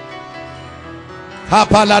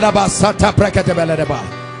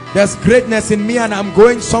 There's greatness in me and I'm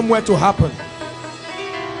going somewhere to happen.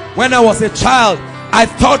 When I was a child, I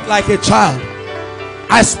thought like a child.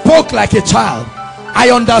 I spoke like a child. I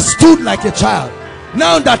understood like a child.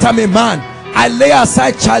 Now that I'm a man, I lay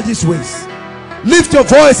aside childish ways. Lift your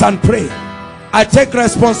voice and pray. I take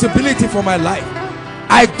responsibility for my life.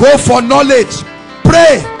 I go for knowledge.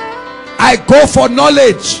 Pray. I go for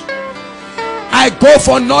knowledge. I go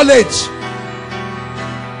for knowledge.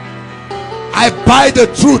 I buy the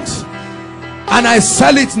truth and I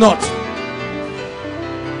sell it not.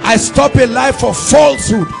 I stop a life of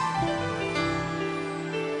falsehood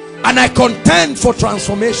and I contend for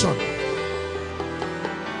transformation.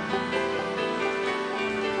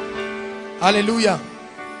 Hallelujah.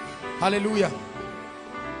 Hallelujah.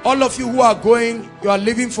 All of you who are going, you are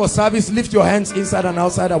leaving for service, lift your hands inside and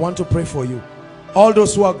outside. I want to pray for you. All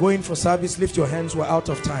those who are going for service, lift your hands. We're out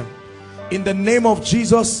of time. In the name of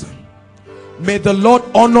Jesus, may the Lord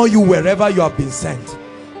honor you wherever you have been sent.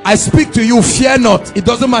 I speak to you, fear not. It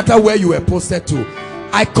doesn't matter where you were posted to.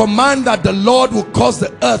 I command that the Lord will cause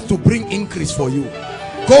the earth to bring increase for you.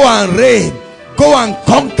 Go and reign. Go and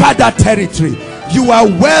conquer that territory. You are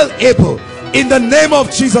well able. In the name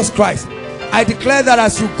of Jesus Christ, I declare that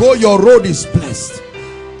as you go, your road is blessed.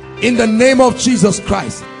 In the name of Jesus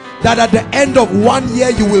Christ, that at the end of 1 year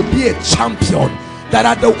you will be a champion. That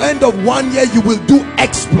at the end of 1 year you will do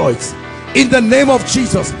exploits. In the name of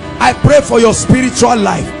Jesus, I pray for your spiritual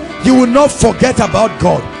life. You will not forget about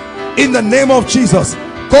God. In the name of Jesus,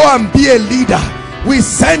 go and be a leader. We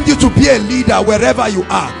send you to be a leader wherever you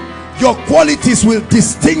are. Your qualities will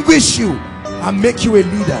distinguish you and make you a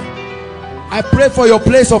leader. I pray for your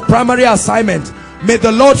place of primary assignment. May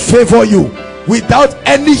the Lord favor you without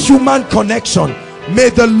any human connection. May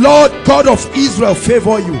the Lord God of Israel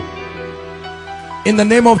favor you. In the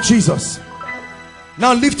name of Jesus.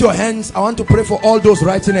 Now lift your hands. I want to pray for all those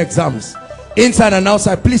writing exams, inside and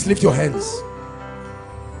outside. Please lift your hands.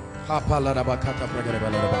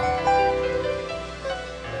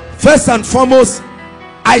 First and foremost,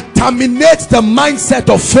 I terminate the mindset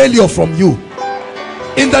of failure from you.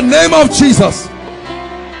 In the name of Jesus,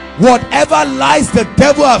 whatever lies the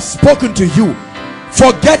devil has spoken to you,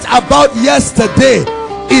 forget about yesterday.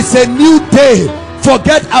 It's a new day.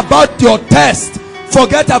 Forget about your test.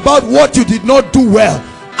 Forget about what you did not do well.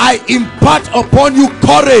 I impart upon you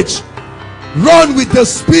courage. Run with the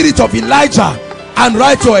spirit of Elijah and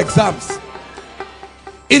write your exams.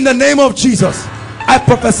 In the name of Jesus, I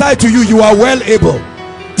prophesy to you, you are well able.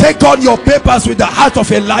 Take on your papers with the heart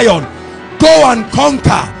of a lion. Go and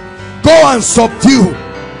conquer. Go and subdue.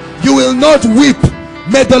 You will not weep.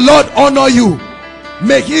 May the Lord honor you.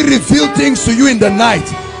 May he reveal things to you in the night.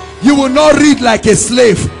 You will not read like a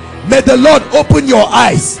slave. May the Lord open your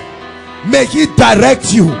eyes. May he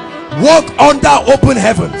direct you. Walk under open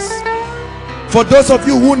heavens. For those of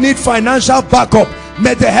you who need financial backup,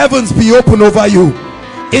 may the heavens be open over you.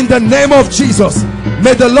 In the name of Jesus,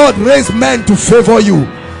 may the Lord raise men to favor you.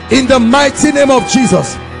 In the mighty name of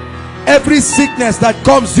Jesus, every sickness that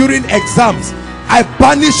comes during exams, I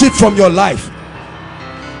banish it from your life.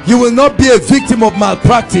 You will not be a victim of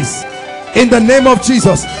malpractice. In the name of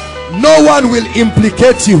Jesus, no one will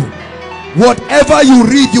implicate you. Whatever you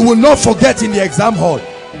read, you will not forget in the exam hall.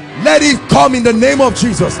 Let it come in the name of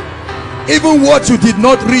Jesus. Even what you did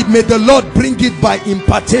not read, may the Lord bring it by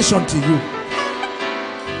impartation to you.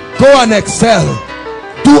 Go and excel.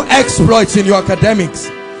 Do exploits in your academics.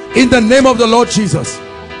 In the name of the Lord Jesus.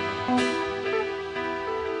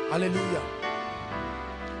 Hallelujah.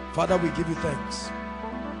 Father, we give you thanks.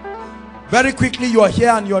 Very quickly, you are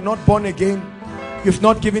here and you are not born again. You've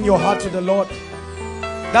not given your heart to the Lord.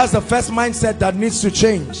 That's the first mindset that needs to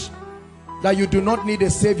change. That you do not need a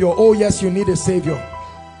savior. Oh yes, you need a savior.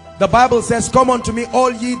 The Bible says, come unto me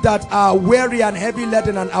all ye that are weary and heavy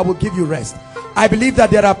laden, and I will give you rest. I believe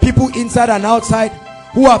that there are people inside and outside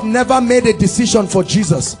who have never made a decision for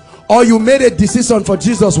Jesus. Or you made a decision for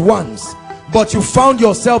Jesus once, but you found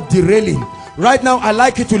yourself derailing. Right now, I'd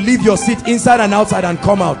like you to leave your seat inside and outside and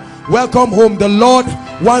come out. Welcome home. The Lord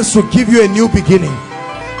wants to give you a new beginning.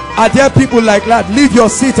 Are there people like that? Leave your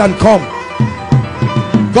seat and come.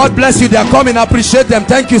 God bless you. They are coming. Appreciate them.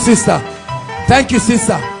 Thank you, sister. Thank you,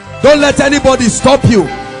 sister. Don't let anybody stop you.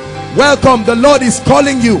 Welcome. The Lord is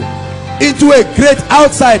calling you into a great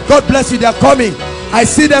outside. God bless you. They are coming. I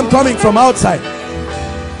see them coming from outside.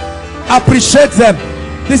 Appreciate them.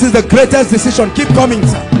 This is the greatest decision. Keep coming,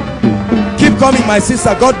 sir. Keep coming, my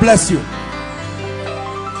sister. God bless you.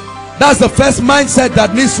 That's the first mindset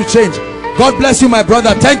that needs to change. God bless you, my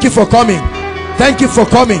brother. Thank you for coming. Thank you for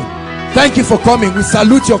coming. Thank you for coming. We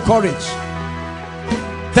salute your courage.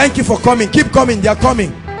 Thank you for coming. Keep coming. They are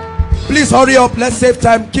coming. Please hurry up. Let's save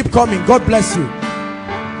time. Keep coming. God bless you.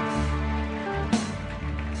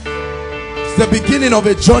 It's the beginning of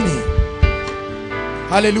a journey.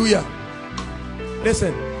 Hallelujah.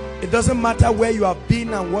 Listen, it doesn't matter where you have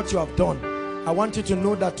been and what you have done. I want you to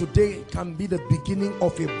know that today can be the beginning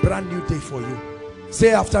of a brand new day for you.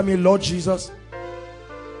 Say after me, Lord Jesus,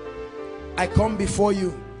 I come before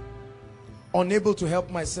you unable to help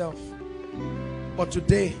myself, but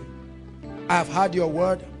today I have heard your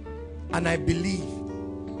word and I believe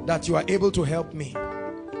that you are able to help me.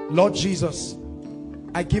 Lord Jesus,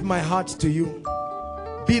 I give my heart to you.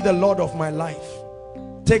 Be the Lord of my life.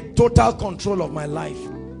 Take total control of my life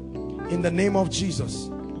in the name of Jesus.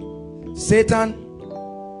 Satan,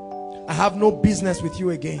 I have no business with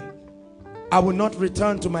you again. I will not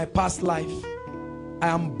return to my past life. I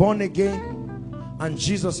am born again and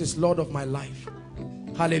Jesus is Lord of my life.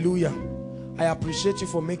 Hallelujah. I appreciate you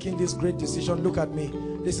for making this great decision. Look at me.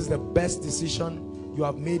 This is the best decision you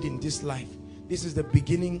have made in this life. This is the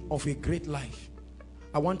beginning of a great life.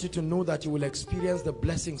 I want you to know that you will experience the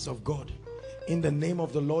blessings of God. In the name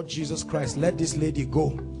of the Lord Jesus Christ, let this lady go.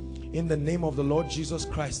 In the name of the Lord Jesus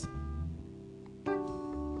Christ.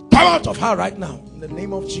 Come out of her right now. In the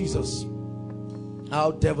name of Jesus.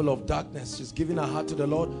 Our devil of darkness, she's giving her heart to the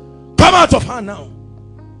Lord. Come out of her now.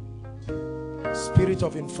 Spirit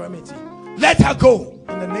of infirmity, let her go.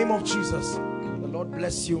 In the name of Jesus. The Lord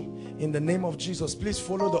bless you. In the name of Jesus. Please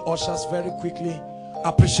follow the ushers very quickly.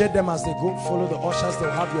 Appreciate them as they go. Follow the ushers. They'll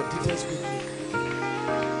have your details quickly.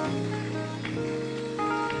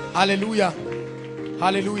 Hallelujah.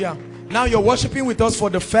 Hallelujah. Now you're worshiping with us for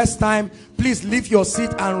the first time. Please leave your seat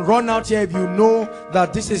and run out here if you know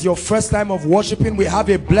that this is your first time of worshiping. We have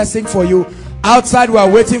a blessing for you. Outside we are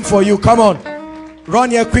waiting for you. Come on. Run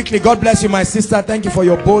here quickly. God bless you, my sister. Thank you for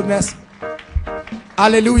your boldness.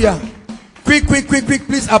 Hallelujah. Quick.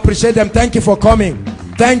 Please appreciate them. Thank you for coming.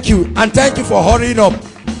 Thank you. And thank you for hurrying up.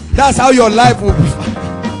 That's how your life will be.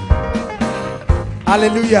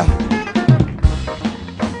 Hallelujah.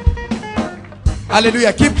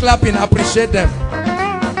 Hallelujah. Keep clapping. Appreciate them.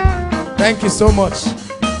 Thank you so much.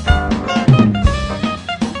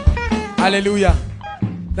 Hallelujah.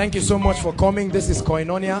 Thank you so much for coming. This is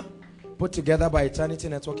Koinonia, put together by Eternity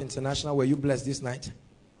Network International. Were you blessed this night?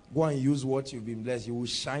 Go and use what you've been blessed. You will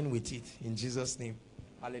shine with it in Jesus' name.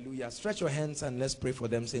 Hallelujah. Stretch your hands and let's pray for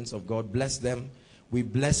them, saints of God. Bless them. We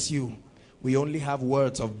bless you. We only have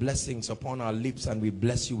words of blessings upon our lips and we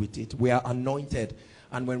bless you with it. We are anointed.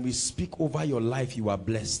 And when we speak over your life, you are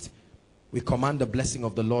blessed. We command the blessing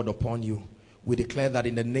of the Lord upon you. We declare that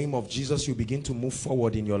in the name of Jesus, you begin to move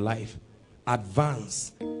forward in your life.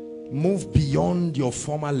 Advance. Move beyond your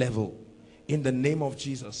former level. In the name of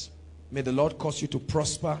Jesus. May the Lord cause you to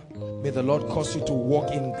prosper. May the Lord cause you to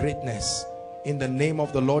walk in greatness. In the name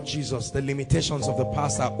of the Lord Jesus. The limitations of the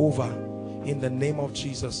past are over. In the name of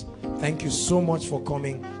Jesus. Thank you so much for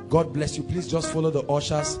coming. God bless you. Please just follow the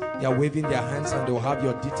ushers. They are waving their hands and they will have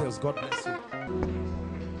your details. God bless you.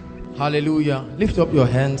 Hallelujah. Lift up your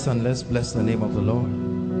hands and let's bless the name of the Lord.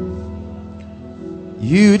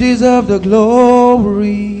 You deserve the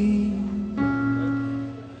glory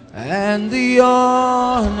and the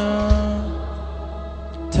honor.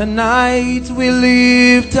 Tonight we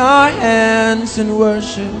lift our hands in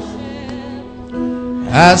worship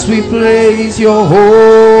as we praise your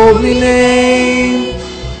holy name.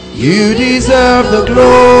 You deserve the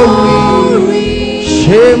glory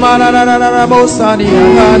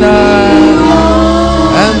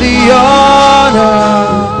and the honor.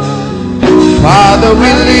 Father,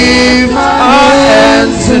 we lift our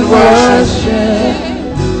hands in worship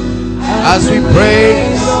as we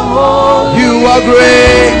praise. You are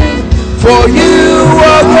great, for you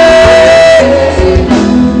are great.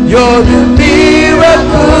 You're the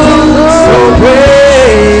miracle so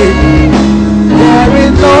great.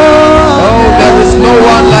 There is no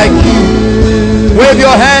one like you. Wave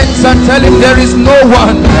your hands and tell him there is no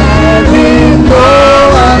one.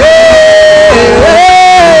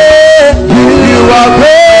 You are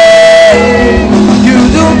great. You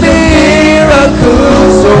do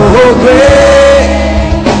miracles so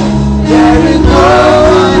great. There is no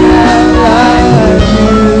one like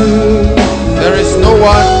you. There is no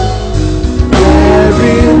one. There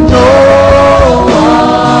is no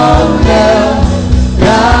one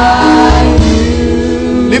like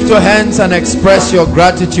you. Lift your hands and express your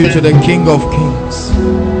gratitude to the King of Kings.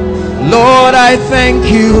 Lord, I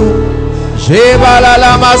thank you.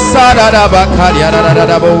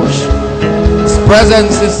 His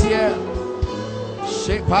presence is here.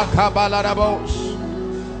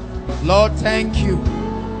 Lord, thank you.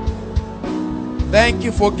 Thank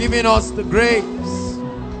you for giving us the grace.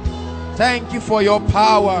 Thank you for your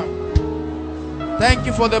power. Thank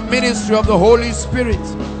you for the ministry of the Holy Spirit.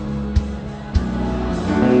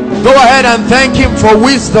 Go ahead and thank him for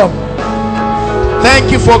wisdom.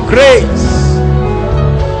 Thank you for grace.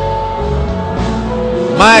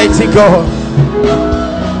 Mighty God.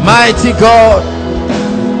 Mighty God.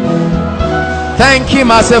 Thank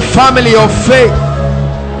him as a family of faith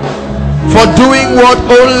for doing what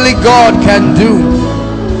only God can do.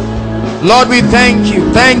 Lord, we thank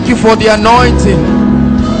you. Thank you for the anointing.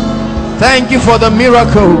 Thank you for the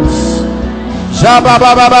miracles.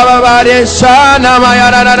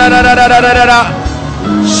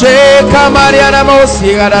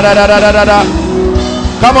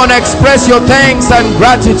 Come on, express your thanks and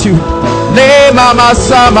gratitude.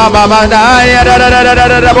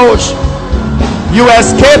 You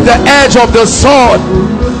escape the edge of the sword.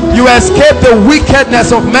 You escape the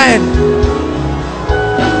wickedness of men.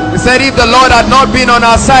 He said, if the Lord had not been on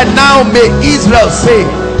our side, now may Israel say.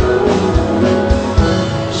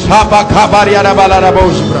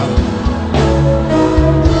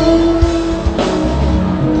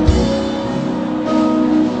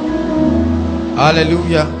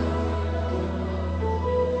 Hallelujah.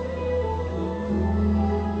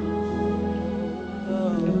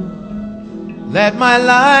 Let my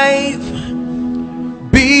life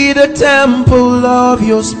be the temple of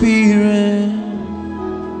your spirit.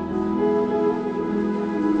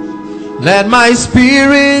 Let my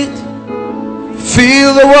spirit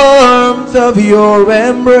feel the warmth of your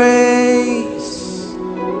embrace.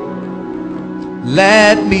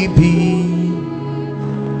 Let me be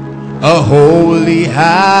a holy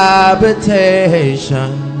habitation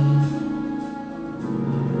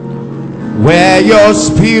where your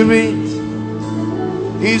spirit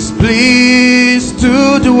is pleased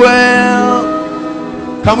to dwell.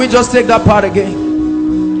 Can we just take that part again?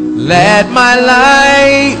 Let my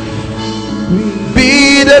life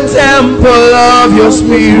be the temple of your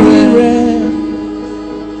spirit.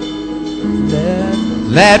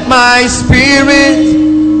 Let my spirit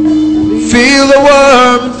feel the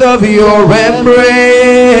warmth of your embrace.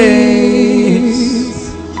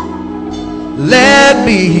 Let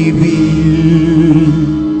me be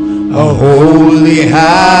a holy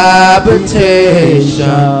habitation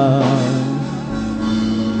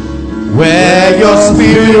where your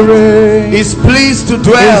spirit is pleased to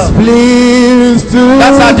dwell.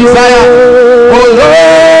 That's our desire. Oh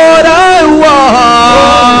Lord, I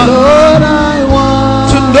want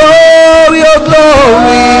to know your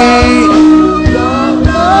glory.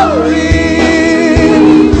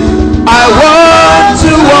 I want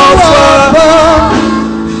to offer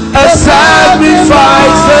a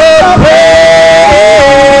sacrifice of praise.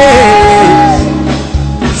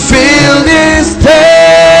 Fill this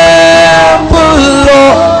temple,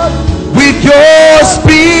 Lord, with your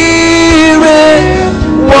spirit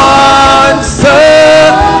once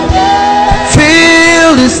again.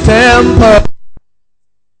 Fill this temple.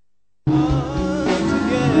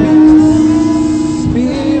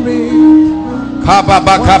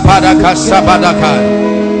 Kababakapadaka sabadaka.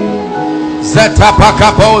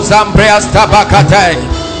 Zetapakapos ambreas tabakate.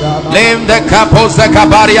 Lim de kapos de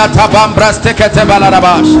kabaria tabambras tekete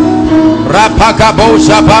balarabash.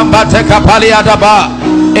 Rapakabosha bamba tekapalia daba.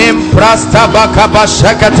 Imprasta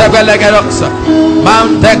bakabashekete belegerox.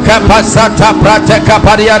 Mante kapasata prateka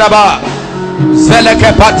paria daba.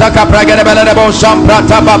 Zeleke pataka pragere belerebo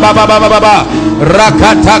shamprata baba baba baba.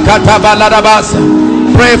 Rakata kata balarabas.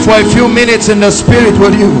 Pray for a few minutes in the spirit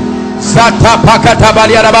with you. Sata pakata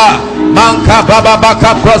baliaraba. Manka baba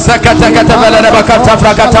baka prosekete kete belereba kata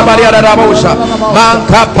frakata baliarabosha.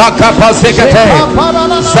 Manka paka prosekete.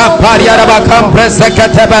 Sapariaraba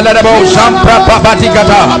kampresekete belerebo shampra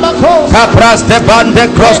papatikata. Kapras de bande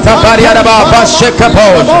crosta baliaraba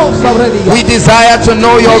bashekapos. We desire to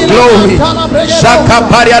know your glory. Shaka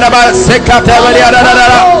baliaraba sekate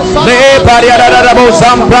baliaraba. Le baliaraba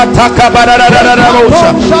zampra taka baliaraba.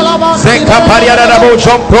 Zeka baliaraba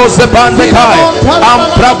prose bande kai.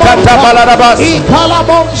 Amprakata balarabas.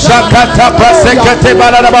 Shakata prasekete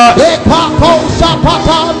balarabas.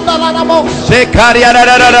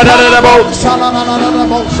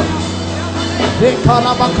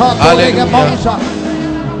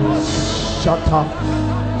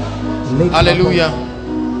 Hallelujah.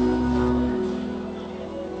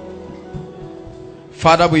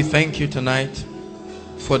 Father, we thank you tonight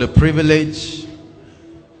for the privilege.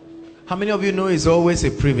 How many of you know it's always a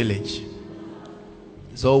privilege?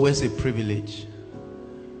 It's always a privilege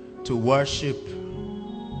to worship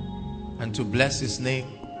and to bless his name.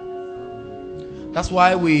 That's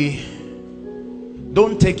why we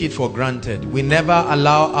Don't take it for granted. We never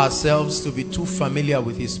allow ourselves to be too familiar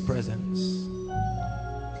with his presence,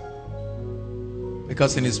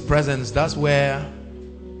 because in his presence, that's where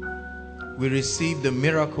we receive the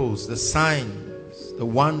miracles, the signs, the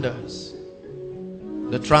wonders,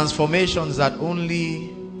 the transformations that only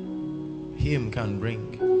him can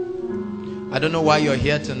bring. I don't know why you're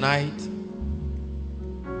here tonight,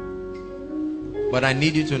 but I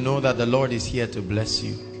need you to know that the Lord is here to bless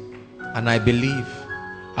you. And I believe,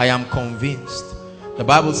 I am convinced. The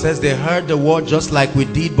Bible says they heard the word just like we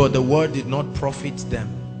did, but the word did not profit them,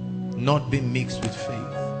 not be mixed with faith.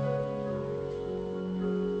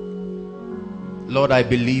 Lord, I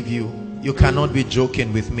believe you. You cannot be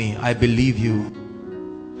joking with me. I believe you.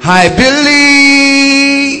 I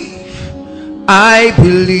believe. I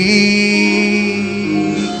believe.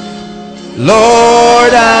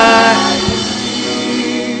 Lord, I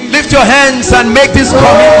lift your hands and make this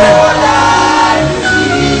commitment.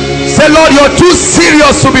 Say, Lord, you're too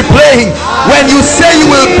serious to be playing. When you say you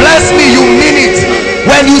will bless me, you mean it.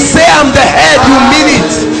 When you say I'm the head, you mean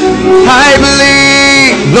it. I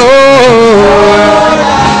believe, Lord,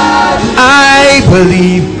 I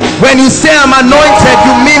believe. When you say I'm anointed,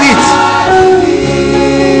 you mean it.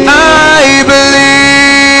 I believe.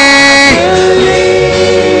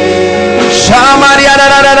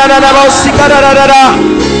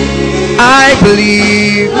 I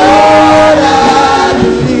believe. Lord, I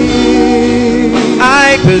believe.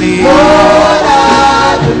 I believe. Lord,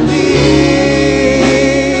 I believe.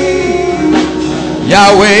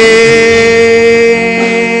 Yahweh,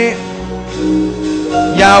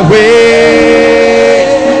 Yahweh,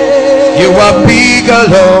 you are bigger,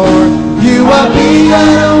 Lord. You are bigger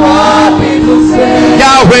than what people say.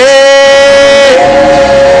 Yahweh,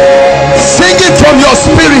 sing it from your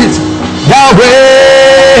spirit. Yahweh,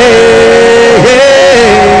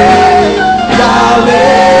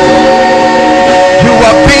 Yahweh, you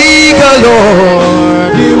are bigger,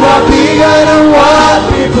 Lord. You are bigger than what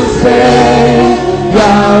people say.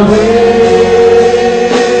 Yahweh,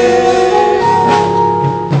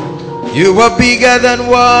 you are bigger than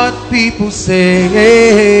what people say.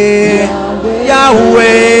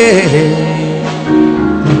 Yahweh,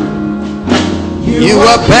 you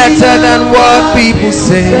are better than what people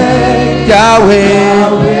say. Yahweh,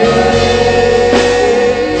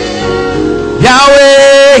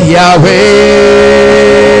 Yahweh, Yahweh,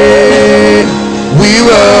 we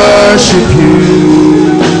worship you.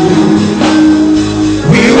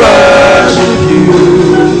 We worship you.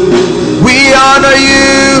 We honor you.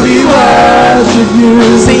 We worship you.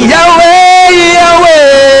 Sing Yahweh,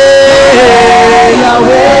 Yahweh,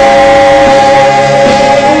 Yahweh,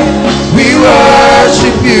 we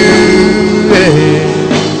worship you.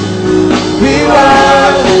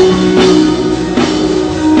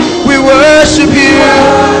 We worship you.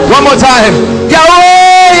 One more time.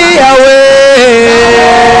 Yahweh, Yahweh,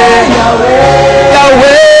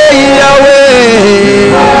 Yahweh, Yahweh,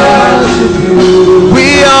 we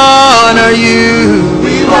honor you.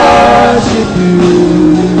 We worship you.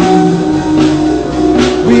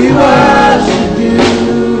 We worship you.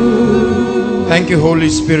 Thank you, Holy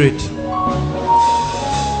Spirit.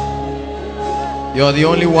 You're the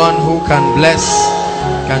only one who can bless,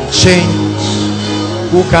 can change,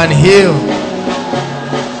 who can heal.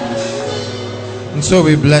 And so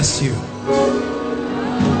we bless you.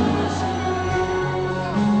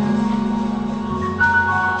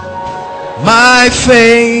 My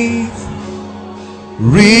faith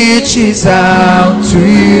reaches out to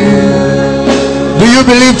you. Do you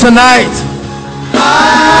believe tonight?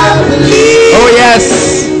 I believe. Oh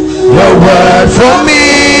yes, your word for me.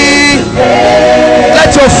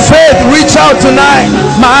 Let your faith reach out tonight.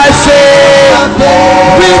 My faith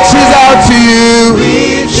reaches out to you.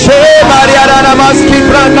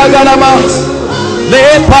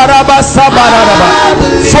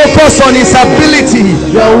 Focus on his ability.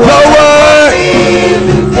 Your word.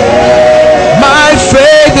 My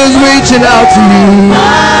faith is reaching out to you.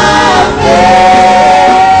 My faith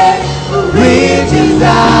reaches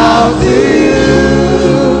out to you.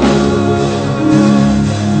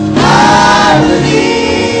 I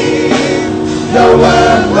believe your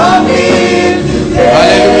word for me today.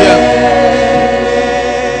 Hallelujah.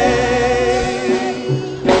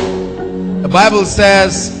 The Bible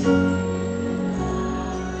says,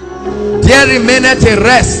 there remaineth a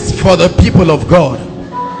rest for the people of God.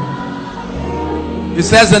 It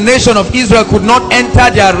says the nation of Israel could not enter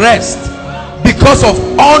their rest because of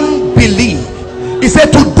unbelief. He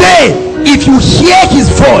said, today if you hear his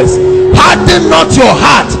voice, harden not your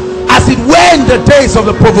heart as it were in the days of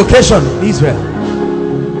the provocation in Israel.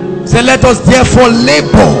 He said, let us therefore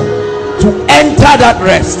labor to enter that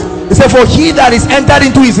rest. He said, for he that is entered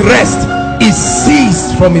into his rest is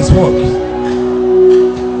ceased from his works.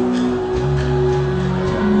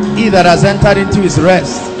 He that has entered into his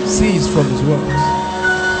rest ceased from his works.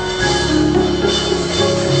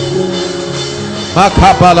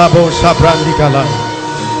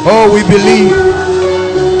 Oh, we believe.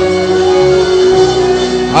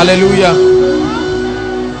 Hallelujah.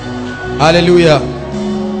 Hallelujah.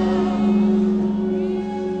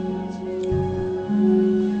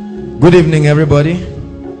 Good evening, everybody.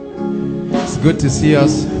 It's good to see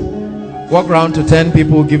us. Walk around to 10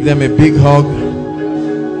 people, give them a big hug.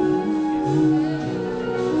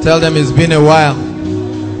 Tell them it's been a while.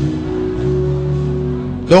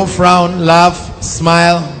 Don't frown, laugh,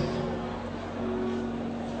 smile.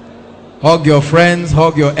 Hug your friends,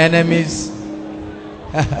 hug your enemies.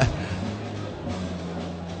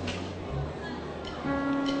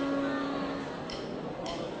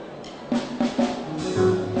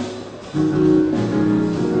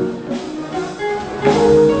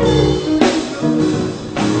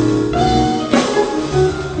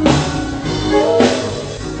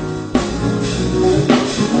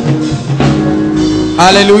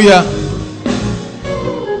 Hallelujah.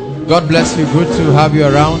 God bless you. Good to have you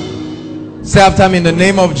around. Say after me, in the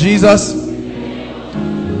name of Jesus,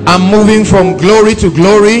 I'm moving from glory to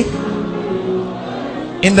glory.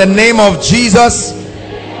 In the name of Jesus,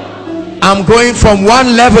 I'm going from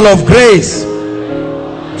one level of grace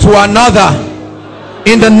to another.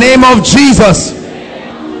 In the name of Jesus,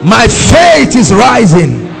 my faith is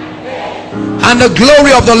rising and the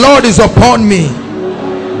glory of the Lord is upon me.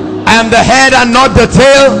 I am the head and not the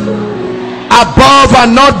tail, above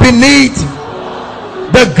and not beneath.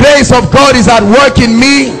 The grace of God is at work in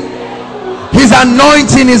me. His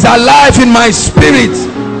anointing is alive in my spirit.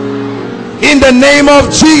 In the name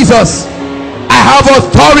of Jesus, I have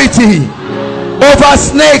authority over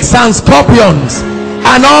snakes and scorpions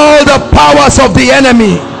and all the powers of the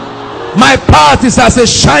enemy. My path is as a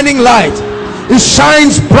shining light. It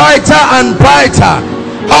shines brighter and brighter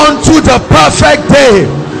unto the perfect day.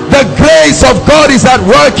 The grace of God is at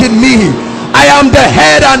work in me. I am the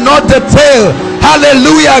head and not the tail.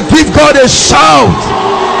 Hallelujah. Give God a shout.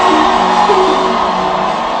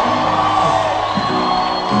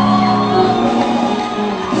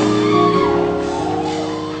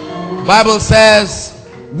 Bible says,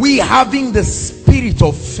 we having the spirit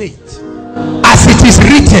of faith, as it is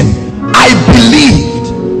written, I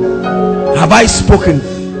believed, have I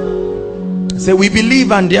spoken. Say, we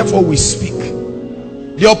believe and therefore we speak.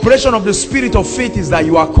 The operation of the spirit of faith is that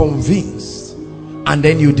you are convinced and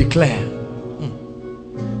then you declare.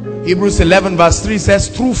 Hebrews 11 verse 3 says,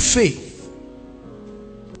 through faith,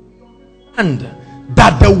 and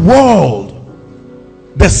that the world,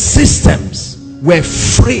 the systems were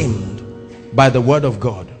framed by the word of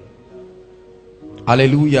God.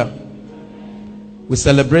 Hallelujah. We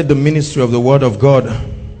celebrate the ministry of the word of God.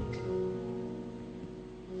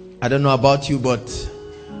 I don't know about you, but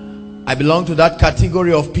I belong to that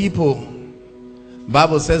category of people. The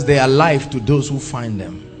Bible says they are life to those who find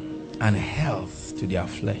them and health to their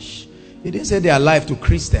flesh. It didn't say they are life to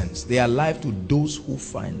Christians. They are life to those who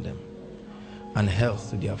find them and health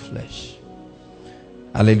to their flesh.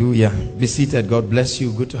 Hallelujah. Be seated. God bless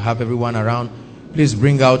you. Good to have everyone around. Please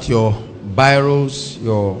bring out your biros,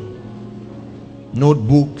 your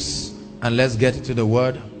notebooks, and let's get into the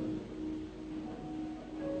word.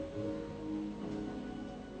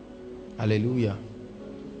 Hallelujah.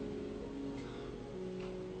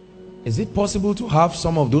 Is it possible to have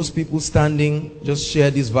some of those people standing, just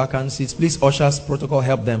share these vacant seats? Please, ushers, protocol,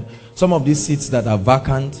 help them. Some of these seats that are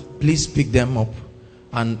vacant, please pick them up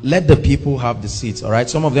and let the people have the seats. All right,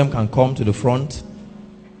 some of them can come to the front.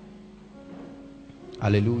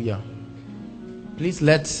 Hallelujah. Please,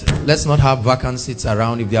 let's not have vacant seats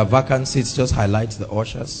around. If there are vacant seats, just highlight the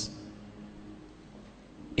ushers.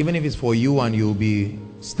 Even if it's for you and you'll be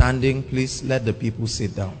standing, please let the people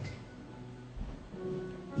sit down.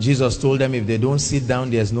 Jesus told them, if they don't sit down,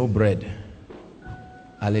 there's no bread.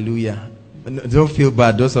 Hallelujah. Don't feel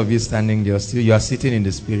bad. Those of you standing there, you are sitting in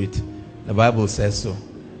the spirit. The Bible says so.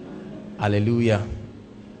 Hallelujah.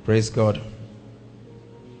 Praise God.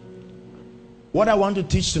 What I want to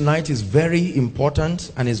teach tonight is very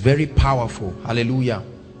important and is very powerful. Hallelujah.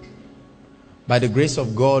 By the grace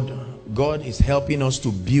of God, God is helping us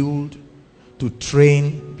to build, to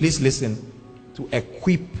train, please listen, to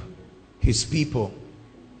equip his people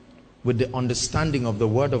with the understanding of the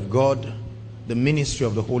word of God, the ministry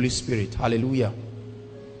of the Holy Spirit. Hallelujah.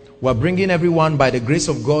 We're bringing everyone by the grace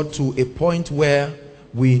of God to a point where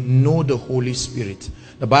we know the Holy Spirit.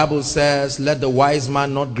 The Bible says, let the wise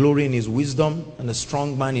man not glory in his wisdom, and the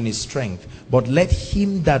strong man in his strength, but let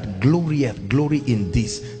him that glorieth glory in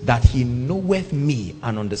this, that he knoweth me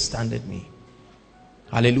and understandeth me.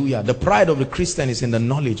 Hallelujah. The pride of the Christian is in the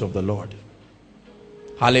knowledge of the Lord.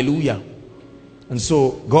 Hallelujah. And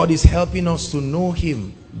so God is helping us to know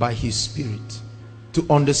him by his Spirit, to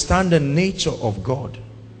understand the nature of God.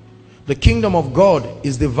 The kingdom of God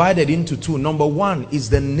is divided into two. Number one is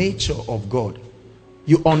the nature of God.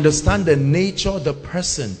 You understand the nature, the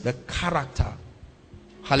person, the character.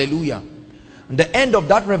 Hallelujah. And the end of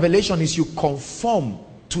that revelation is you conform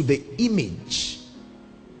to the image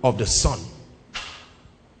of the Son.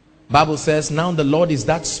 Bible says, now the Lord is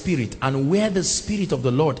that Spirit, and where the Spirit of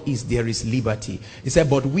the Lord is, there is liberty. He said,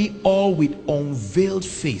 but we all with unveiled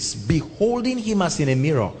face, beholding him as in a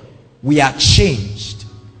mirror, we are changed.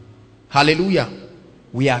 Hallelujah.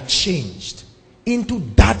 We are changed into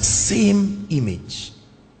that same image.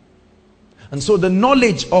 And so the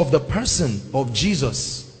knowledge of the person of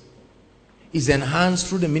Jesus is enhanced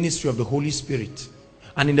through the ministry of the Holy Spirit.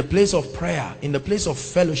 And in the place of prayer, in the place of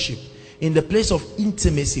fellowship, in the place of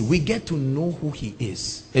intimacy, we get to know who he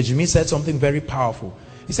is. Ejimi said something very powerful.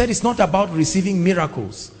 He said it's not about receiving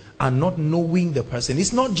miracles and not knowing the person.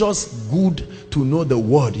 It's not just good to know the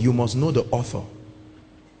word, you must know the author.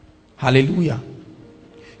 Hallelujah.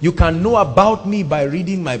 You can know about me by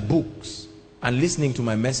reading my books and listening to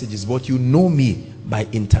my messages, but you know me by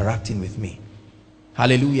interacting with me.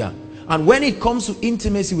 Hallelujah. And when it comes to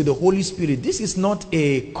intimacy with the Holy Spirit, this is not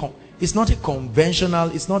a conventional,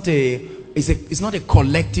 it's not a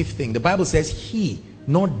collective thing. The Bible says, he,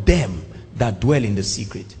 not them that dwell in the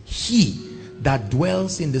secret. He that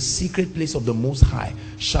dwells in the secret place of the Most High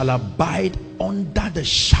shall abide under the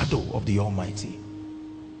shadow of the Almighty.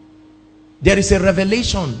 There is a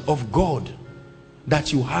revelation of God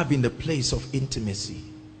that you have in the place of intimacy.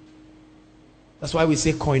 That's why we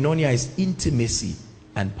say koinonia is intimacy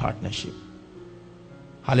and partnership.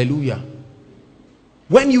 Hallelujah.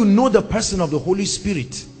 When you know the person of the Holy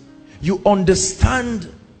Spirit, you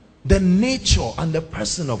understand the nature and the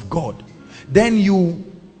person of God. Then you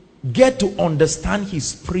get to understand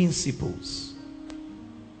his principles.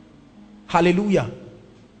 Hallelujah.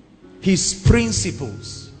 His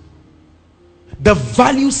principles. The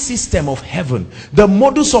value system of heaven, the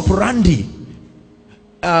modus operandi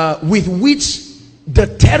with which the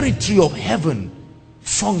territory of heaven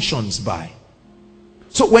functions by.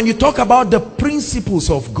 So when you talk about the principles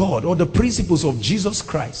of God or the principles of Jesus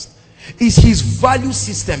Christ, is his value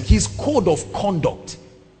system, his code of conduct,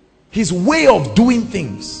 his way of doing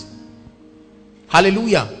things.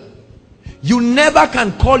 Hallelujah. You never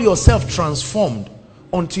can call yourself transformed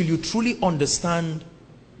until you truly understand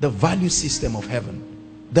the value system of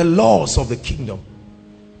heaven, the laws of the kingdom,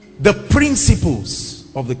 the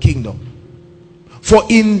principles of the kingdom. For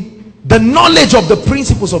in the knowledge of the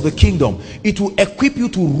principles of the kingdom, it will equip you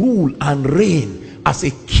to rule and reign as a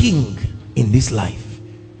king in this life.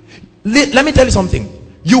 Let me tell you something.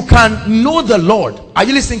 You can know the Lord. Are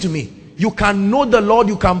you listening to me? You can know the Lord,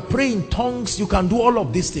 you can pray in tongues, you can do all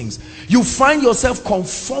of these things. You find yourself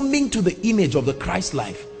conforming to the image of the Christ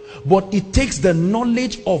life. But it takes the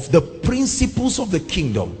knowledge of the principles of the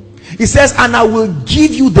kingdom. It says, and I will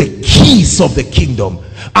give you the keys of the kingdom,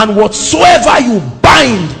 and whatsoever you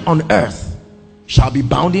bind on earth shall be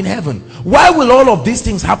bound in heaven. Why will all of these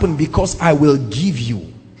things happen? Because I will give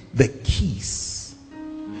you the keys.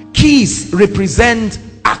 Keys represent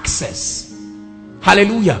access.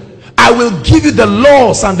 Hallelujah. I will give you the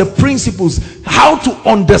laws and the principles, how to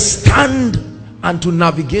understand and to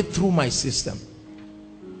navigate through my system.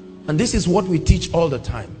 And this is what we teach all the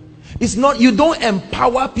time. It's not, you don't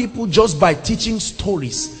empower people just by teaching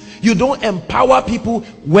stories. You don't empower people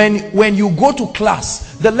when you go to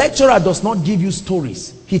class. The lecturer does not give you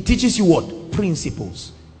stories. He teaches you what?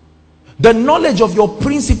 Principles. The knowledge of your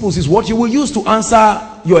principles is what you will use to answer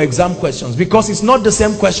your exam questions, because it's not the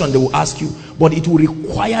same question they will ask you, but it will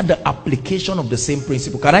require the application of the same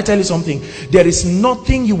principle. Can I tell you something? There is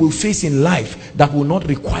nothing you will face in life that will not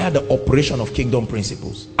require the operation of kingdom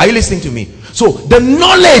principles. Are you listening to me? So the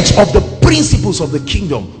knowledge of the principles of the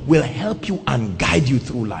kingdom will help you and guide you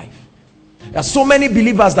through life. There are so many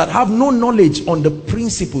believers that have no knowledge on the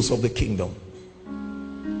principles of the kingdom.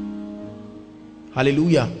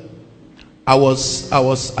 Hallelujah. I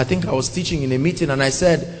think I was teaching in a meeting, and I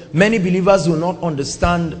said many believers do not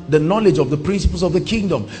understand the knowledge of the principles of the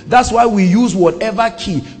kingdom. That's why we use whatever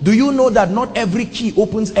key. Do you know that not every key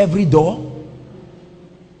opens every door?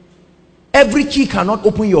 Every key cannot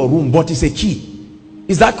open your room, but it's a key.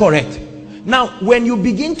 Is that correct? Now, when you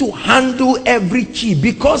begin to handle every key,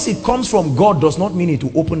 because it comes from God does not mean it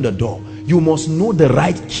will open the door. You must know the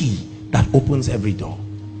right key that opens every door.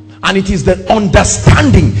 And it is the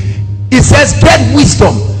understanding. It says, get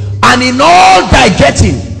wisdom, and in all thy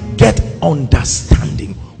getting, get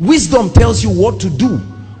understanding. Wisdom tells you what to do.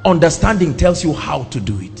 Understanding tells you how to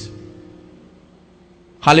do it.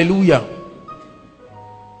 Hallelujah.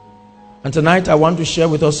 And tonight I want to share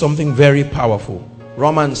with us something very powerful.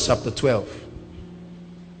 Romans chapter 12.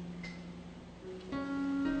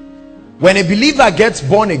 When a believer gets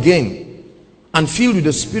born again and filled with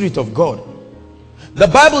the Spirit of God, the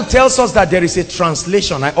Bible tells us that there is a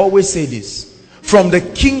translation. I always say this: from the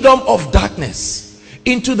kingdom of darkness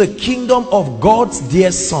into the kingdom of God's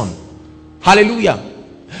dear Son. Hallelujah.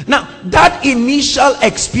 Now, that initial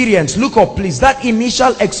experience, look up please, that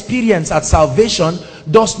initial experience at salvation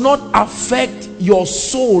does not affect your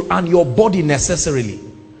soul and your body necessarily.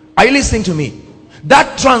 Are you listening to me?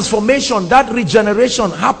 That transformation, that regeneration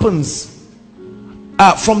happens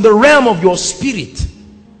from the realm of your spirit,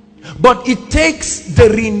 but it takes the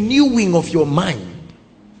renewing of your mind.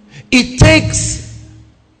 It takes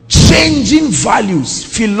changing values,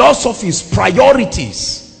 philosophies,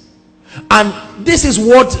 priorities. And this is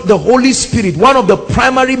what the Holy Spirit, one of the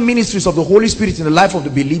primary ministries of the Holy Spirit in the life of the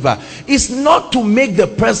believer, is not to make the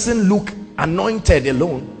person look anointed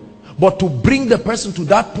alone, but to bring the person to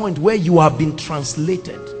that point where you have been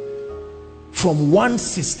translated from one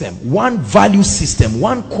system, one value system,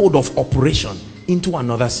 one code of operation into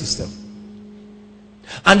another system.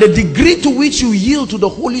 And the degree to which you yield to the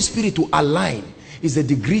Holy Spirit to align is the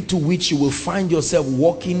degree to which you will find yourself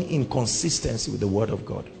walking in consistency with the Word of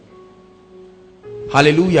God.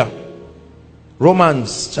 Hallelujah.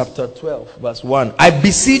 Romans chapter 12 verse 1. I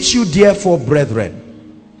beseech you therefore,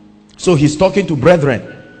 brethren. So he's talking to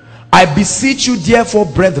brethren. I beseech you therefore,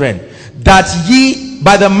 brethren, that ye,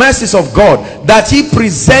 by the mercies of God, that ye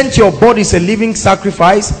present your bodies a living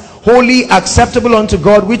sacrifice, holy, acceptable unto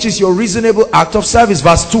God, which is your reasonable act of service.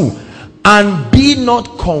 Verse 2. And be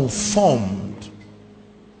not conformed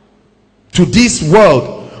to this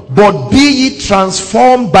world, but be ye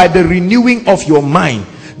transformed by the renewing of your mind,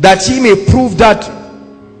 that ye may prove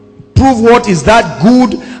what is that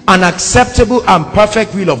good and acceptable and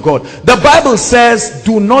perfect will of God. The Bible says,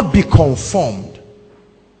 do not be conformed.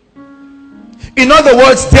 In other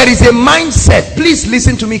words, there is a mindset. Please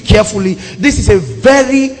listen to me carefully. This is a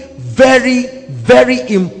very, very, very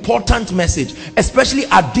important message, especially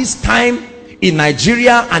at this time in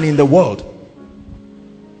Nigeria and in the world.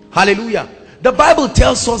 Hallelujah. The Bible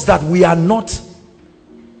tells us that we are not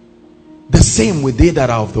the same with they that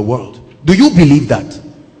are of the world. Do you believe that?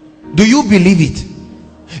 Do you believe it?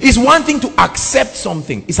 It's one thing to accept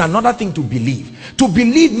something. It's another thing to believe. To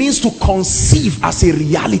believe means to conceive as a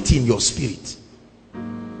reality in your spirit.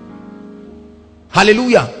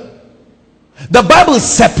 Hallelujah. The Bible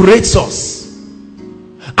separates us,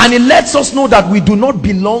 and it lets us know that we do not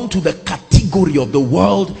belong to the category of the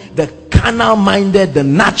world, the carnal minded, the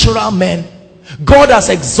natural men. God has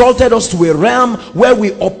exalted us to a realm where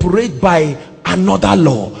we operate by another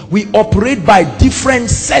law. We operate by different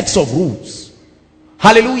sets of rules.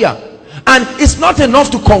 Hallelujah. And it's not enough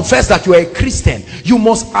to confess that you are a Christian. You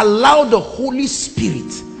must allow the Holy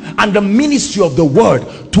Spirit and the ministry of the word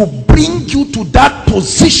to bring you to that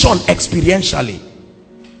position experientially.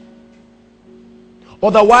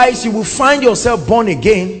 Otherwise, you will find yourself born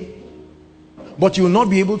again, but you will not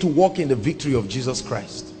be able to walk in the victory of Jesus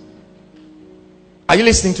Christ. Are you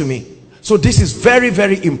listening to me? So this is very,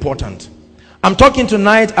 very important. I'm talking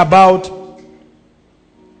tonight about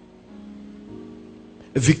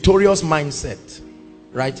a victorious mindset.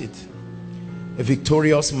 Write it. A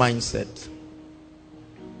victorious mindset.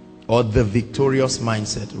 Or the victorious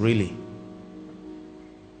mindset, really.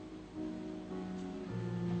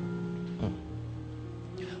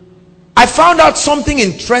 I found out something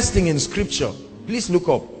interesting in scripture. Please look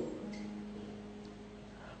up.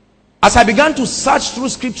 As I began to search through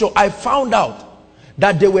scripture, I found out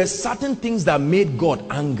that there were certain things that made God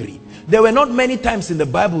angry. There were not many times in the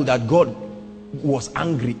Bible that God was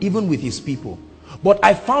angry, even with his people. But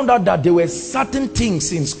I found out that there were certain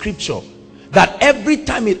things in scripture that every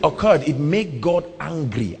time it occurred, it made God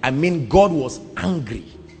angry. I mean, God was angry.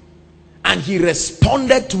 And he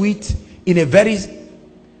responded to it in a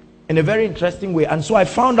very interesting way. And so I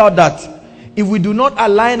found out that if we do not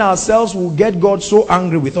align ourselves, we'll get God so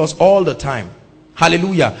angry with us all the time.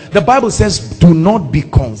 Hallelujah. The Bible says, do not be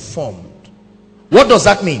conformed. What does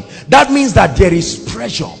that mean? That means that there is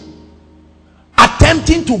pressure.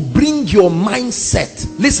 Attempting to bring your mindset.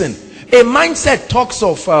 Listen, a mindset talks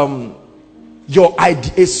of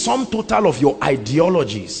a sum total of your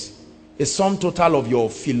ideologies, a sum total of your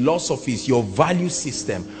philosophies, your value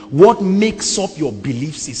system, what makes up your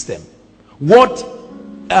belief system, what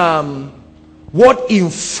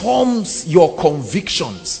informs your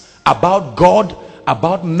convictions about God,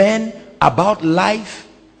 about men, about life.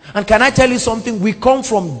 And can I tell you something? We come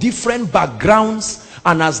from different backgrounds,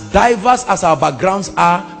 and as diverse as our backgrounds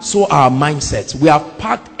are, so our mindsets. We have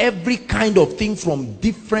packed every kind of thing from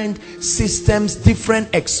different systems,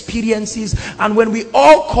 different experiences, and when we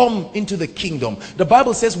all come into the kingdom, the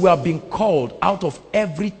Bible says we are being called out of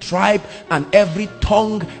every tribe and every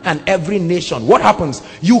tongue and every nation. What happens?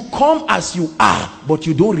 You come as you are, but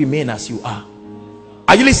you don't remain as you are.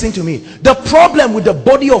 Are you listening to me? The problem with the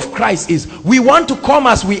body of Christ is we want to come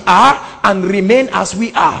as we are and remain as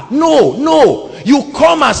we are. No. You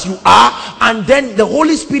come as you are, and then the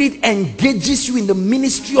Holy Spirit engages you in the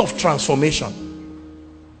ministry of transformation.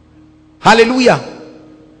 Hallelujah.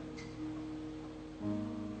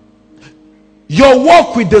 Your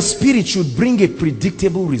walk with the Spirit should bring a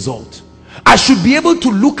predictable result. I should be able to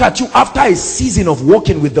look at you after a season of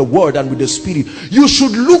walking with the Word and with the Spirit. You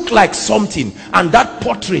should look like something, and that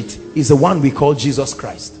portrait is the one we call Jesus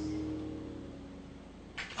Christ.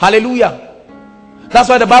 Hallelujah. That's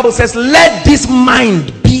why the Bible says, let this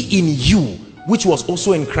mind be in you, which was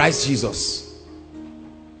also in Christ Jesus.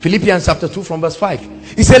 Philippians chapter 2 from verse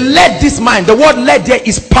 5. He said, let this mind, the word let there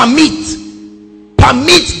is permit.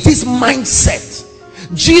 Permit this mindset.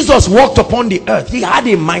 Jesus walked upon the earth. He had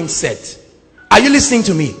a mindset. Are you listening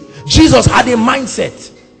to me? Jesus had a mindset.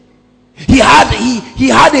 He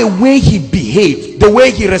had a way he behaved, the way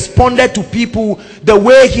he responded to people, the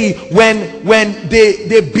way he, when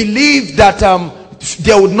they believed that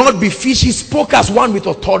there would not be fish, he spoke as one with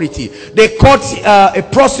authority. They caught a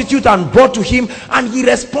prostitute and brought to him, and he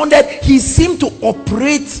responded. He seemed to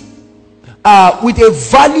operate with a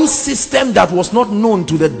value system that was not known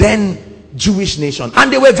to the then Jewish nation, and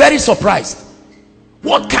they were very surprised.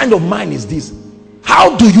 What kind of mind is this?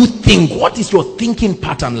 How do you think? What is your thinking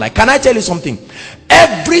pattern like? Can I tell you something?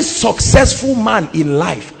 Every successful man in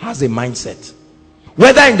life has a mindset,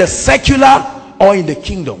 whether in the secular or in the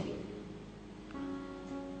kingdom.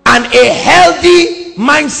 And a healthy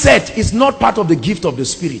mindset is not part of the gift of the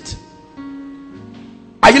Spirit.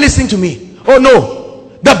 Are you listening to me? Oh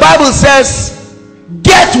no. The Bible says,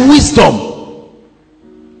 get wisdom,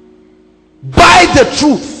 buy the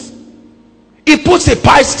truth. It puts a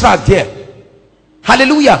price tag there.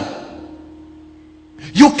 Hallelujah.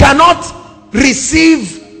 You cannot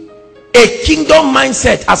receive a kingdom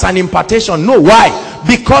mindset as an impartation. No. Why?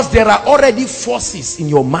 Because there are already forces in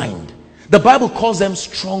your mind. The Bible calls them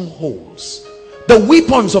strongholds. The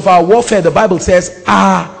weapons of our warfare, the Bible says,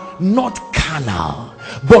 are not carnal,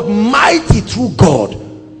 but mighty through God.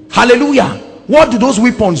 Hallelujah. What do those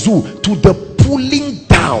weapons do? To the pulling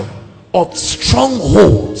down of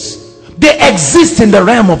strongholds. They exist in the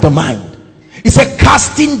realm of the mind. It's a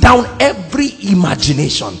casting down every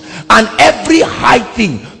imagination and every high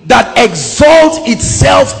thing that exalts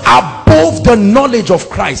itself above the knowledge of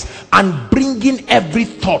Christ, and bringing every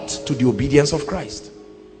thought to the obedience of Christ.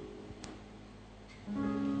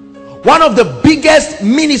 One of the biggest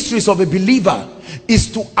ministries of a believer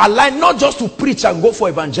is to align, not just to preach and go for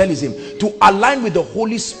evangelism, to align with the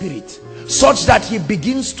Holy Spirit, such that he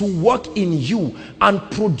begins to work in you and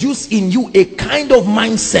produce in you a kind of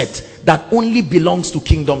mindset that only belongs to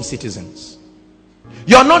kingdom citizens.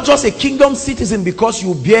 You're not just a kingdom citizen because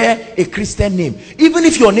you bear a Christian name. Even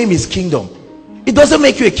if your name is kingdom, it doesn't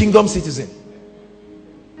make you a kingdom citizen.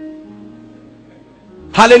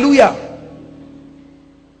 Hallelujah.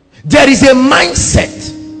 There is a mindset.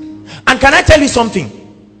 And can I tell you something?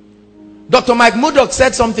 Dr. Mike Murdoch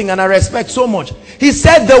said something, and I respect so much. He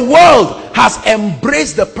said the world has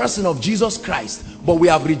embraced the person of Jesus Christ, but we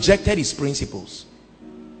have rejected his principles.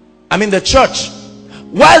 I mean the church,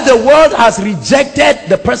 while the world has rejected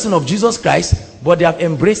the person of Jesus Christ, but they have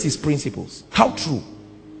embraced his principles. How true.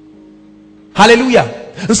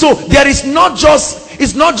 Hallelujah. And so there is not just,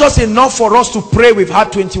 it's not just enough for us to pray. We've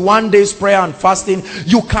had 21 days prayer and fasting.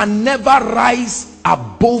 You can never rise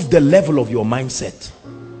above the level of your mindset.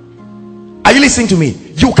 Are you listening to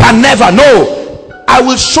me? You can never. No. I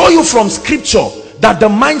will show you from scripture that the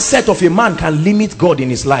mindset of a man can limit God in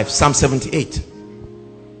his life. Psalm 78.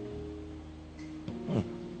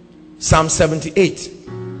 Psalm 78.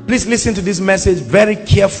 Please listen to this message very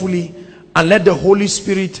carefully and let the Holy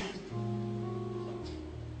Spirit.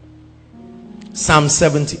 Psalm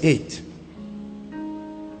 78.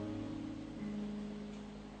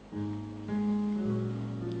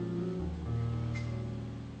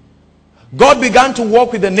 God began to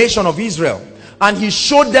walk with the nation of Israel, and he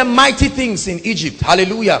showed them mighty things in Egypt.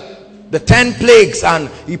 Hallelujah. The 10 plagues, and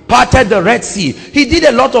he parted the Red Sea. He did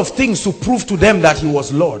a lot of things to prove to them that he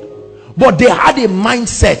was Lord. But they had a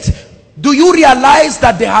mindset. Do you realize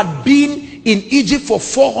that they had been in Egypt for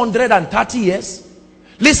 430 years?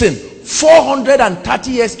 Listen,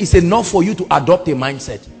 430 years is enough for you to adopt a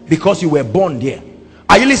mindset because you were born there.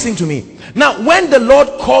 Are you listening to me? Now, when the Lord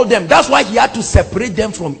called them, that's why he had to separate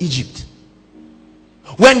them from Egypt.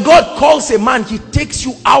 When God calls a man, he takes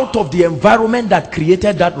you out of the environment that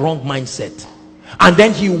created that wrong mindset, and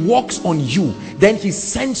then he works on you. Then he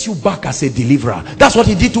sends you back as a deliverer. That's what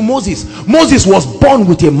he did to Moses. Moses was born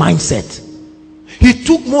with a mindset. He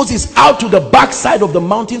took Moses out to the backside of the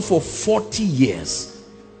mountain for 40 years.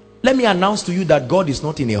 Let me announce to you that God is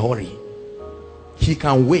not in a hurry. He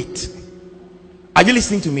can wait. Are you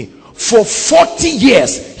listening to me? For 40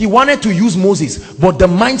 years he wanted to use Moses, but the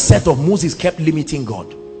mindset of Moses kept limiting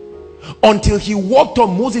God, until he walked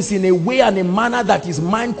on Moses in a way and a manner that his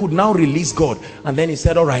mind could now release God. And then he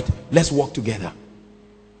said, all right, let's work together.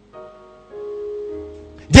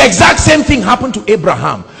 The exact same thing happened to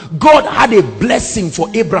Abraham. God had a blessing for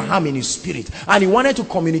Abraham in his spirit, and he wanted to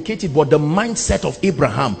communicate it, but the mindset of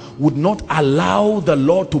Abraham would not allow the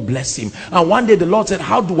Lord to bless him. And one day the Lord said,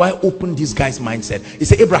 how do I open this guy's mindset? He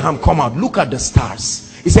said, Abraham, come out, look at the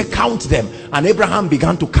stars. He said, count them. And Abraham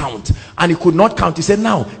began to count, and he could not count. He said,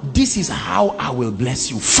 now this is how I will bless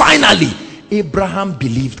you. Finally Abraham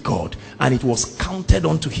believed God, and it was counted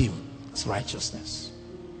unto him as righteousness.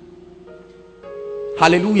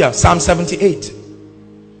 Hallelujah. Psalm 78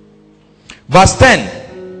 verse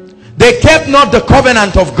 10. They kept not the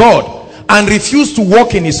covenant of God, and refused to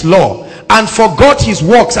walk in his law, and forgot his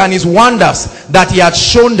works and his wonders that he had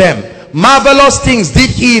shown them. Marvelous things did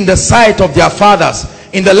he in the sight of their fathers,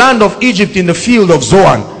 in the land of Egypt, in the field of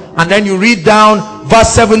Zoan. And then you read down verse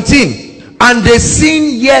 17. And they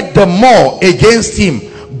sinned yet the more against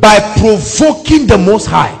him by provoking the Most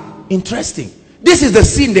High. Interesting. This is the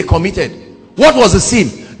sin they committed. What was the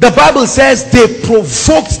sin? The Bible says they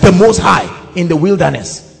provoked the Most High in the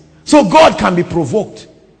wilderness. So God can be provoked.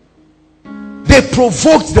 They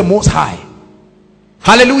provoked the Most High.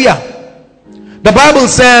 Hallelujah. The Bible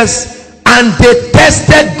says, and they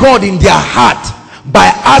tested God in their heart by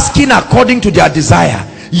asking according to their desire.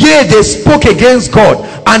 Yea, they spoke against God,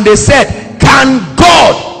 and they said, can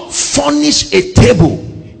God furnish a table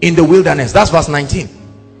in the wilderness? That's verse 19.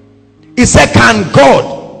 He said, can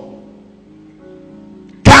God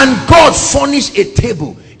furnish a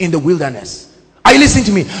table in the wilderness? Are you listening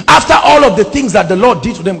to me? After all of the things that the Lord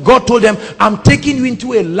did to them, God told them, I'm taking you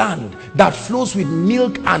into a land that flows with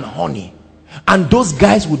milk and honey. And those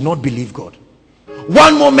guys would not believe God.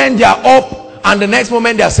 One moment they are up, and the next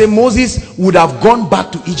moment they are saying Moses would have gone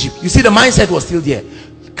back to Egypt. You see, the mindset was still there.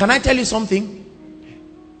 Can I tell you something?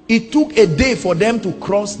 It took a day for them to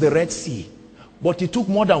cross the Red Sea, but it took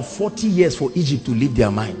more than 40 years for Egypt to leave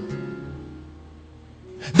their mind.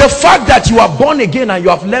 The fact that you are born again and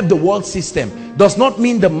you have left the world system does not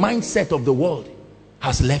mean the mindset of the world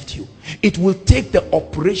has left you. It will take the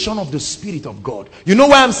operation of the Spirit of God. You know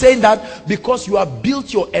why I'm saying that? Because you have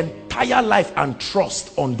built your entire life and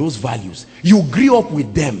trust on those values. You grew up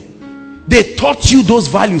with them. They taught you those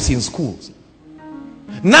values in schools.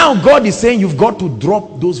 Now God is saying you've got to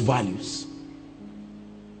drop those values.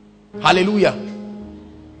 Hallelujah.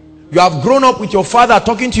 You have grown up with your father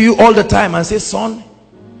talking to you all the time and say, son,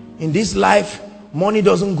 in this life, money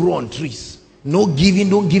doesn't grow on trees. No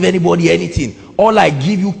giving, don't give anybody anything. All I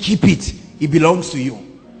give you, keep it. It belongs to you.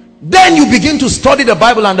 Then you begin to study the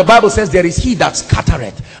Bible, and the Bible says there is he that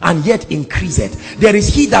scattereth and yet increaseth. There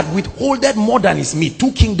is he that withholdeth more than is meet.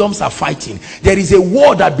 Two kingdoms are fighting. There is a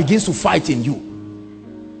war that begins to fight in you.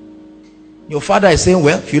 Your father is saying,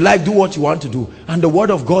 well, if you like, do what you want to do. And the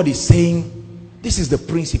word of God is saying, this is the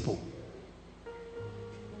principle.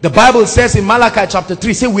 The Bible says in Malachi chapter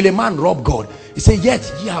 3, say, will a man rob God? He said,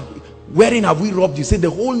 yet ye have, wherein have we robbed you? Say, the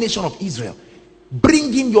whole nation of Israel.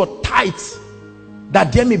 Bring in your tithes,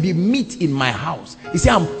 that there may be meat in my house. He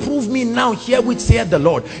said, and prove me now herewith, saith the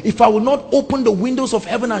Lord, if I will not open the windows of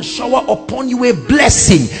heaven and shower upon you a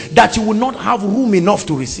blessing, that you will not have room enough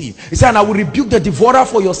to receive. He said, and I will rebuke the devourer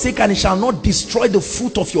for your sake, and it shall not destroy the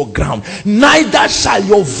fruit of your ground, neither shall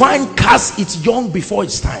your vine cast its young before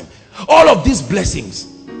its time. All of these blessings.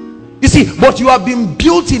 You see, but you have been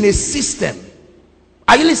built in a system.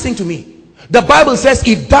 Are you listening to me? The Bible says,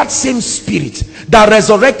 if that same spirit that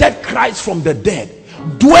resurrected Christ from the dead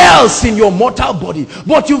dwells in your mortal body,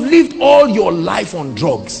 but you've lived all your life on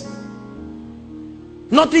drugs.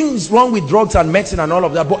 Nothing is wrong with drugs and medicine and all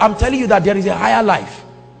of that, but I'm telling you that there is a higher life.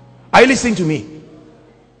 Are you listening to me?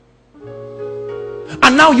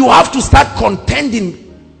 And now you have to start contending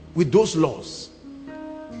with those laws.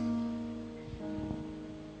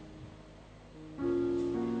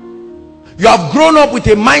 You have grown up with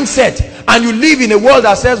a mindset and you live in a world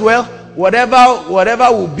that says, well,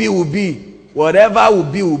 whatever will be, will be. Whatever will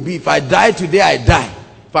be, will be. If I die today, I die.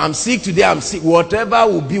 If I'm sick today, I'm sick. Whatever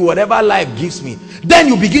will be, whatever life gives me. Then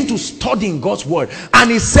you begin to study in God's word. And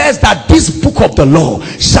it says that this book of the law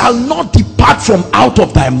shall not depart from out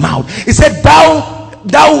of thy mouth. It said,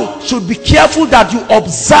 thou should be careful that you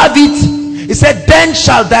observe it. It said, then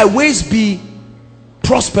shall thy ways be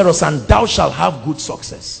prosperous and thou shalt have good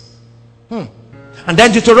success. And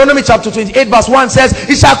then Deuteronomy chapter 28 verse 1 says,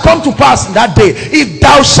 it shall come to pass in that day, if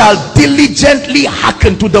thou shalt diligently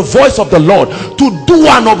hearken to the voice of the Lord, to do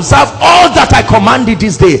and observe all that I command thee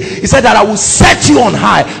this day. He said that I will set you on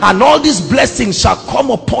high, and all these blessings shall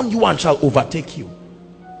come upon you and shall overtake you.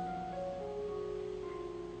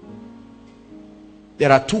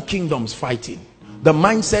 There are two kingdoms fighting. The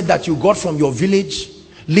mindset that you got from your village,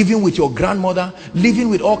 living with your grandmother, living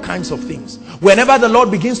with all kinds of things. Whenever the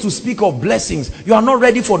Lord begins to speak of blessings, you are not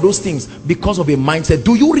ready for those things because of a mindset.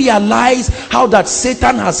 Do you realize how that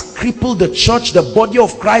Satan has crippled the church, the body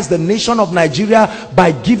of Christ, the nation of Nigeria,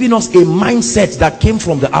 by giving us a mindset that came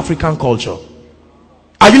from the African culture?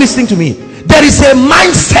 Are you listening to me? There is a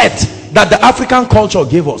mindset that the African culture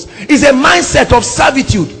gave us. It's a mindset of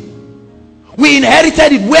servitude. We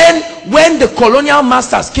inherited it when the colonial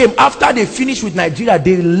masters came. After they finished with Nigeria,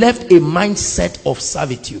 they left a mindset of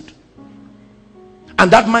servitude.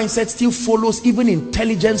 And that mindset still follows even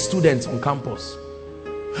intelligent students on campus.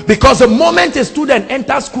 Because the moment a student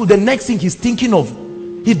enters school, the next thing he's thinking of,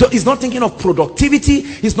 he's not thinking of productivity,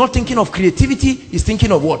 he's not thinking of creativity, he's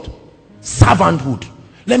thinking of what? Servanthood.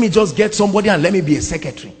 Let me just get somebody and let me be a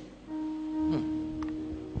secretary.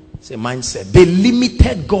 It's a mindset. They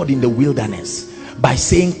limited God in the wilderness by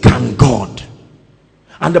saying, can God?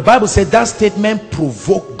 And the Bible said that statement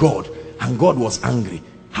provoked God, and God was angry.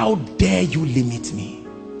 How dare you limit me?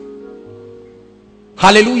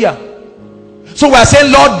 Hallelujah. So we are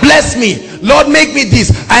saying, Lord, bless me. Lord, make me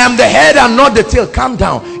this. I am the head and not the tail. Calm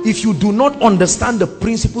down. If you do not understand the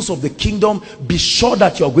principles of the kingdom, be sure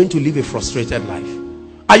that you are going to live a frustrated life.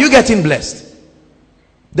 Are you getting blessed?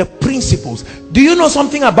 The principles. Do you know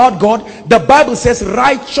something about God? The Bible says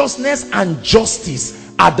righteousness and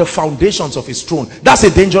justice are the foundations of his throne. That's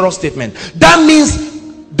a dangerous statement. That means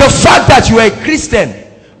the fact that you are a Christian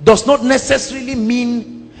does not necessarily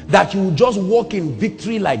mean that you just walk in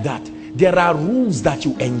victory like that. There are rules that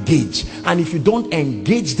you engage, and if you don't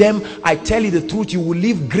engage them, I tell you the truth, you will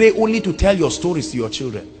leave gray only to tell your stories to your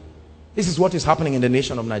children. This is what is happening in the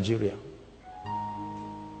nation of Nigeria.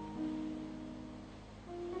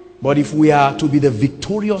 But if we are to be the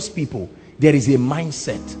victorious people, there is a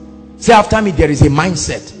mindset. Say after me, there is a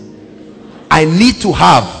mindset I need to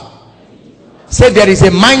have. Say there is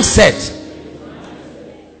a mindset.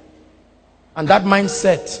 And that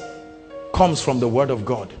mindset comes from the word of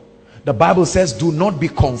God. The Bible says, do not be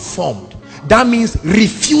conformed. That means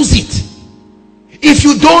refuse it. If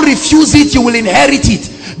you don't refuse it, you will inherit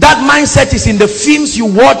it. That mindset is in the films you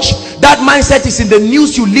watch. That mindset is in the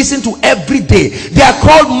news you listen to every day. They are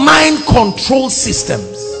called mind control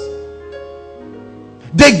systems.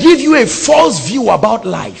 They give you a false view about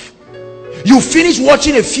life. You finish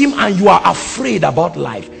watching a film and you are afraid about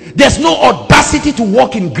life. There's no audacity to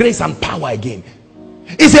walk in grace and power again.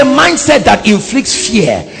 It's a mindset that inflicts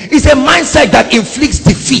fear. It's a mindset that inflicts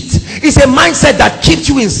defeat. It's a mindset that keeps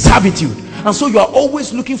you in servitude. And so you are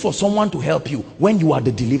always looking for someone to help you when you are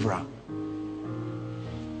the deliverer.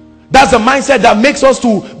 That's the mindset that makes us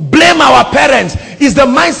to blame our parents. It's the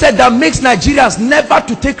mindset that makes Nigerians never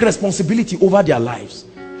to take responsibility over their lives.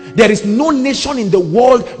 There is no nation in the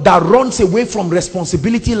world that runs away from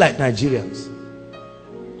responsibility like Nigerians.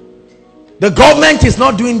 The government is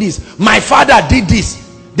not doing this. My father did this.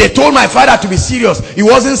 They told my father to be serious. He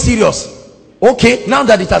wasn't serious. Okay, now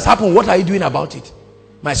that it has happened, what are you doing about it?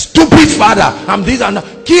 My stupid father, I'm this and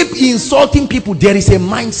that. Keep insulting people. There is a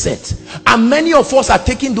mindset, and many of us are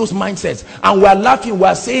taking those mindsets and we are laughing. We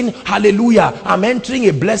are saying hallelujah, I'm entering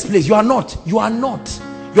a blessed place. You are not. You are not.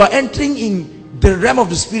 You are entering in the realm of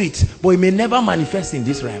the spirit, but it may never manifest in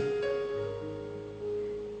this realm.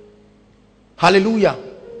 Hallelujah.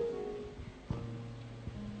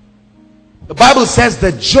 The Bible says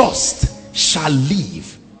the just shall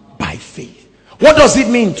live by faith. What does it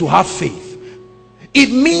mean to have faith? It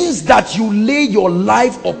means that you lay your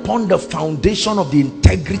life upon the foundation of the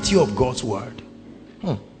integrity of God's word.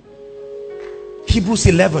 Hebrews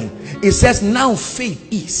 11, it says, now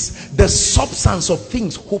faith is the substance of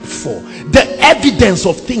things hoped for, the evidence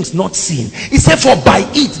of things not seen. It said, for by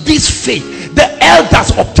it, this faith, the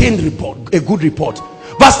elders obtained a good report.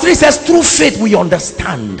 Verse 3 says, through faith we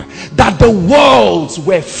understand that the worlds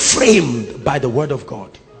were framed by the word of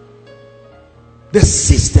God. The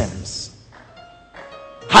systems.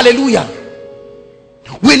 Hallelujah.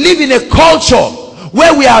 We live in a culture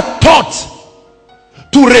where we are taught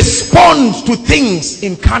to respond to things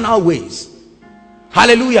in carnal ways.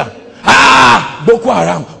 Hallelujah. Boko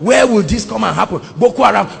Haram, where will this come and happen? Boko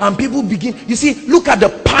Haram, and people begin, you see, look at the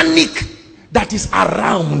panic that is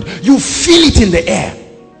around. You feel it in the air.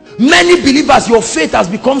 Many believers, your faith has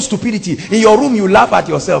become stupidity. In your room you laugh at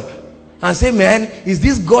yourself and say, man, is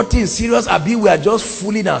this God thing serious? Abi, we are just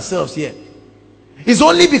fooling ourselves here. It's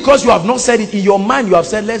only because you have not said it in your mind. You have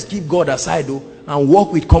said, let's keep God aside though and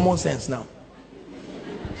walk with common sense now.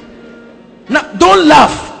 Now don't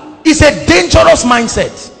laugh. It's a dangerous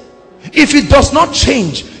mindset. If it does not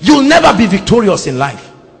change, you'll never be victorious in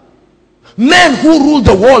life. Men who rule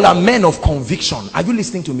the world are men of conviction. Are you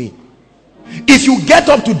listening to me? If you get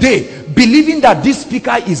up today believing that this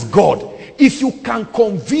speaker is God, if you can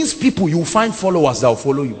convince people, you will find followers that will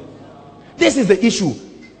follow you. This is the issue.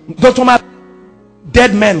 Dr.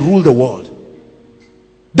 Dead men rule the world.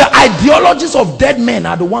 The ideologies of dead men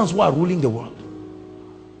are the ones who are ruling the world.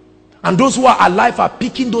 And those who are alive are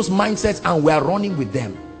picking those mindsets and we are running with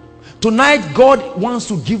them. Tonight, God wants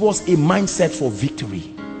to give us a mindset for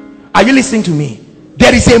victory. Are you listening to me?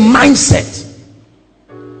 There is a mindset.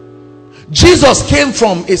 Jesus came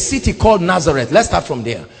from a city called Nazareth. Let's start from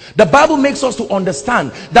there. The Bible makes us to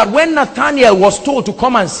understand that when Nathanael was told to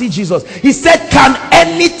come and see Jesus, he said, can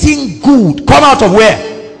anything good come out of where?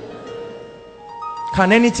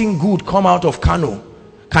 Can anything good come out of Kano?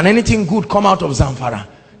 Can anything good come out of Zamfara?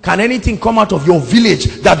 Can anything come out of your village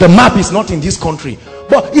that the map is not in this country?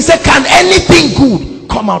 But he said, can anything good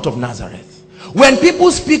come out of Nazareth? When people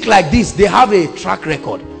speak like this, they have a track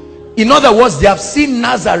record. In other words, they have seen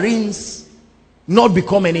Nazarenes not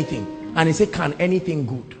become anything. And he said, can anything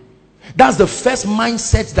good? That's the first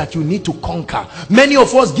mindset that you need to conquer. Many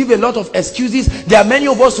of us give a lot of excuses. There are many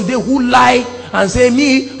of us today who lie and say,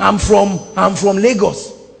 me, I'm from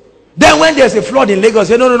Lagos. Then when there's a flood in Lagos,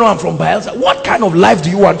 say, no, I'm from Bayelsa. What kind of life do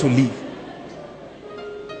you want to live?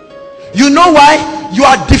 You know why? You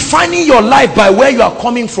are defining your life by where you are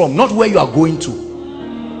coming from, not where you are going to.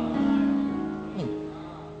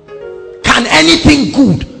 Can anything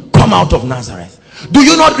good come out of Nazareth? Do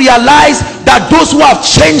you not realize that those who have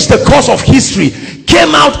changed the course of history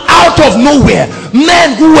came out of nowhere?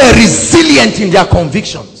 Men who were resilient in their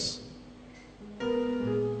convictions,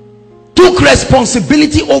 took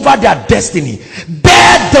responsibility over their destiny,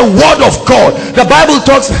 dared the word of God. The Bible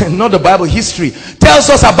talks, not the Bible, history tells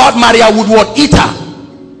us about Maria Woodward Eater.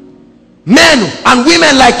 Men and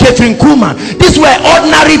women like Catherine Kuhlman, these were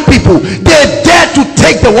ordinary people. They dared to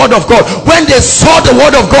take the word of God. When they saw the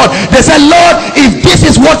word of God, they said, Lord, if this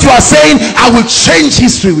is what you are saying, I will change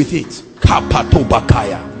history with it.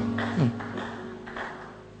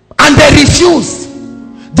 And they refused.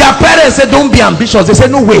 Their parents said, don't be ambitious. They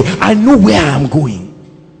said, no way, I know where I am going.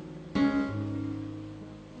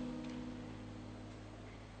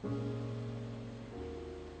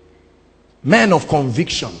 Men of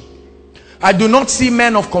conviction. I do not see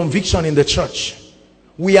men of conviction in the church.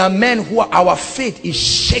 We are men who our faith is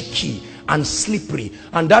shaky and slippery,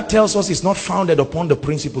 and that tells us it's not founded upon the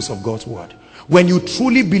principles of God's word. When you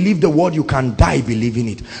truly believe the word, you can die believing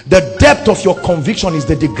it. The depth of your conviction is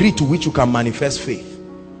the degree to which you can manifest faith.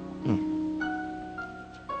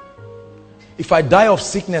 If I die of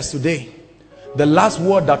sickness today, the last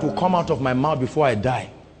word that will come out of my mouth before I die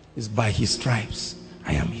is, by his stripes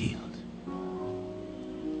I am healed.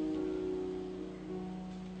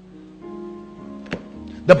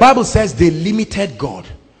 The Bible says they limited God.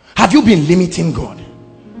 Have you been limiting God?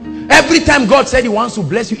 Every time God said he wants to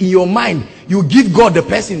bless you, in your mind you give God the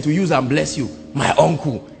person to use and bless you. My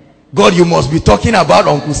uncle. God, you must be talking about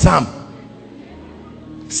Uncle Sam.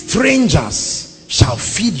 Strangers shall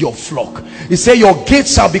feed your flock. He said your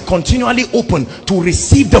gates shall be continually open to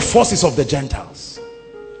receive the forces of the Gentiles.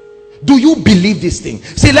 Do you believe this thing?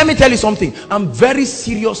 See, let me tell you something. I'm very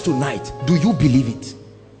serious tonight. Do you believe it?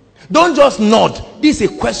 Don't just nod. This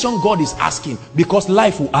is a question God is asking, because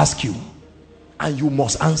life will ask you and you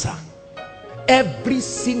must answer. Every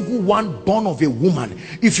single one born of a woman,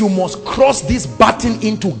 if you must cross this button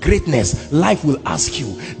into greatness, life will ask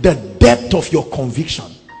you the depth of your conviction.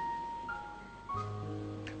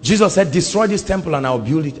 Jesus said, destroy this temple and I'll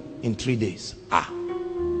build it in 3 days. I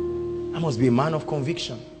must be a man of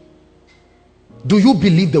conviction. Do you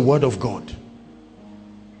believe the word of God?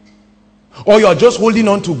 Or you're just holding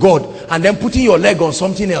on to God and then putting your leg on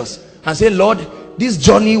something else and say, Lord, this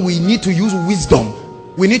journey we need to use wisdom.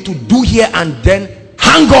 We need to do here and then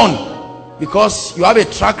hang on, because you have a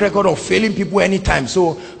track record of failing people anytime.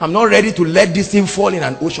 So I'm not ready to let this thing fall in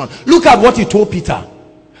an ocean. Look at what he told Peter.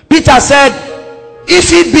 Peter said,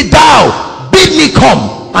 if it be thou, bid me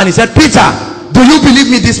come. And he said, Peter, do you believe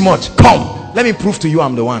me this much? Come, let me prove to you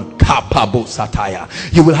I'm the one.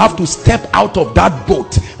 You will have to step out of that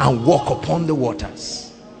boat and walk upon the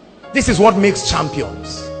waters. This is what makes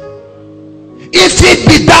champions. If it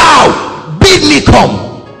be thou, bid me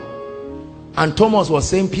come. And Thomas was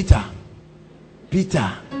saying, Peter, Peter,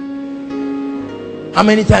 how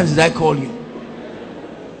many times did I call you?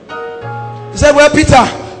 He said, well, Peter,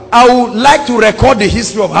 I would like to record the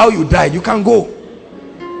history of how you died. You can go.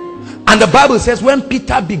 And the Bible says when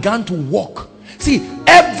Peter began to walk, see,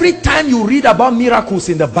 every time you read about miracles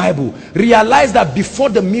in the Bible, realize that before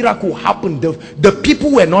the miracle happened, the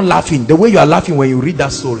people were not laughing the way you are laughing when you read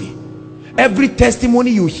that story. Every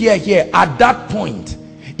testimony you hear here, at that point,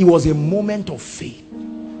 it was a moment of faith.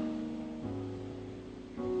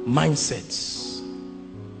 Mindsets.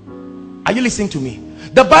 Are you listening to me?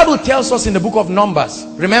 The Bible tells us in the book of Numbers,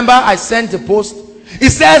 remember I sent a post, it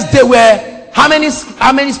says there were how many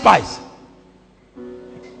spies?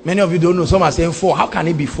 Many of you don't know. Some are saying 4. How can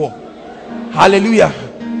it be 4? Hallelujah.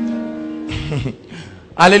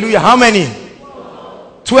 Hallelujah. How many?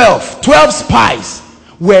 12. 12 spies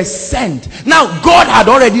were sent. Now God had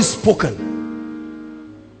already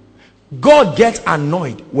spoken. God gets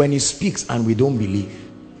annoyed when he speaks and we don't believe.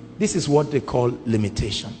 This is what they call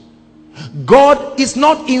limitation. God is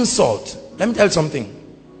not insult. Let me tell you something.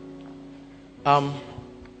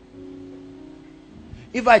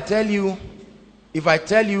 If I tell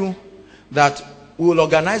you that we will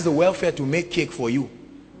organize the welfare to make cake for you,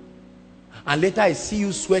 and later I see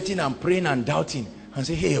you sweating and praying and doubting and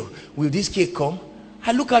say, hey, will this cake come?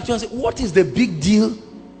 I look at you and say, what is the big deal?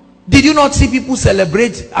 Did you not see people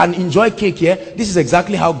celebrate and enjoy cake here? This is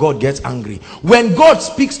exactly how God gets angry. When God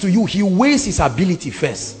speaks to you, he weighs his ability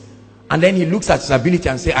first, and then he looks at his ability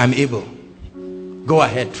and say, I'm able. Go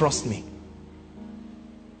ahead, trust me.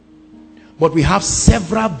 But we have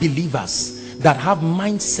several believers that have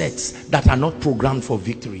mindsets that are not programmed for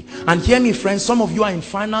victory. And hear me, friends, some of you are in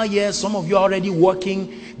final years, some of you are already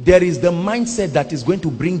working. There is the mindset that is going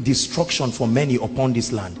to bring destruction for many upon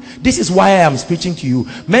this land. This is why I am preaching to you.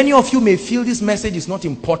 Many of you may feel this message is not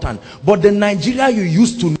important, but the Nigeria you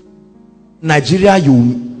used to know, Nigeria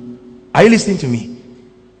are you listening to me?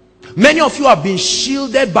 Many of you have been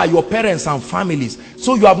shielded by your parents and families,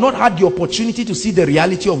 so you have not had the opportunity to see the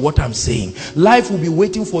reality of what I'm saying. Life will be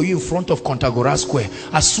waiting for you in front of Kontagora Square.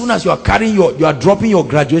 As soon as you are carrying you are dropping your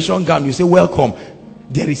graduation gown, you say, welcome.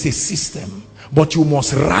 There is a system, but you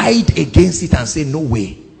must ride against it and say, no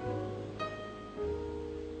way.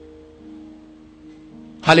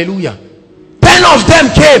 Hallelujah. 10 of them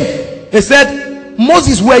came. They said,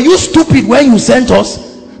 Moses, were you stupid when you sent us?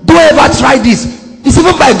 Don't ever try this. It's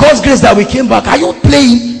even by God's grace that we came back. Are you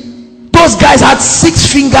playing? Those guys had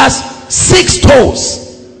 6 fingers, 6 toes.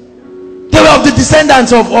 They were of the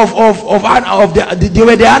descendants of they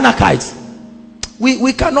were the Anakites.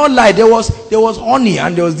 We cannot lie. There was honey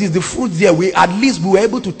and there was the fruit there. At least we were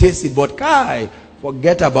able to taste it. But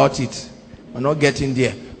forget about it. We're not getting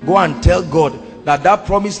there. Go and tell God that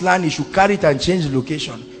promised land, he should carry it and change the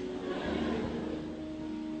location.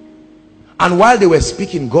 And while they were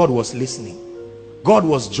speaking, God was listening. God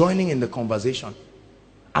was joining in the conversation,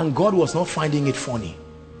 and God was not finding it funny.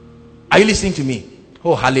 Are you listening to me?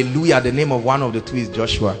 Oh, hallelujah. The name of one of the two is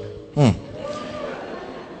Joshua. The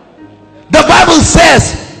Bible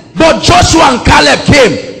says, but Joshua and Caleb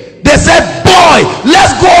came. They said, boy,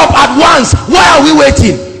 let's go up at once. Why are we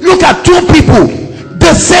waiting? Look at 2 people,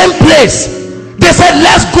 the same place. They said,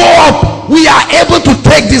 let's go up. We are able to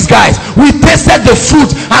take these guys. We tasted the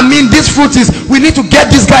fruit. I mean, this fruit is, we need to get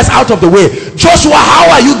these guys out of the way. Joshua, how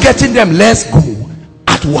are you getting them? Let's go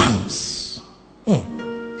at once.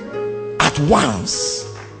 At once.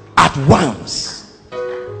 At once.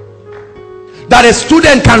 That a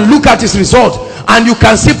student can look at his result and you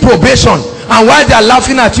can see probation, and while they are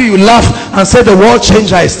laughing at you, you laugh and say, the world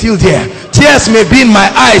changer is still there. Tears may be in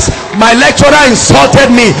my eyes. My lecturer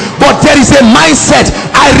insulted me, but there is a mindset.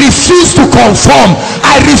 I refuse to conform.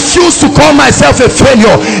 I refuse to call myself a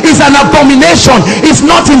failure. It's an abomination. It's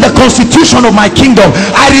not in the constitution of my kingdom.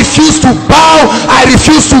 I refuse to bow. I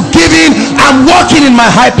refuse to give in. I'm walking in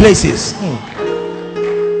my high places.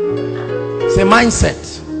 It's a mindset.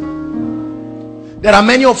 There are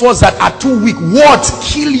many of us that are too weak. Words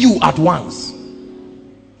kill you at once.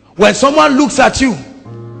 When someone looks at you,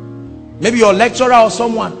 maybe your lecturer or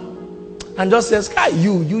someone, and just says, "Guy,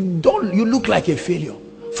 you look like a failure.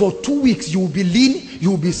 For 2 weeks you will be lean,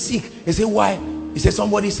 you will be sick." He say, "Why?" He said,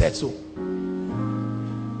 "Somebody said so."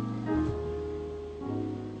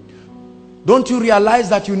 Don't you realize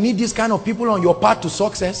that you need this kind of people on your path to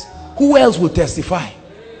success? Who else will testify?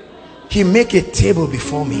 He make a table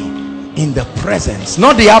before me in the presence,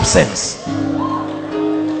 not the absence.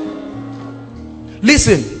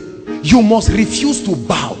 Listen, you must refuse to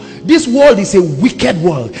bow. This world is a wicked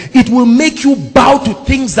world. It will make you bow to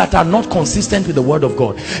things that are not consistent with the word of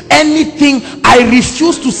God. Anything, I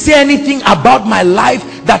refuse to say anything about my life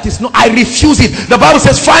that is not, I refuse it. The Bible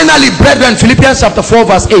says, finally, brethren, Philippians chapter 4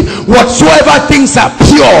 verse 8, whatsoever things are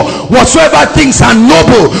pure, whatsoever things are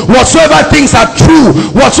noble, whatsoever things are true,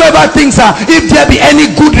 whatsoever things are, if there be any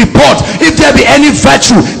good report, if there be any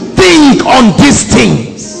virtue, think on these things.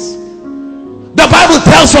 The Bible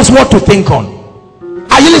tells us what to think on.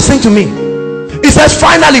 Are you listening to me? It says,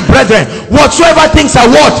 finally, brethren, whatsoever things are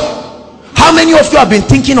what? How many of you have been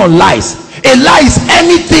thinking on lies? A lie is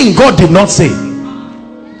anything God did not say.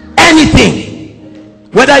 Anything.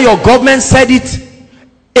 Whether your government said it,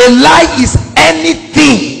 a lie is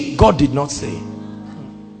anything God did not say.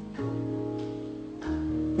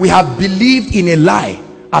 We have believed in a lie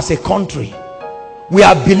as a country. We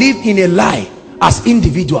have believed in a lie as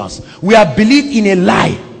individuals. We have believed in a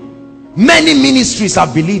lie. Many ministries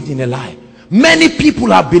have believed in a lie. Many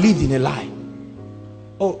people have believed in a lie.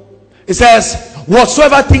 Oh, it says,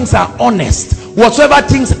 whatsoever things are honest, whatsoever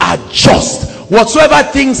things are just, whatsoever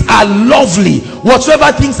things are lovely,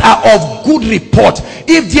 whatsoever things are of good report,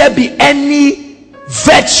 if there be any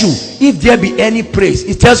virtue, if there be any praise,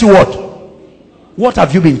 it tells you what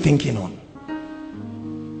have you been thinking on?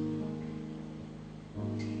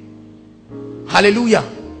 Hallelujah.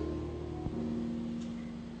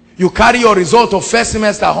 You carry your result of first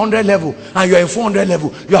semester 100 level and you are in 400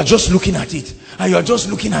 level. You are just looking at it, and you are just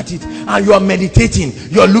looking at it, and you are meditating,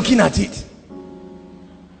 you are looking at it.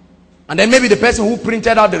 And then maybe the person who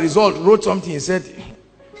printed out the result wrote something and said,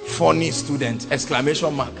 "Funny student!"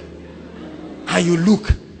 exclamation mark. And you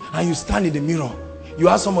look and you stand in the mirror. You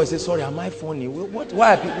ask somebody, say, "Sorry, am I funny?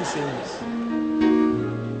 Why are people saying this?"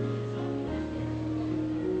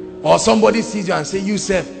 Or somebody sees you and say, "You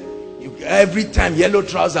self, every time yellow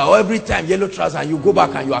trouser, or every time yellow trouser," and you go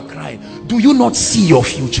back and you are crying. Do you not see your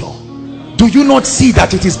future? Do you not see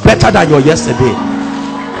that it is better than your yesterday?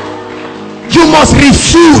 You must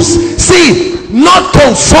refuse. See, not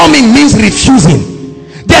conforming means refusing.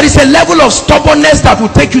 There is a level of stubbornness that will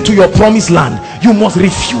take you to your promised land. You must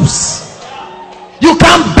refuse. You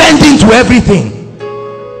can't bend into everything.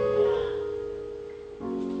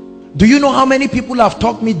 Do you know how many people have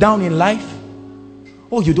talked me down in life?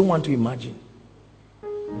 Oh, you don't want to imagine.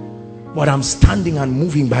 But I'm standing and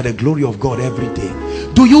moving by the glory of God every day.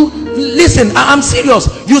 Do you listen? I'm serious.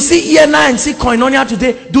 You see ENI and see Koinonia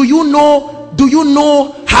today. Do you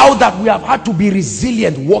know how that we have had to be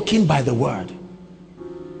resilient walking by the word?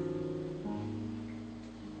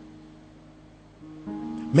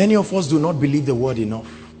 Many of us do not believe the word enough.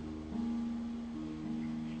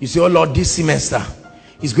 You say, "Oh Lord, this semester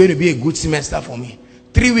is going to be a good semester for me."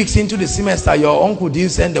 3 weeks into the semester, your uncle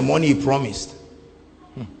didn't send the money he promised.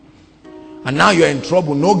 And now you're in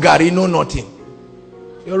trouble. No Gary, no nothing.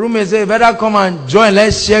 Your roommate say, "Better come and join.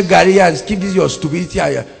 Let's share Gary and keep this your stupidity."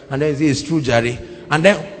 And then say, "It's true, Gary." And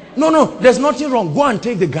then, no, there's nothing wrong. Go and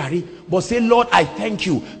take the Gary. But say, "Lord, I thank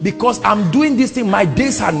you because I'm doing this thing. My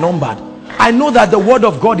days are numbered. I know that the word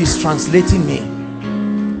of God is translating me.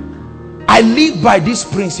 I live by these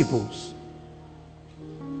principles."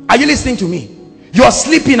 Are you listening to me? You are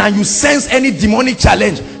sleeping and you sense any demonic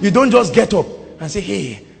challenge. You don't just get up and say,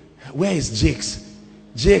 "Hey, where is Jakes?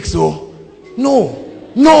 Jakes, oh." No.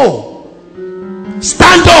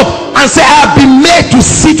 Stand up and say, "I have been made to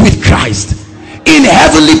sit with Christ in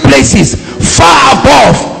heavenly places, far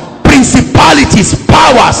above principalities,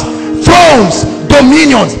 powers, thrones,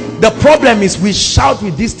 dominions." The problem is we shout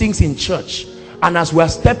with these things in church, and as we are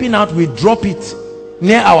stepping out, we drop it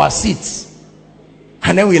near our seats.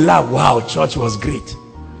 And then we laugh, "Wow, church was great."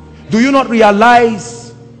 Do you not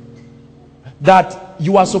realize that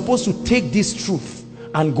you are supposed to take this truth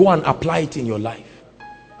and go and apply it in your life?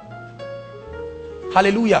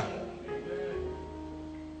 Hallelujah.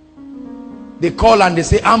 They call and they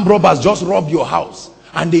say, "Armed robbers just robbed your house,"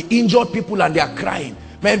 and they injured people and they are crying.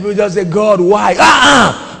 Many people just say, "God, why?"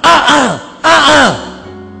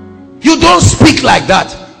 You don't speak like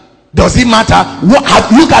that. Does it matter?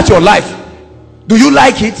 Look at your life. Do you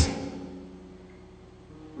like it?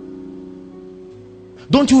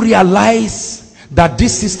 Don't you realize that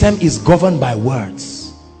this system is governed by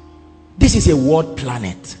words. This is a word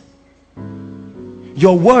planet.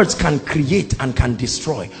 Your words can create and can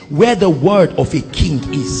destroy. Where the word of a king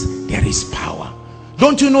is, there is power.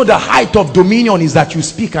 Don't you know the height of dominion is that you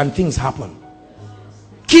speak and things happen?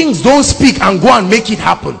 Kings don't speak and go and make it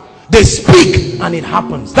happen. They speak and it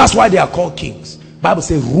happens. That's why they are called kings. Bible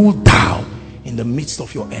says, rule thou in the midst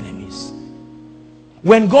of your enemies.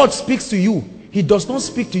 When God speaks to you, he does not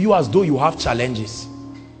speak to you as though you have challenges.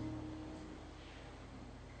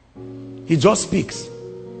 He just speaks.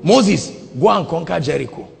 Moses, go and conquer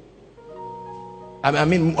Jericho. I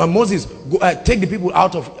mean, Moses, go, take the people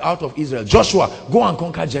out of Israel. Joshua, go and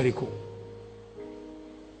conquer Jericho.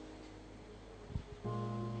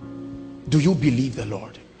 Do you believe the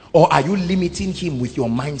Lord? Or are you limiting him with your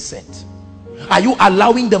mindset? Are you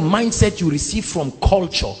allowing the mindset you receive from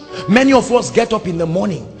culture? Many of us get up in the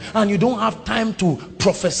morning and you don't have time to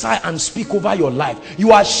prophesy and speak over your life.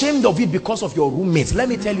 You are ashamed of it because of your roommates. Let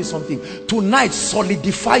me tell you something. Tonight,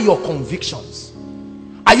 solidify your convictions.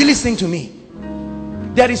 Are you listening to me?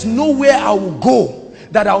 There is nowhere I will go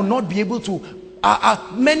that I will not be able to.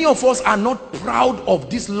 Many of us are not proud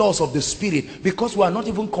of these laws of the spirit because we are not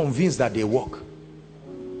even convinced that they work.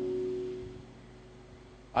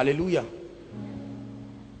 Hallelujah.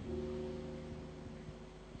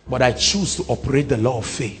 But I choose to operate the law of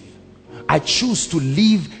faith. I choose to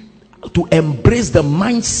live, to embrace the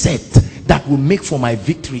mindset that will make for my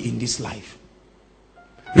victory in this life.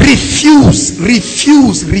 Refuse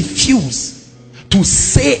to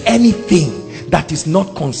say anything that is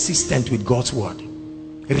not consistent with God's word.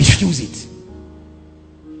 Refuse it.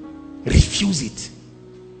 Refuse it.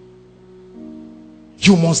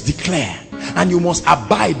 You must declare and you must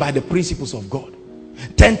abide by the principles of God.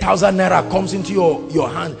 10,000 naira comes into your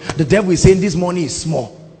hand. The devil is saying this money is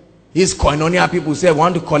small. His koinonia people say,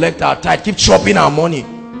 want to collect our tithe, keep chopping our money.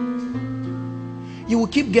 You will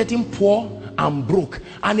keep getting poor and broke,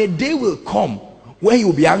 and a day will come when you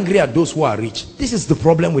will be angry at those who are rich. This is the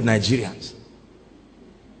problem with Nigerians.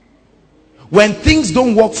 When things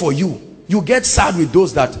don't work for you, you get sad with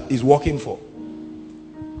those that is working for.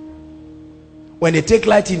 When they take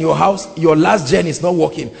light in your house, your last gen is not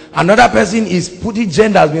working. Another person is putting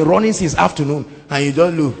gen that has been running since afternoon, and you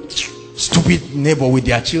don't look, stupid neighbor with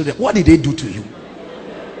their children. What did they do to you?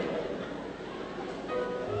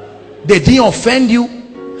 They didn't offend you.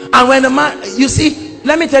 And when the man, you see,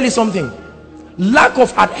 let me tell you something. Lack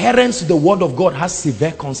of adherence to the word of God has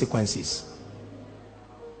severe consequences.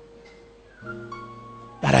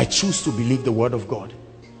 That I choose to believe the word of God.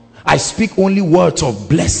 I speak only words of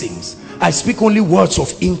blessings. I speak only words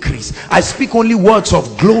of increase. I speak only words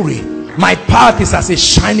of glory. My path is as a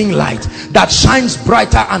shining light that shines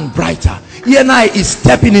brighter and brighter. E&I is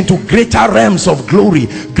stepping into greater realms of glory,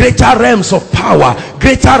 greater realms of power,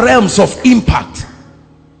 greater realms of impact.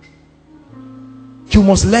 You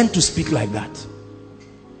must learn to speak like that.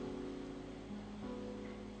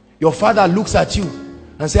 Your father looks at you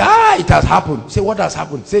and say, it has happened. Say, what has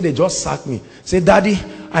happened? Say, they just sacked me. Say, Daddy,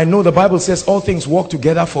 I know the Bible says all things work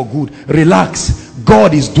together for good. Relax.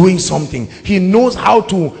 God is doing something. He knows how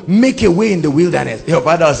to make a way in the wilderness. Your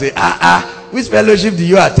father will say, which fellowship do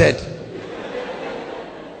you attend?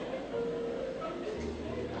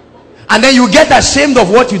 And then you get ashamed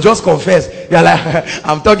of what you just confessed. You're like,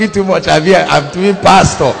 I'm talking too much. I'm doing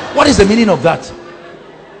pastor. What is the meaning of that?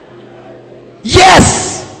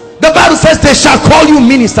 Yes! The Bible says they shall call you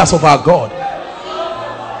ministers of our God.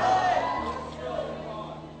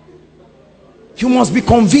 You must be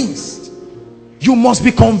convinced. You must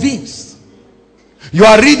be convinced. You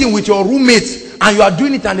are reading with your roommates and you are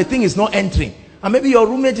doing it and the thing is not entering. And maybe your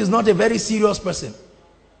roommate is not a very serious person.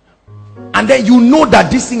 And then you know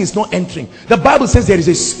that this thing is not entering. The Bible says there is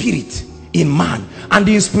a spirit in man, and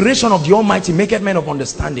the inspiration of the Almighty maketh men of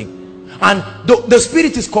understanding. And the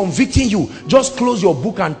spirit is convicting you. Just close your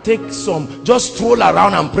book and take some, just stroll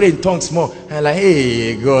around and pray in tongues more. And like,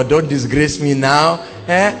 hey God, don't disgrace me now.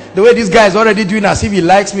 The way this guy is already doing as if he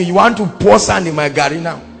likes me, you want to pour sand in my garden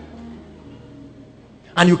now.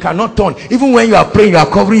 And you cannot turn. Even when you are praying, you are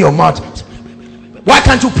covering your mouth. Why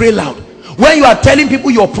can't you pray loud? When you are telling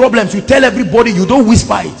people your problems, you tell everybody, you don't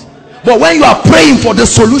whisper it. But when you are praying for the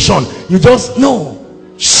solution, you just know.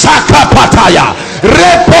 Shaka pataya,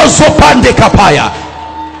 reposo pande kapaya.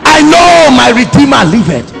 I know my Redeemer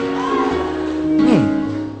liveth.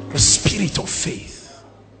 The spirit of faith.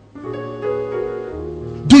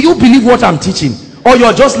 Do you believe what I'm teaching, or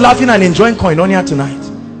you're just laughing and enjoying koinonia tonight?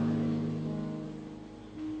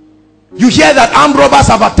 You hear that armed robbers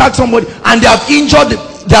have attacked somebody and they have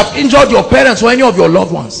injured your parents or any of your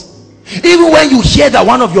loved ones. Even when you hear that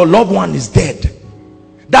one of your loved ones is dead,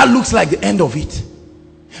 That looks like the end of it.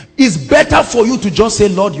 It's better for you to just say,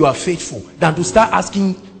 Lord, you are faithful, than to start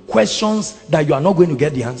asking questions that you are not going to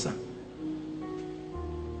get the answer.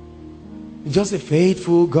 Just a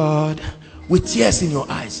faithful God with tears in your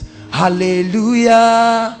eyes.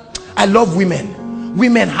 Hallelujah. I love women.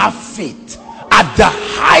 Women have faith at the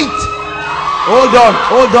height.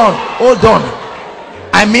 Hold on.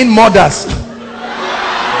 I mean mothers.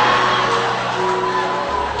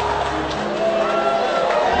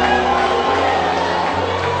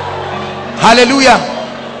 Hallelujah.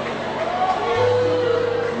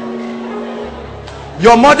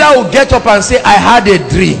 Your mother will get up and say, I had a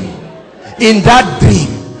dream. In that dream,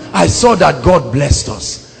 I saw that God blessed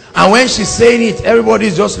us. And when she's saying it,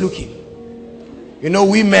 everybody's just looking. You know,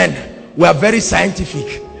 we men, we are very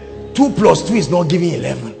scientific. 2 plus 2 is not giving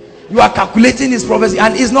 11. You are calculating this prophecy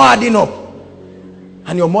and it's not adding up.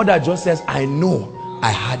 And your mother just says, I know I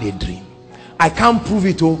had a dream. I can't prove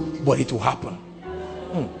it all, but it will happen.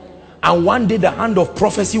 And one day the hand of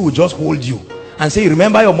prophecy will just hold you and say,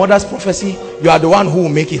 remember your mother's prophecy? You are the one who will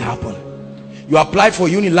make it happen. You applied for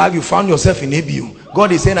Unilag, you found yourself in ABU.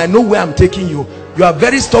 God is saying, I know where I'm taking you. You are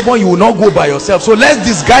very stubborn, you will not go by yourself. So let's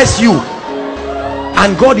disguise you.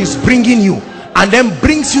 And God is bringing you, and then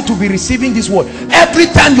brings you to be receiving this word. Every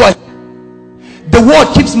time you are, the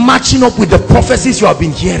word keeps matching up with the prophecies you have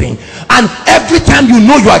been hearing. And every time you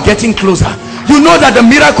know you are getting closer. You know that the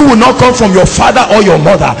miracle will not come from your father or your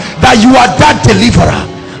mother. That you are that deliverer.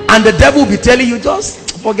 And the devil will be telling you, just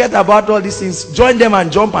forget about all these things, join them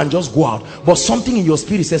and jump and just go out. But something in your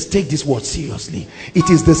spirit says, take this word seriously. It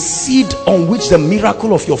is the seed on which the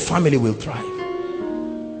miracle of your family will thrive.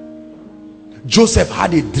 Joseph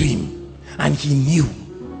had a dream, and he knew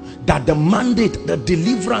that the mandate, the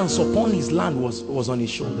deliverance upon his land was on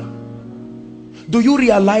his shoulder. Do you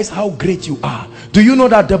realize how great you are? Do you know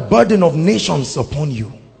that the burden of nations is upon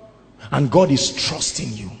you, and God is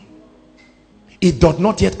trusting you? It does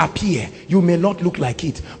not yet appear. You may not look like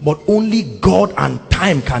it, but only God and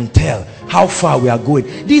time can tell how far we are going.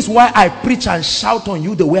 This is why I preach and shout on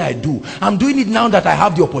you the way I do. I'm doing it now that I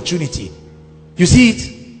have the opportunity. You see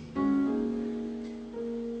it?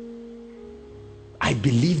 I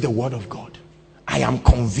believe the word of God. I am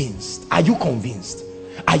convinced. Are you convinced?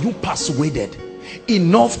 Are you persuaded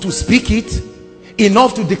enough to speak it,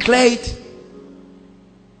 enough to declare it,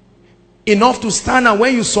 enough to stand, and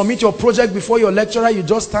when you submit your project before your lecturer, you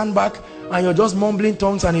just stand back and you're just mumbling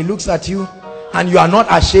tongues, and he looks at you and you are not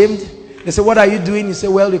ashamed? They say, what are you doing? You say,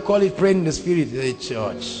 well, they call it praying in the spirit. They say,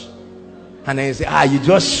 church. And then you say, you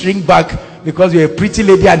just shrink back because you're a pretty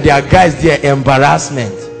lady and there are guys there.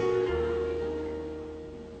 Embarrassment.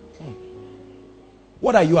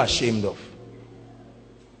 What are you ashamed of?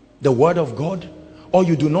 The word of God? Or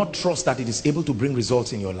you do not trust that it is able to bring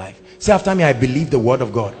results in your life? Say after me, I believe the word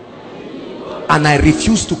of God, and I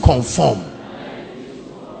refuse to conform.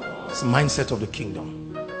 It's the mindset of the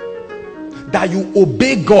kingdom. That you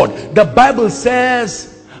obey God. The Bible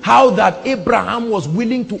says how that Abraham was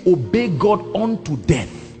willing to obey God unto death.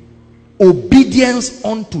 Obedience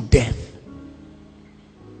unto death.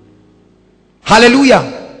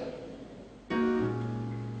 Hallelujah.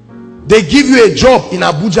 They give you a job in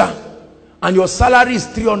Abuja and your salary is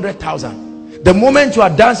 300,000. The moment you are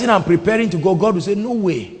dancing and preparing to go, God will say, no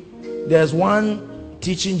way. There's one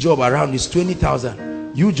teaching job around, it's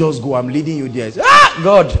 20,000. You just go, I'm leading you there. Say,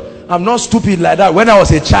 God, I'm not stupid like that. When I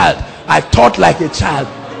was a child, I thought like a child.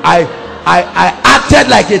 I acted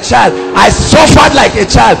like a child. I suffered like a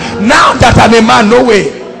child. Now that I'm a man, no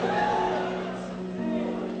way.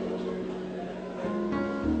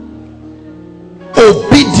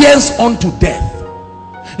 Obedience unto death.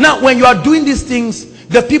 Now when you are doing these things,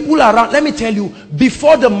 the people around, let me tell you,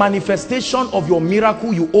 before the manifestation of your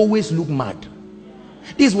miracle, you always look mad.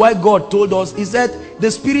 This is why God told us, he said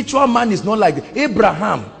the spiritual man is not like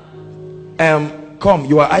Abraham. Come,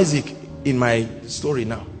 you are Isaac in my story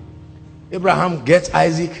now. Abraham gets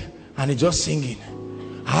Isaac and he's just singing,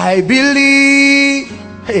 I believe.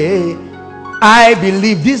 Hey, I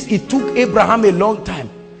believe. This, it took Abraham a long time.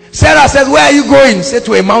 Sarah says, where are you going? Say,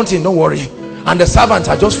 to a mountain, don't worry. And the servants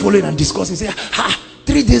are just following and discussing. Say,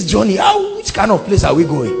 3 days journey, which kind of place are we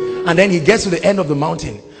going? And then he gets to the end of the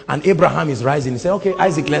mountain and Abraham is rising. He said, okay,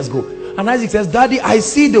 Isaac, let's go. And Isaac says, Daddy, I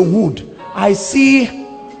see the wood, I see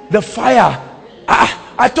the fire.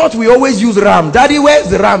 I thought we always use ram. Daddy, where's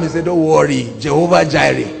the ram? He said, don't worry, Jehovah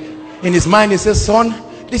Jireh. In his mind he says, son,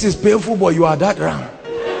 this is painful, but you are that ram.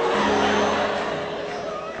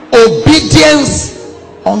 Obedience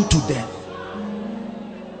unto death.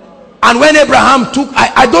 And when Abraham took,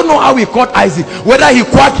 I don't know how he caught Isaac, whether he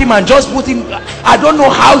caught him and just put him, I don't know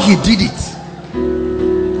how he did it.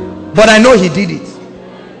 but I know he did it.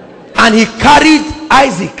 And he carried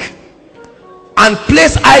Isaac and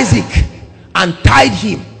placed Isaac and tied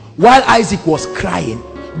him while Isaac was crying.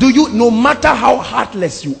 Do you, no matter how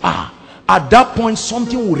heartless you are, at that point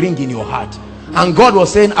something will ring in your heart. And God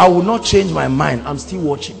was saying, I will not change my mind. I'm still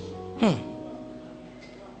watching.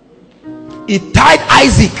 He tied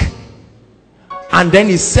Isaac and then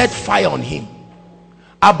he set fire on him.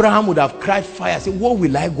 Abraham would have cried fire, say, what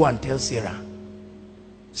will I go and tell Sarah?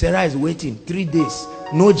 Sarah is waiting 3 days,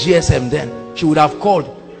 no GSM. Then she would have called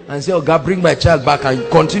and say, oh God, bring my child back and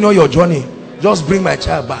continue your journey. Just bring my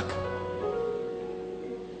child back.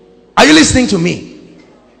 Are you listening to me?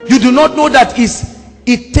 You do not know that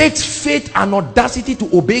it takes faith and audacity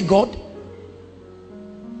to obey God?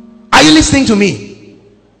 Are you listening to me?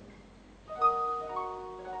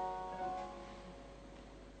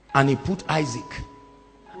 And he put Isaac,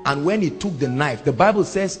 and when he took the knife, the Bible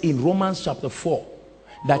says in Romans chapter 4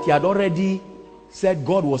 that he had already said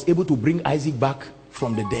God was able to bring Isaac back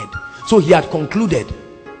from the dead. So he had concluded,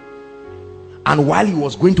 and while he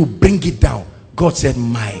was going to bring it down, God said,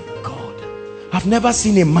 my God, I've never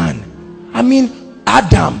seen a man, I mean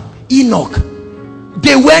Adam, Enoch,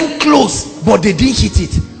 they went close but they didn't hit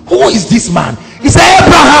it. Who is this man? He said,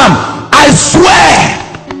 Abraham, I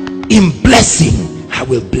swear in blessing I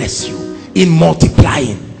will bless you, in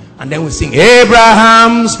multiplying. And then we sing,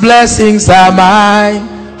 Abraham's blessings are mine,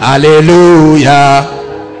 hallelujah.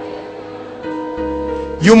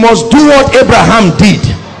 You must do what Abraham did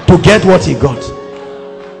to get what he got.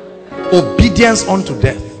 Obedience unto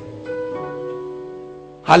death.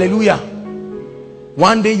 Hallelujah.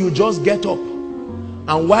 One day you just get up,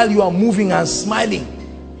 and while you are moving and smiling,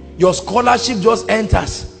 your scholarship just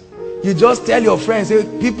enters. You just tell your friends, say,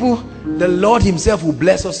 people, the Lord himself will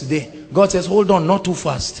bless us today. God says, hold on, not too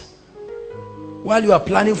fast. While you are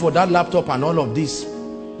planning for that laptop and all of this,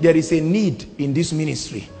 there is a need in this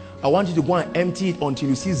ministry. I want you to go and empty it until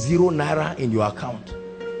you see 0 naira in your account.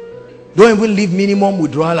 Don't even leave minimum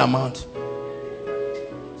withdrawal amount.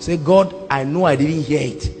 Say, God, I know I didn't hear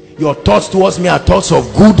it. Your thoughts towards me are thoughts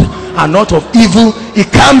of good and not of evil.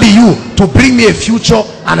 It can't be you to bring me a future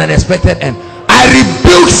and an expected end. I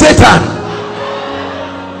rebuke Satan.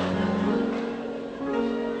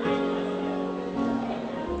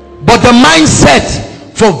 But the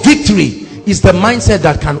mindset for victory is the mindset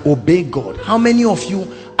that can obey God. How many of you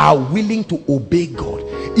are willing to obey God?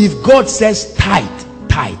 If God says tithe,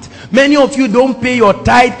 tithe. Many of you don't pay your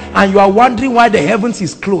tithe and you are wondering why the heavens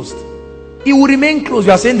is closed. It will remain closed.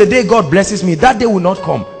 You are saying the day God blesses me, that day will not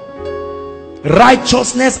come.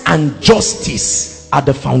 Righteousness and justice are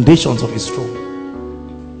the foundations of his throne.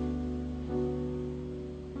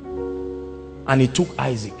 And he took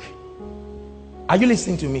Isaac. Are you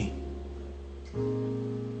listening to me?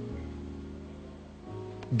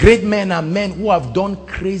 Great men are men who have done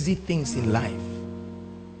crazy things in life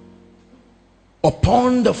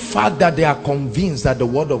upon the fact that they are convinced that the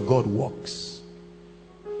word of God works.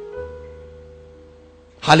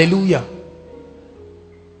 Hallelujah.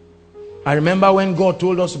 I remember when God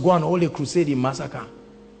told us to go and hold a crusade in Massacre.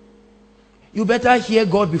 You better hear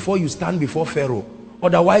God before you stand before Pharaoh,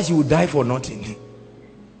 otherwise you will die for nothing.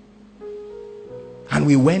 And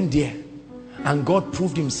we went there, and God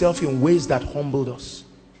proved himself in ways that humbled us.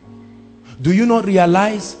 Do you not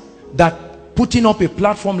realize that putting up a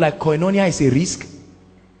platform like Koinonia is a risk?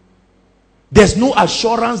 There's no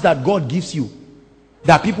assurance that God gives you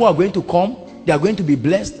that people are going to come, they are going to be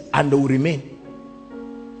blessed, and they will remain.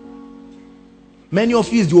 Many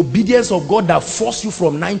of you, is the obedience of God that forced you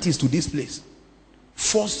from 90s to this place.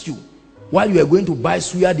 Forced you. While you are going to buy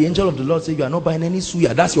suya, the angel of the Lord said, you are not buying any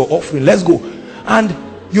suya, that's your offering, let's go. And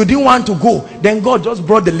you didn't want to go. Then God just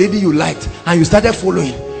brought the lady you liked, and you started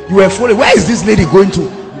following. You were following. Where is this lady going to?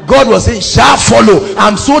 God was saying, shall follow.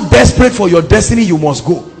 I'm so desperate for your destiny, you must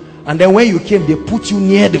go. And then when you came, they put you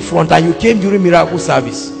near the front, and you came during miracle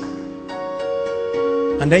service.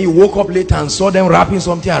 And then you woke up later and saw them wrapping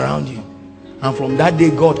something around you. And from that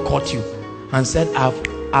day, God caught you and said,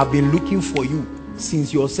 I've been looking for you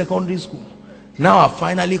since your secondary school. Now I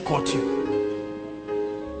finally caught you.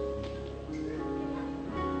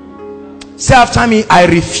 Say after me, I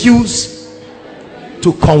refuse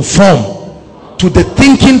to conform to the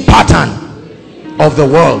thinking pattern of the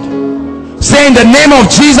world. Say in the name of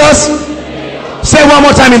Jesus. Say one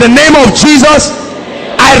more time, in the name of Jesus.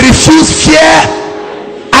 I refuse fear.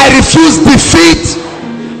 I refuse defeat.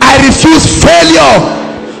 I refuse failure.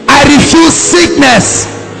 I refuse sickness.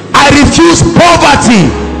 I refuse poverty.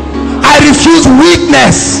 I refuse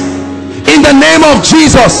weakness. In the name of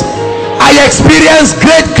Jesus, I experience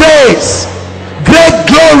great grace, great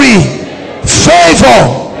glory, favor,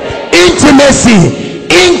 Intimacy,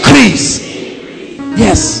 increase.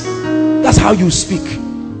 Yes, that's how you speak.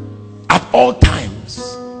 At all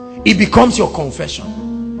times, it becomes your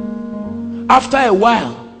confession. After a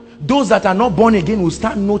while, those that are not born again will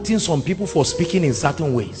start noting some people for speaking in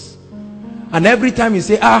certain ways. And every time you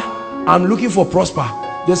say, I'm looking for prosper,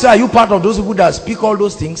 they say, are you part of those people that speak all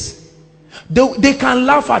those things? They can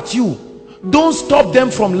laugh at you. Don't stop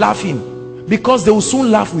them from laughing, because they will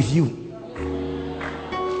soon laugh with you.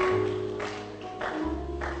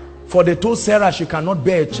 For they told Sarah she cannot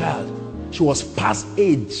bear a child. She was past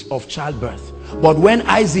age of childbirth. But when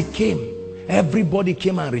Isaac came, everybody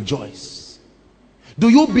came and rejoiced. Do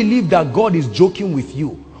you believe that God is joking with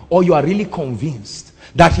you, or you are really convinced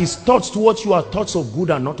that his thoughts towards you are thoughts of good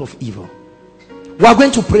and not of evil? We are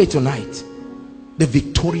going to pray tonight. The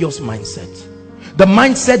victorious mindset. The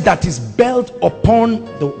mindset that is built upon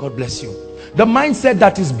the, God bless you. The mindset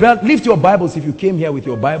that is built, lift your Bibles if you came here with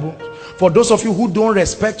your Bible. For those of you who don't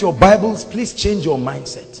respect your Bibles, please change your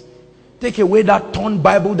mindset. Take away that torn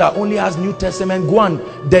Bible that only has New Testament. Go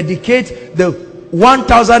and dedicate the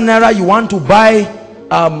 1,000 naira you want to buy,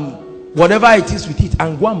 whatever it is with it,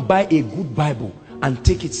 and go and buy a good Bible and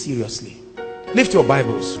take it seriously. Lift your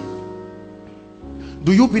Bibles.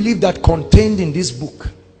 Do you believe that contained in this book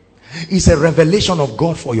is a revelation of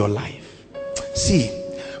God for your life? See,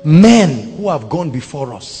 men who have gone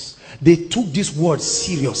before us, they took this word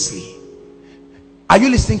seriously. Are you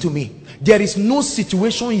listening to me? There is no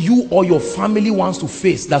situation you or your family wants to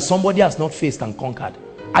face that somebody has not faced and conquered.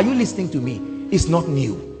 Are you listening to me? It's not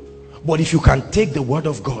new. But if you can take the word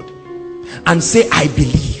of God and say, I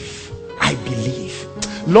believe,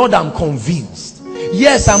 Lord, I'm convinced.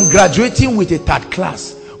 Yes, I'm graduating with a third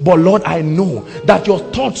class, but Lord, I know that your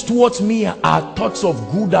thoughts towards me are thoughts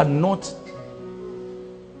of good and not.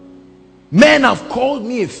 Men have called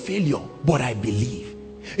me a failure, but I believe.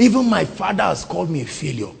 Even my father has called me a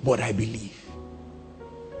failure, but I believe.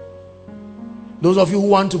 Those of you who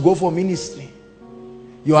want to go for ministry,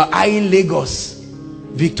 you are eyeing Lagos,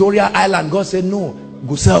 Victoria Island. God said no,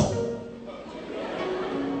 Gusau.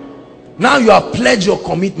 Now you have pledged your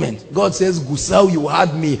commitment. God says, Gusau, you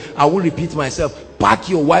had me. I will repeat myself. Pack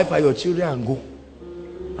your wife and your children and go.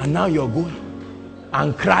 And now you're going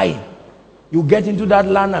and crying. You get into that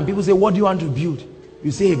land and people say, what do you want to build?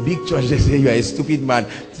 You say a big church. They say you are a stupid man.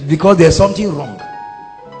 It's because there's something wrong.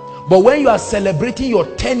 But when you are celebrating your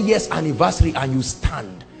 10 years anniversary and you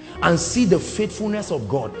stand and see the faithfulness of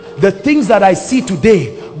God, the things that I see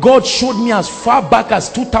today, God showed me as far back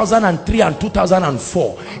as 2003 and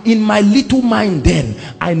 2004. In my little mind then,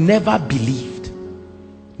 I never believed.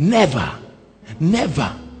 Never.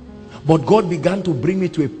 But God began to bring me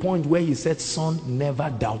to a point where he said, son, never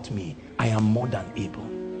doubt me. I am more than able.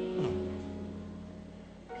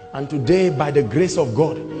 And today, by the grace of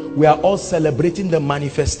God, we are all celebrating the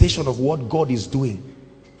manifestation of what God is doing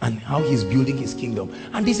and how he's building his kingdom.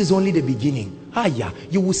 And this is only the beginning.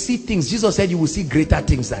 You will see things. Jesus said you will see greater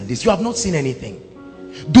things than this. You have not seen anything.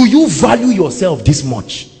 Do you value yourself this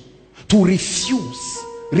much to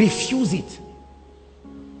refuse it?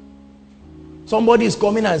 Somebody is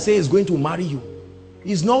coming and say he's going to marry you.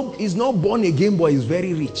 He's not born again, but he's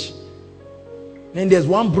very rich. Then there's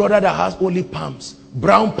one brother that has only palms,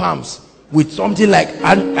 brown palms, with something like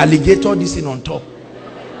an alligator this thing on top.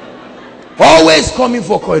 Always coming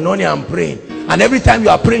for koinonia and praying. And every time you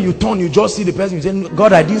are praying, you turn, you just see the person. You say,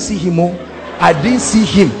 God, I didn't see him. Oh, I didn't see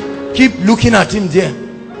him. Keep looking at him there.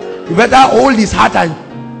 You better hold his heart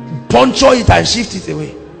and puncture it and shift it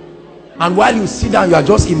away. And while you sit down, you are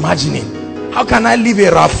just imagining, how can I leave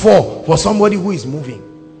a rapport for somebody who is moving?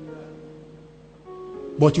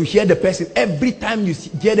 But you hear the person, every time you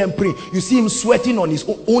hear them pray, you see him sweating on his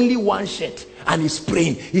only one shirt and he's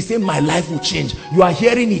praying. He's saying, my life will change. You are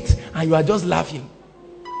hearing it and you are just laughing.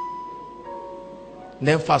 And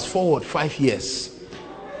then fast forward 5 years.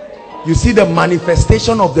 You see the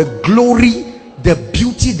manifestation of the glory, the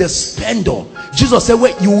beauty, the splendor. Jesus said,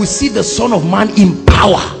 well, you will see the Son of Man in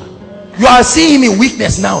power. You are seeing him in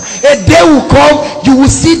weakness now. A day will come, you will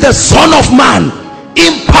see the Son of Man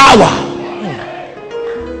in power.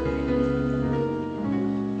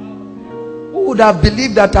 Would have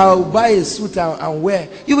believed that I'll buy a suit and wear.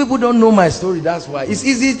 You people don't know my story, that's why. It's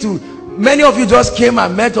easy to, many of you just came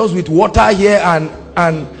and met us with water here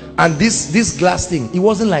and this glass thing. It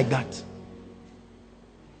wasn't like that.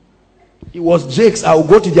 It was Jake's. I will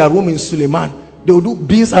go to their room in Suleiman. They will do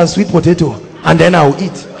beans and sweet potato and then I will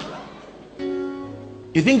eat.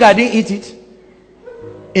 You think I didn't eat it?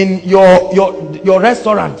 In your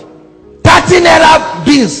restaurant, 30 naira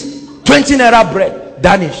beans, 20 naira bread,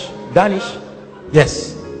 Danish.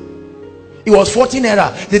 Yes, it It was 14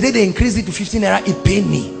 naira. The day they increased it to 15 naira, it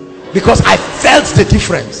pained me because I felt the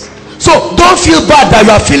difference. So don't feel bad that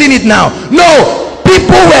you are feeling it now. No,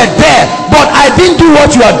 people were there, but I didn't do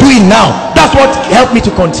what you are doing now. That's what helped me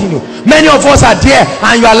to continue. Many of us are there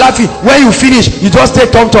and you are laughing. When you finish, you just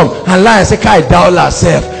take tom-tom and lie and say, "Kai Daola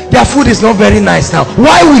self, their food is not very nice now."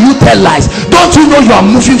 Why will you tell lies? Don't you know you are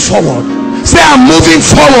moving forward? Say, "I'm moving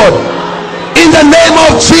forward in the name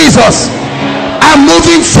of Jesus. I'm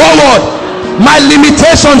moving forward. My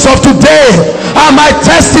limitations of today are my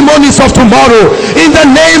testimonies of tomorrow. In the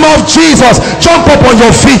name of Jesus." Jump up on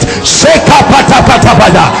your feet. Shake up,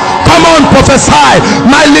 come on, prophesy.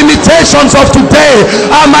 My limitations of today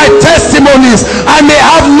are my testimonies. I may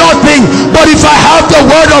have nothing, but if I have the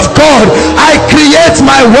word of God, I create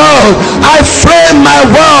my world, I frame my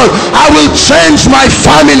world. I will change my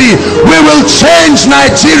family. We will change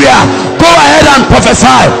Nigeria. Go ahead and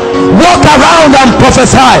prophesy. Walk around and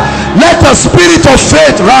prophesy. Let the spirit of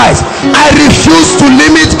faith rise. I refuse to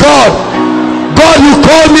limit God. God, you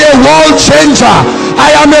call me a world changer.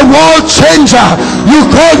 I am a world changer. You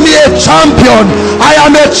call me a champion. I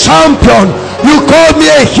am a champion. You call me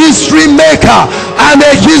a history maker. I'm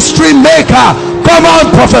a history maker. Come on,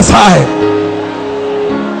 prophesy.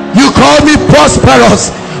 You call me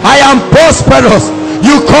prosperous. I am prosperous.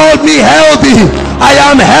 You call me healthy. I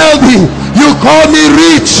am healthy. You call me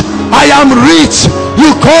rich. I am rich.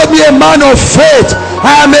 You call me a man of faith.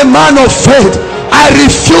 I am a man of faith. I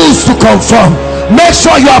refuse to conform. Make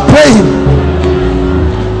sure you are praying.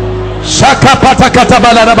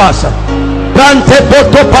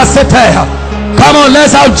 Come on,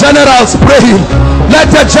 let's have generals praying. Let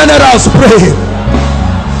the generals pray.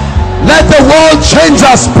 Let the world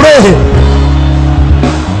changers pray.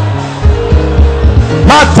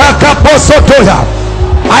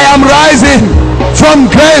 I am rising from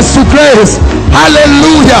grace to grace.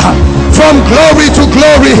 Hallelujah. From glory to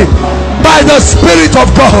glory. By the Spirit of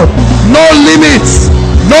God. No limits,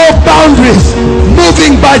 no boundaries.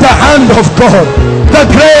 Moving by the hand of God. The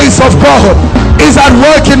grace of God is at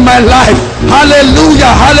work in my life.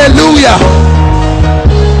 Hallelujah. Hallelujah.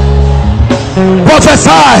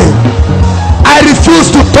 Prophesy. I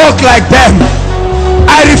refuse to talk like them.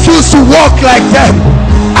 I refuse to walk like them.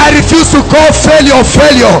 I refuse to call failure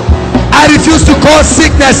failure. I refuse to call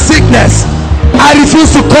sickness sickness. I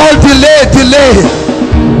refuse to call delay delay.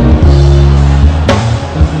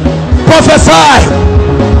 Prophesy.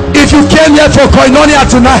 If you came here for koinonia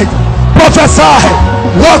tonight, prophesy.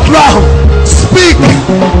 Walk round. Speak.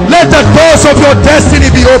 Let the doors of your destiny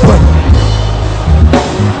be open.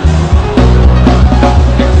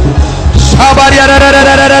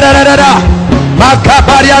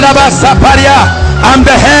 I'm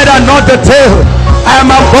the head and not the tail. I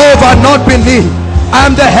am above and not beneath. I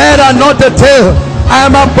am the head and not the tail. I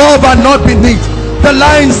am above and not beneath. The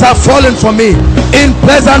lines have fallen for me in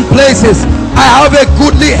pleasant places. I have a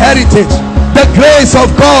goodly heritage. The grace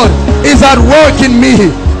of God is at work in me.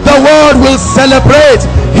 The world will celebrate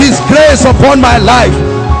his grace upon my life.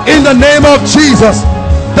 In the name of Jesus,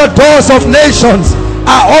 the doors of nations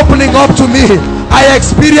are opening up to me. I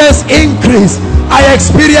experience increase. I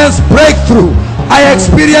experience breakthrough. I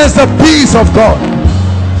experience the peace of God.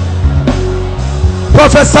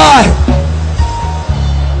 Prophesy.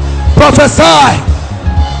 Prophesy.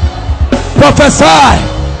 Prophesy.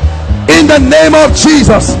 In the name of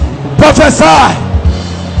Jesus. Prophesy.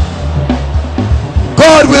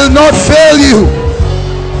 God will not fail you.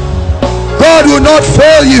 God will not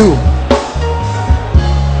fail you.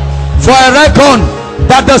 For I reckon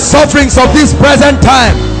that the sufferings of this present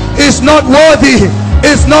time is not worthy.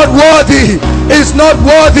 It's not worthy. It's not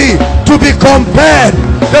worthy to be compared.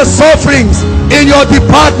 The sufferings in your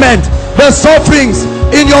department, the sufferings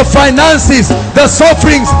in your finances, the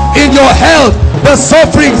sufferings in your health, the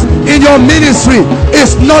sufferings in your ministry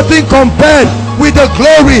is nothing compared with the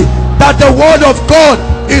glory that the word of God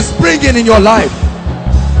is bringing in your life.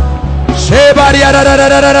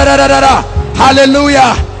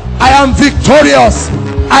 Hallelujah. I am victorious.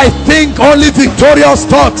 I think only victorious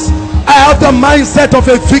thoughts. I have the mindset of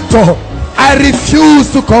a victor. I refuse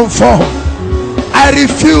to conform. I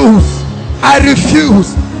refuse. I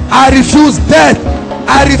refuse. I refuse death.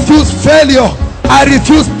 I refuse failure. I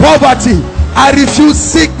refuse poverty. I refuse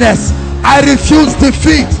sickness. I refuse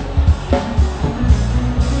defeat.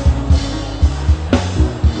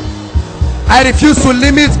 I refuse to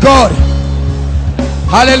limit God.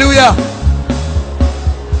 Hallelujah.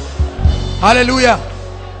 Hallelujah.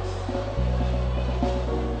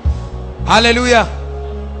 Hallelujah.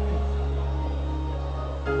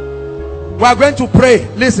 We are going to pray.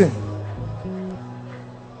 Listen.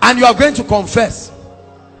 And you are going to confess.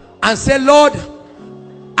 and say, Lord,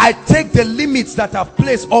 I take the limits that I've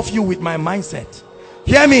placed off you with my mindset.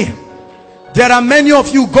 Hear me. There are many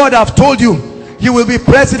of you, God have told you, you will be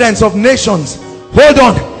presidents of nations. Hold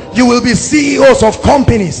on. You will be CEOs of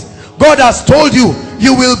companies. God has told you,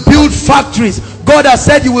 you will build factories. God has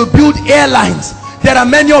said you will build airlines. There are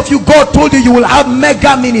many of you, God told you, you will have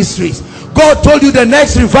mega ministries. God told you the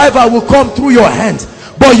next revival will come through your hands.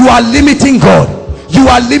 But you are limiting God. You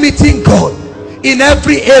are limiting God in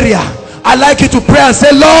every area. I'd like you to pray and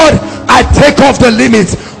say, Lord, I take off the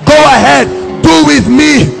limits. Go ahead. Do with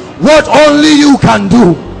me what only you can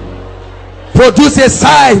do. Produce a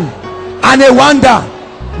sign and a wonder.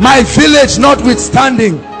 My village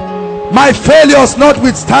notwithstanding, my failures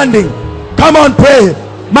notwithstanding. Come on, pray.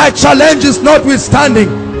 My challenges notwithstanding,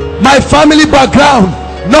 my family background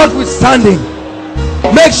notwithstanding.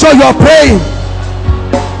 Make sure you are praying.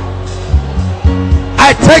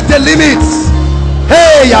 I take the limits.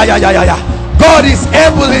 Hey, yeah. God is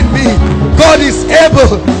able in me. God is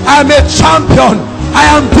able. I am a champion. I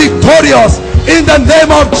am victorious in the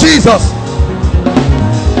name of Jesus.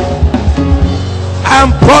 I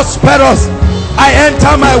am prosperous. I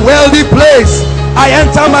enter my wealthy place. I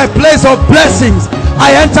enter my place of blessings.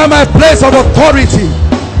 I enter my place of authority.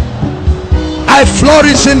 I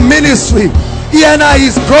flourish in ministry. ENI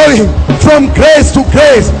is growing from grace to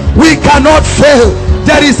grace. We cannot fail.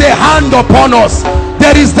 There is a hand upon us.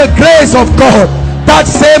 There is the grace of God. That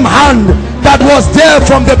same hand that was there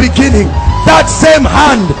from the beginning, that same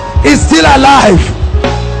hand is still alive.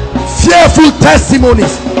 Fearful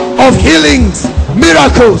testimonies of healings,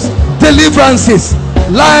 miracles, deliverances.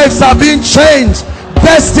 Lives are being changed.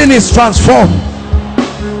 Destinies transformed.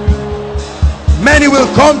 Many will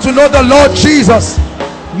come to know the Lord Jesus.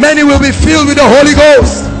 Many will be filled with the Holy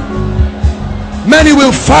Ghost. Many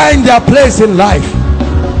will find their place in life.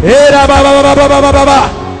 He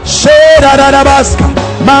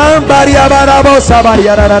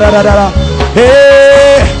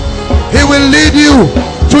will lead you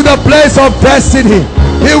to the place of destiny.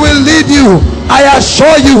 He will lead you. I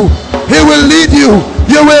assure you, he will lead you.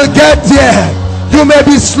 You will get there. You may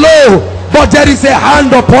be slow, but there is a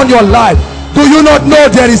hand upon your life. Do you not know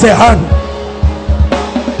there is a hand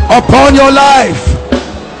upon your life?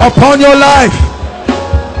 Upon your life.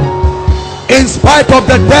 In spite of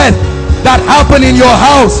the death that happened in your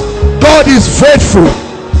house, God is faithful.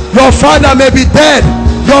 Your father may be dead,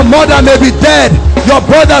 your mother may be dead, your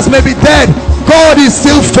brothers may be dead. God is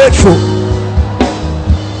still faithful.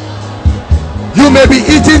 You may be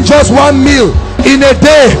eating just one meal in a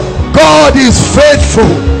day. God is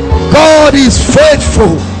faithful. God is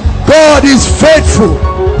faithful. God is faithful.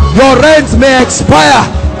 Your rent may expire.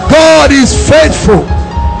 God is faithful.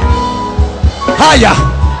 Haya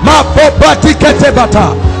mapopati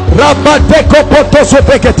ketebata rabateko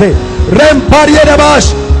potosopekete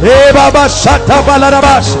remparierabash ebaba shata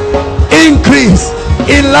balarabash. Increase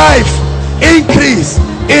in life, increase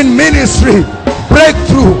in ministry,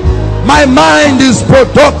 breakthrough. My mind is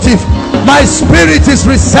productive. My spirit is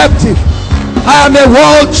receptive. I am a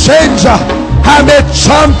world changer. I am a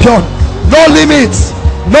champion. No limits,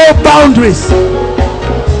 no boundaries.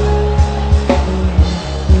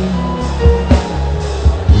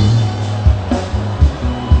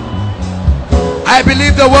 I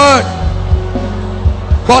believe the word,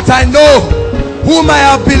 but I know whom I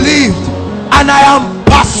have believed, and I am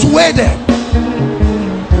persuaded,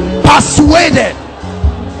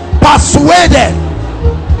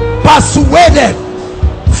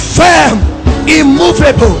 firm,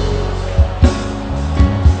 immovable.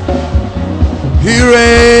 He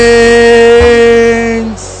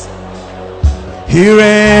reigns. He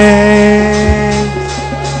reigns.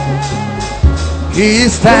 He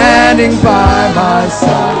is standing by my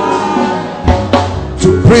side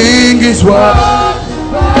to bring his word.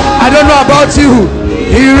 I don't know about you.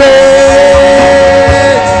 He reigns.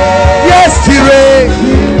 Yes, he reigns.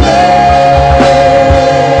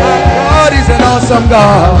 Our God is an awesome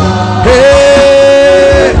God.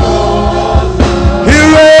 Hey. He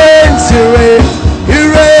reigns. He reigns. He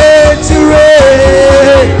reigns. He reigns.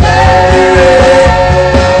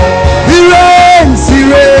 He reigns. He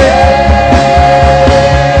reigns.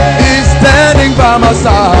 He's standing by my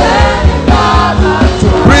side to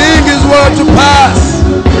bring his word to pass.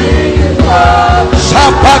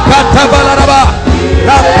 Shapakata balaraba,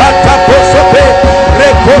 rapata posope,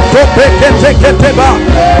 rekoto pekete keteba,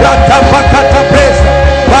 ratapakata presa,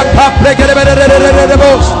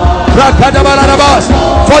 bakaplegerebos, rakada balarabas.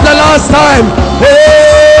 For the last time,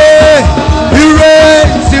 hey, he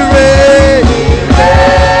reigns, he reigns,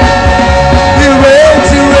 he reigns,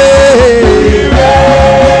 he reigns.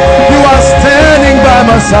 You are standing by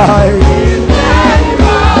my side.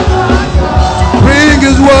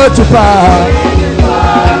 far.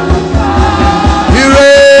 He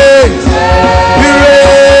reigns. He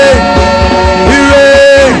reigns. He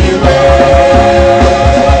reigns.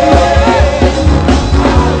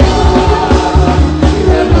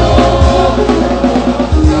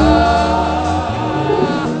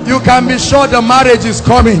 You can be sure the marriage is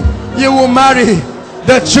coming. You will marry.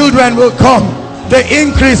 The children will come. The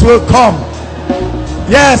increase will come.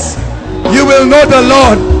 Yes, you will know the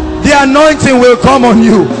Lord. The anointing will come on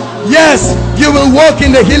you. Yes, you will walk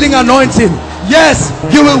in the healing anointing. Yes,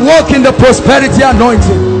 you will walk in the prosperity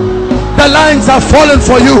anointing. The lines are fallen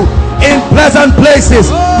for you in pleasant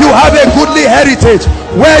places. You have a goodly heritage.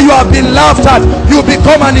 Where you have been laughed at, you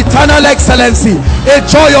become an eternal excellency, a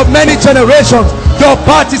joy of many generations. Your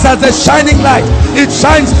path is as a shining light. It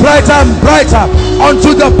shines brighter and brighter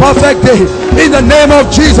unto the perfect day. In the name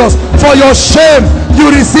of Jesus, for your shame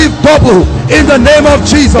you receive double. In the name of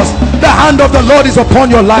Jesus, the hand of the Lord is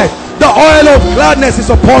upon your life. The oil of gladness is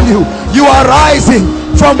upon you. You are rising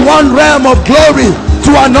from one realm of glory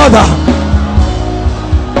to another.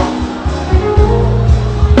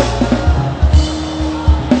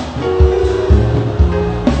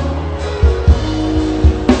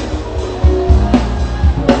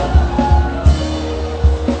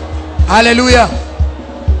 Hallelujah.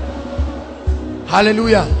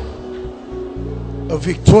 Hallelujah. A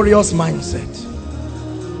victorious mindset.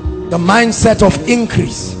 The mindset of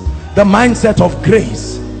increase. The mindset of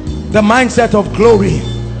grace. The mindset of glory.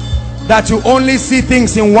 That you only see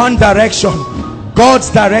things in one direction. God's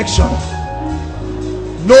direction.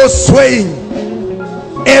 No swaying.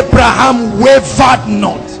 Abraham wavered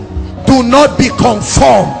not. Do not be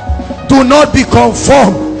conformed. Do not be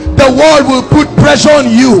conformed. The world will put pressure on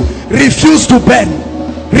you. Refuse to bend.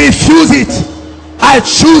 Refuse it. I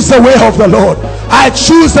choose the way of the Lord. I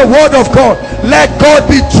choose the word of God. Let God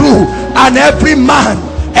be true and every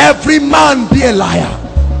man be a liar.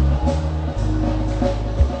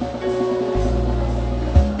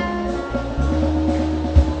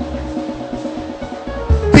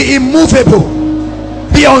 Be immovable.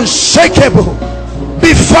 Be unshakable.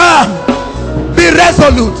 Be firm. Be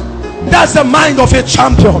resolute. That's the mind of a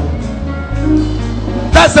champion.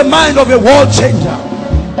 That's the mind of a world changer.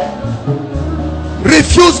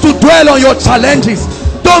 Refuse to dwell on your challenges.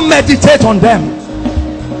 Don't meditate on them.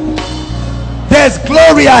 There's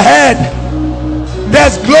glory ahead.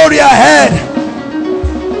 There's glory ahead.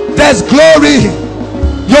 There's glory.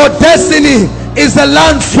 Your destiny is a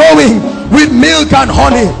land flowing with milk and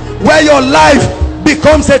honey, where your life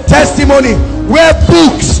becomes a testimony, where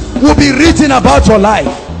books will be written about your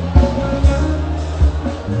life.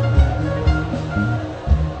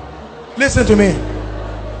 Listen to me.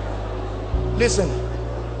 Listen.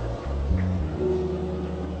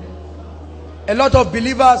 A lot of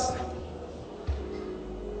believers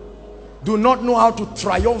do not know how to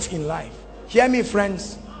triumph in life. Hear me,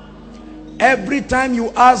 friends. Every time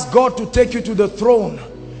you ask God to take you to the throne,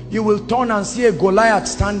 you will turn and see a Goliath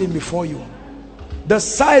standing before you. The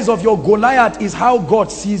size of your Goliath is how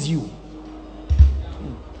God sees you.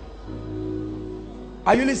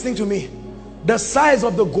 Are you listening to me? The size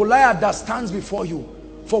of the Goliath that stands before you.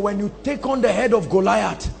 For when you take on the head of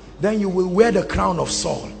Goliath, then you will wear the crown of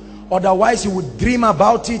Saul. Otherwise you would dream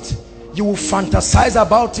about it, you will fantasize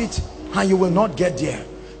about it, and you will not get there.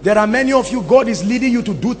 There are many of you, God is leading you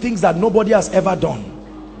to do things that nobody has ever done,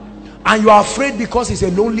 and you are afraid because it's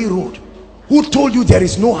a lonely road. Who told you there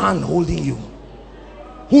is no hand holding you?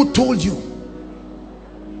 Who told you?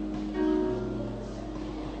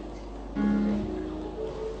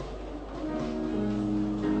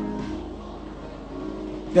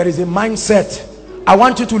 There is a mindset. I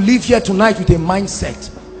want you to leave here tonight with a mindset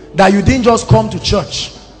that you didn't just come to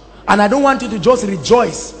church. And I don't want you to just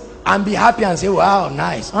rejoice and be happy and say, wow,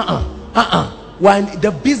 nice. When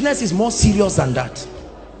the business is more serious than that.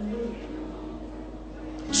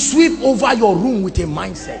 Sweep over your room with a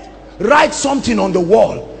mindset. Write something on the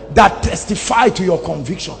wall that testifies to your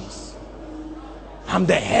convictions. I'm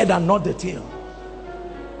the head and not the tail.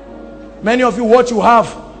 Many of you, what you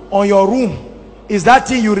have on your room is that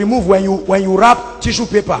thing you remove when you wrap tissue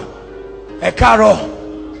paper. A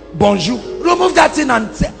caro, bonjour. Remove that thing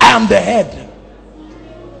and say, I am the head.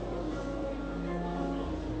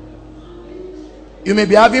 You may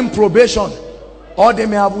be having probation, or they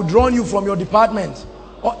may have withdrawn you from your department.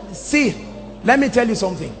 See, let me tell you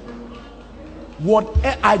something.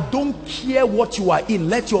 I don't care what you are in.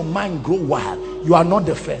 Let your mind grow wild. You are not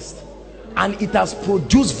the first, and it has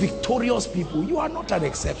produced victorious people. You are not an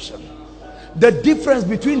exception. The difference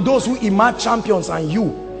between those who emerge champions and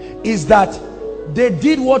you is that they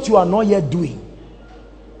did what you are not yet doing.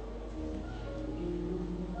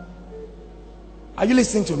 Are you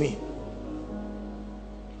listening to me?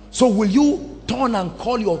 So will you turn and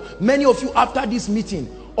call many of you after this meeting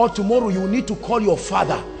or tomorrow, you will need to call your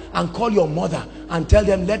father and call your mother and tell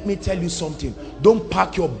them, let me tell you something. Don't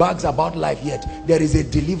pack your bags about life yet. There is a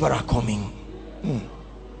deliverer coming.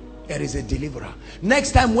 There is a deliverer.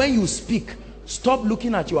 Next time when you speak, stop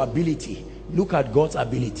looking at your ability. Look at God's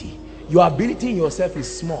ability. Your ability in yourself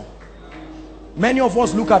is small. Many of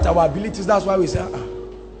us look at our abilities. That's why we say,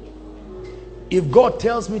 if God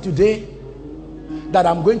tells me today that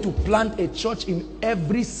I'm going to plant a church in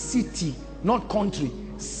every city, not country,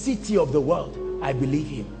 city of the world, I believe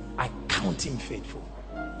him. I count him faithful.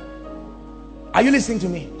 Are you listening to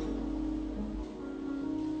me?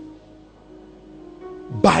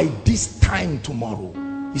 By this time tomorrow,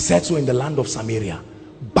 he said so in the land of Samaria,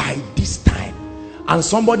 by this time. And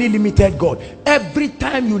somebody limited God. Every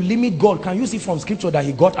time you limit God, can you see from scripture that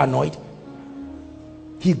he got annoyed?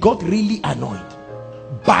 He got really annoyed.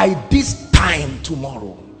 By this time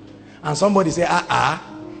tomorrow. And somebody say,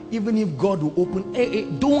 even if God will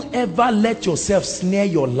open, don't ever let yourself snare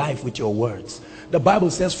your life with your words. The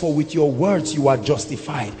Bible says, for with your words you are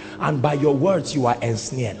justified, and by your words you are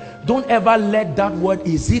ensnared. Don't ever let that word,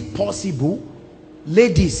 is it possible?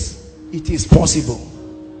 Ladies, it is possible.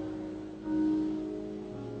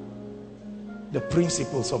 The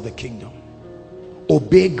principles of the kingdom.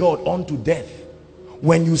 Obey God unto death.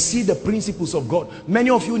 When you see the principles of God, many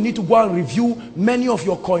of you need to go and review many of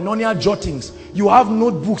your koinonia jottings. You have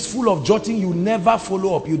notebooks full of jotting, you never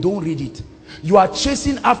follow up, you don't read it. You are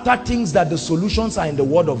chasing after things that the solutions are in the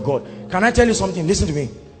word of God. Can I tell you something? Listen to me.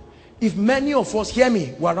 If many of us, hear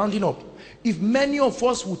me, we're rounding up. If many of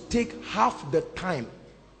us would take half the time,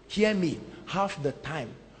 hear me, half the time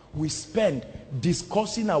we spend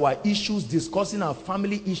discussing our issues, discussing our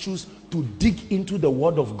family issues, to dig into the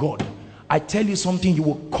word of God, I tell you something, you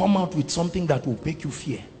will come out with something that will make you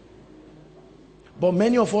fear. But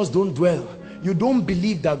many of us don't dwell. You don't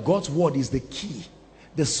believe that God's word is the key,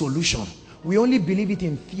 the solution. We only believe it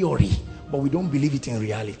in theory, but we don't believe it in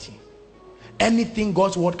reality. Anything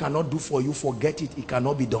God's word cannot do for you, forget it. It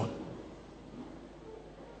cannot be done.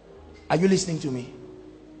 Are you listening to me?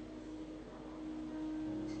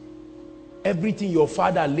 Everything your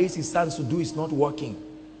father lays his hands to do is not working,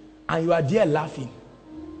 and you are there laughing.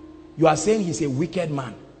 You are saying he's a wicked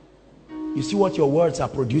man. You see what your words are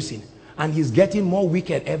producing, and he's getting more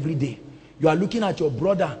wicked every day. You are looking at your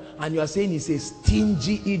brother and you are saying he's a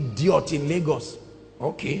stingy idiot in Lagos.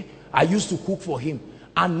 Okay, I used to cook for him.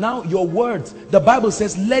 And now your words, the Bible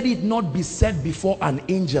says, let it not be said before an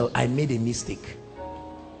angel, I made a mistake.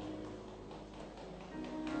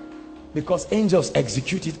 Because angels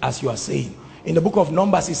execute it as you are saying. In the book of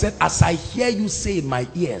Numbers, he said, as I hear you say in my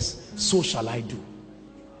ears, so shall I do.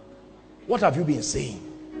 What have you been saying?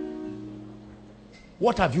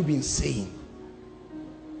 What have you been saying?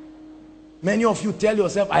 Many of you tell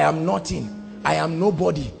yourself, I am nothing, I am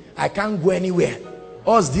nobody, I can't go anywhere.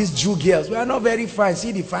 Us, these Jew girls, we are not very fine,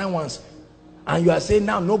 see the fine ones. And you are saying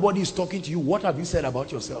now nobody is talking to you. What have you said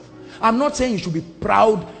about yourself? I'm not saying you should be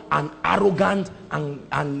proud and arrogant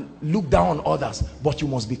and look down on others, but you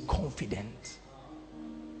must be confident.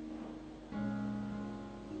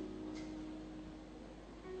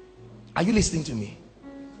 Are you listening to me?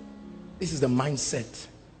 This is the mindset.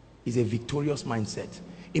 It's a victorious mindset.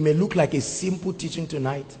 It may look like a simple teaching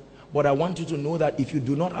tonight, but I want you to know that if you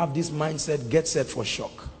do not have this mindset, get set for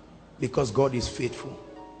shock, because God is faithful.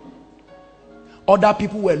 Other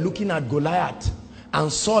people were looking at Goliath,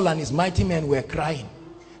 and Saul and his mighty men were crying.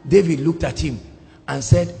 David looked at him and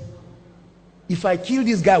said, if I kill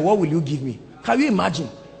this guy, what will you give me? Can you imagine?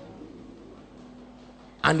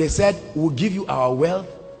 And they said, we'll give you our wealth,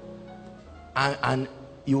 and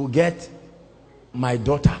you will get my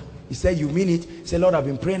daughter. He said, you mean it? He said, Lord, I've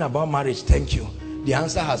been praying about marriage. Thank you. The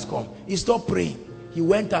answer has come. He stopped praying. He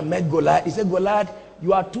went and met Goliath. He said, Goliath,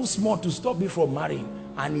 you are too small to stop me from marrying.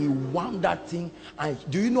 And he wound that thing. And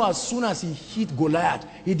do you know, as soon as he hit Goliath,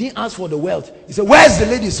 he didn't ask for the wealth. He said, where's the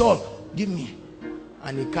lady Saul? Give me.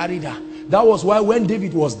 And he carried her. That was why when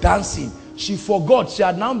David was dancing, she forgot. She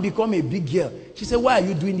had now become a big girl. She said, why are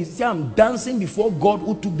you doing this? He said, I'm dancing before God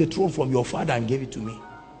who took the throne from your father and gave it to me.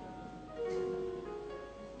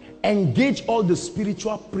 Engage all the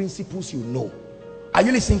spiritual principles you know. Are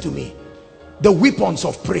you listening to me? The weapons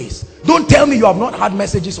of praise. Don't tell me you have not had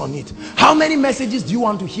messages on it. How many messages do you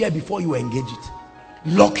want to hear before you engage it?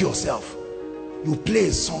 Lock yourself. You play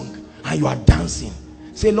a song and you are dancing.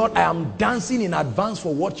 Say, Lord, I am dancing in advance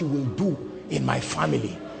for what you will do in my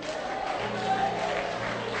family.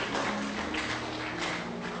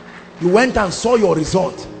 You went and saw your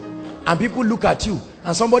result, and people look at you,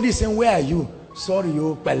 and somebody is saying, where are you? sorry,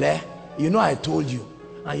 you Pele, you know I told you.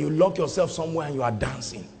 And you lock yourself somewhere and you are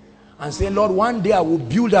dancing. And say, Lord, one day I will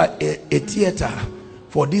build a theater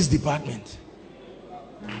for this department.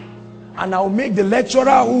 And I will make the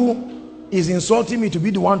lecturer who is insulting me to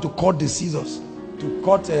be the one to cut the scissors, to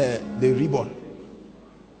cut the ribbon.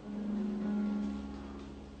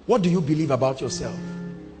 What do you believe about yourself?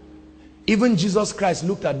 Even Jesus Christ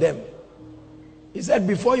looked at them. He said,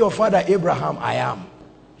 before your father Abraham, I am.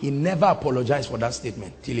 He never apologized for that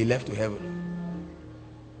statement till he left to heaven.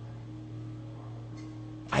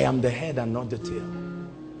 I am the head and not the tail.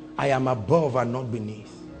 I am above and not beneath.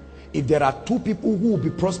 If there are two people who will be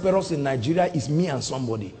prosperous in Nigeria, it's me and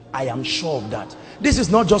somebody. I am sure of that. This is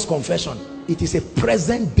not just confession. It is a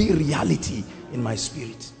present day reality in my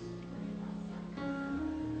spirit.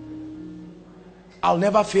 I'll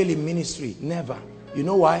never fail in ministry. Never. You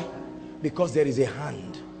know why? Because there is a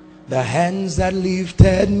hand. The hands that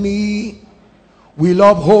lifted me will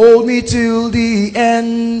uphold me till the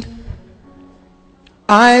end.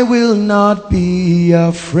 I will not be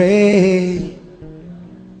afraid.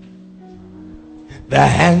 The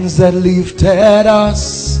hands that lifted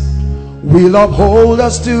us will uphold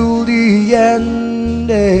us to the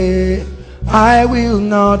end. I will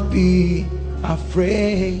not be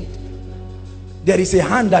afraid. There is a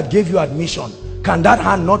hand that gave you admission. Can that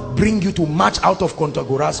hand not bring you to march out of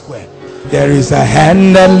Kontagora Square? There is a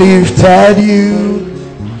hand that lifted you.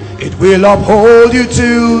 It will uphold you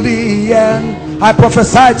to the end. I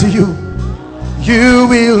prophesy to you, you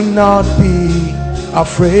will not be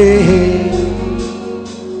afraid.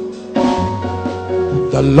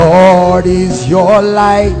 The Lord is your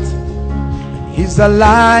light. He's the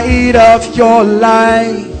light of your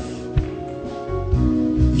life.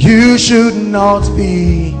 You should not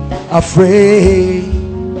be afraid.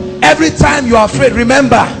 Every time you are afraid,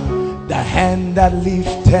 remember, the hand that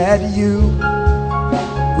lifted you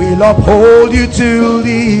will uphold you to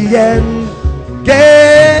the end.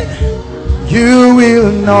 Again, you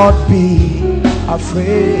will not be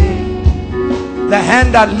afraid. The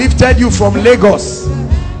hand that lifted you from Lagos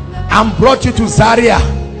and brought you to Zaria,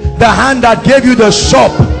 the hand that gave you the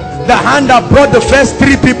shop, the hand that brought the first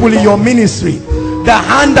 3 people in your ministry, the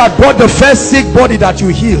hand that brought the first sick body that you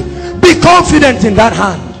healed. Be confident in that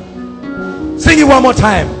hand. Sing it one more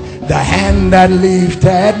time. The hand that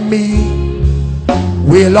lifted me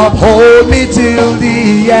will uphold me till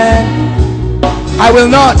the end. I will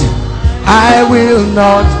not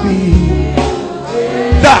be.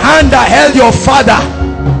 The hand that held your father,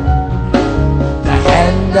 the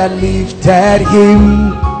hand that lifted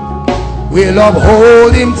him will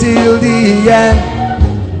uphold him till the end.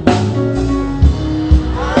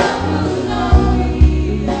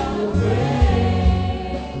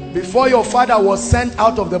 Before your father was sent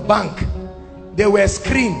out of the bank, they were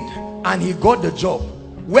screened and he got the job.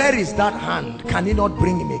 Where is that hand? Can he not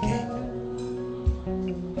bring him again?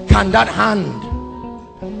 Can that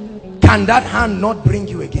hand not bring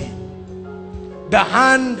you again? The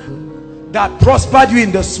hand that prospered you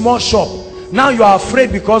in the small shop, now you are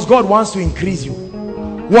afraid because God wants to increase you.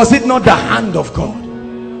 Was it not the hand of God?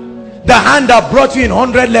 The hand that brought you in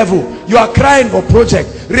 100 level, you are crying for project.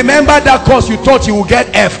 Remember that course you thought you would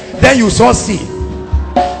get F, then you saw C.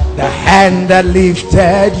 The hand that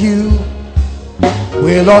lifted you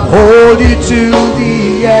will uphold you to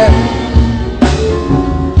the end.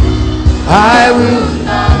 I will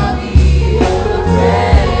not be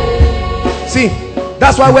afraid. See,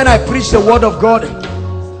 that's why when I preach the word of God,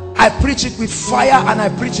 I preach it with fire and I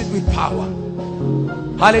preach it with power.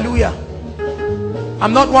 Hallelujah.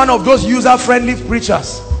 I'm not one of those user-friendly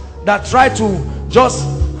preachers that try to just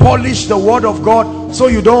polish the word of God so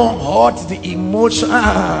you don't hurt the emotion.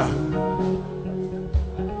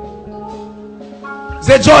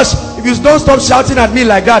 Say, Josh, if you don't stop shouting at me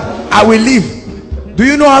like that, I will leave. Do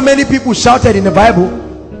you know how many people shouted in the Bible?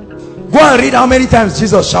 Go and read how many times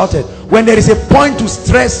Jesus shouted. When there is a point to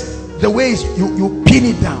stress, the way you pin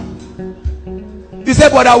it down. You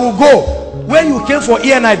said, but I will go. When you came for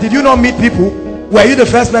E&I, did you not meet people? Were you the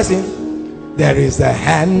first person? There is a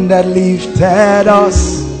hand that lifted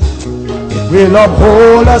us. It will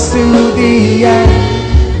uphold us to the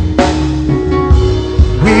end.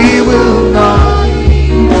 We will not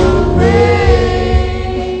be afraid.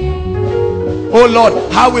 Oh Lord,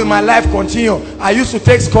 how will my life continue? I used to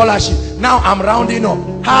take scholarship. Now I'm rounding up.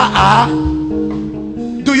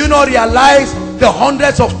 Do you not realize the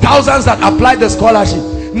hundreds of thousands that applied the scholarship?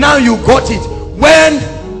 Now you got it. When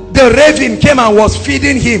the raven came and was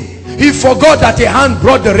feeding him, he forgot that a hand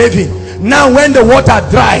brought the raven. Now when the water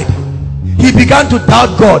dried, he began to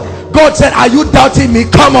doubt God. God said, are you doubting me?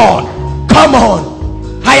 Come on, come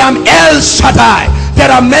on. I am El Shaddai. There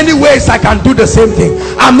are many ways I can do the same thing.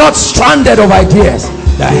 I'm not stranded of ideas.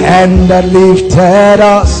 The hand that lifted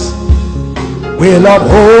us will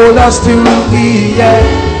uphold us to the end.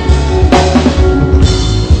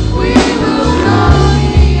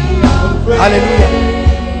 Hallelujah.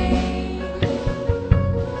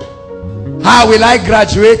 How will I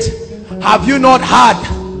graduate? Have you not heard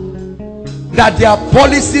that there are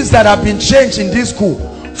policies that have been changed in this school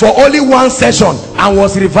for only one session and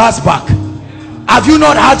was reversed back? Have you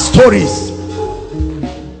not heard stories?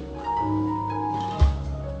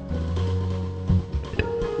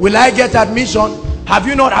 Will I get admission? Have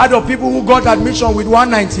you not heard of people who got admission with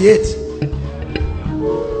 198?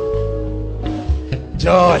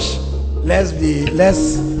 Josh, let's be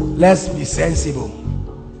sensible.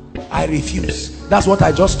 I refuse. That's what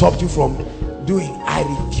I just stopped you from doing. I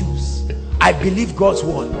refuse. I believe God's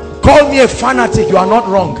word. Call me a fanatic, you are not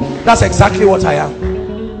wrong. That's exactly what I am.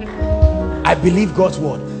 I believe God's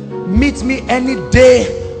word. Meet me any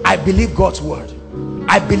day. I believe God's word.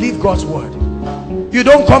 I believe God's word. You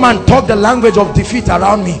don't come and talk the language of defeat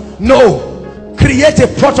around me. No. Create a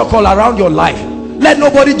protocol around your life. Let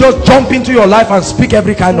nobody just jump into your life and speak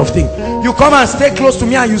every kind of thing. You come and stay close to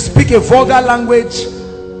me and you speak a vulgar language,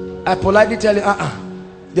 I politely tell you,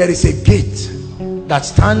 there is a gate that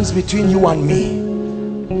stands between you and me.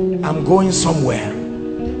 I'm going somewhere.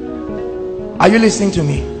 Are you listening to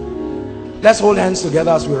me? Let's hold hands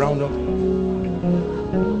together as we round up.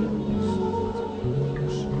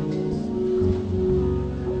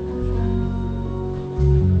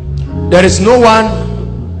 There is no one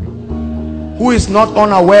who is not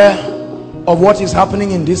unaware of what is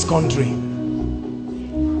happening in this country.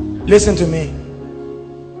 Listen to me.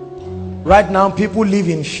 Right now, people live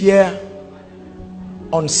in fear,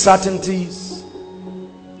 uncertainties.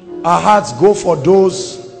 Our hearts go for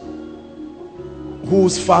those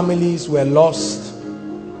whose families were lost.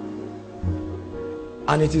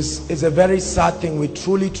 And it's a very sad thing. We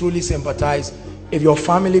truly sympathize. If your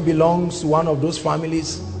family belongs to one of those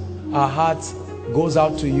families, our heart goes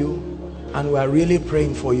out to you, and we are really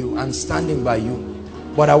praying for you and standing by you.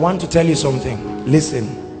 But I want to tell you something.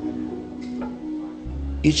 Listen,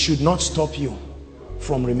 it should not stop you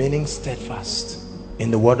from remaining steadfast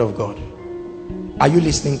in the word of God. Are you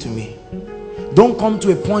listening to me? Don't come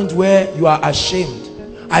to a point where you are ashamed.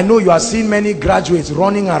 I know you are seeing many graduates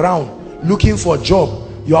running around looking for a job.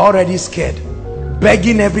 You are already scared,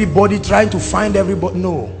 begging everybody, trying to find everybody.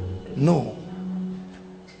 No.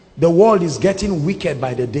 The world is getting wicked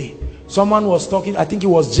by the day. Someone was talking, I think it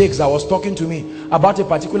was Jakes that was talking to me about a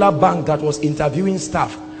particular bank that was interviewing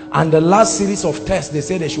staff, and the last series of tests they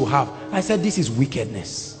said they should have. I said, this is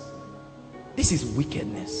wickedness. This is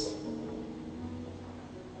wickedness.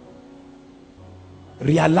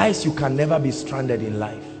 Realize you can never be stranded in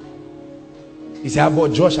life. You say,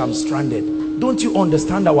 but Josh, I'm stranded. Don't you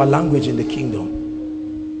understand our language in the kingdom?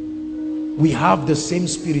 We have the same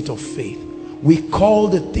spirit of faith. We call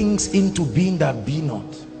the things into being that be not,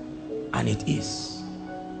 and it is.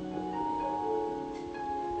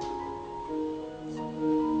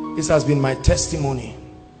 This has been my testimony,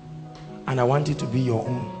 and I want it to be your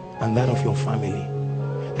own and that of your family.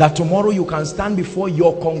 That tomorrow you can stand before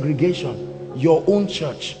your congregation, your own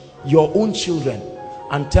church, your own children,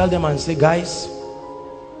 and tell them and say, guys,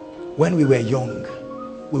 when we were young,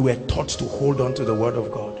 we were taught to hold on to the word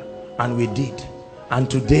of God, and we did. And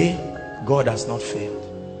today, God has not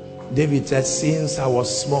failed. David said, since I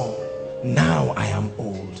was small, now I am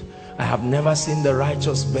old. I have never seen the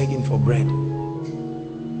righteous begging for bread.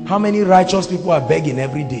 How many righteous people are begging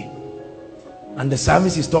every day? And the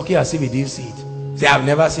psalmist is talking as if he didn't see it. Say, I've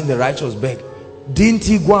never seen the righteous beg. Didn't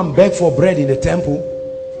he go and beg for bread in the temple?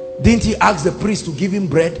 Didn't he ask the priest to give him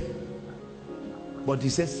bread? But he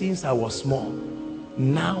said, since I was small,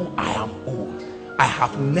 now I am old. I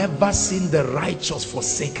have never seen the righteous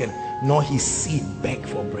forsaken, nor his seed beg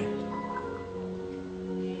for bread.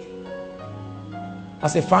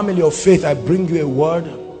 As a family of faith, I bring you a word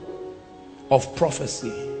of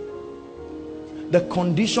prophecy. The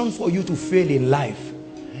condition for you to fail in life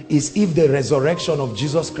is if the resurrection of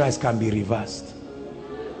Jesus Christ can be reversed.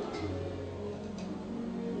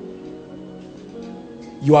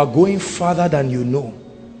 You are going farther than you know.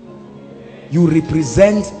 You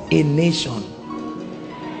represent a nation.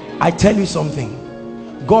 I tell you something.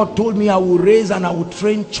 God told me I will raise and I will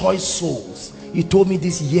train choice souls. He told me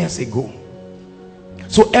this years ago.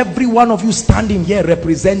 So every one of you standing here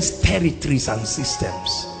represents territories and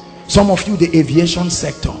systems. Some of you the aviation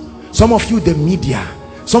sector, some of you the media,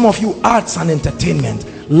 some of you arts and entertainment.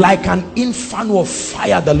 Like an inferno of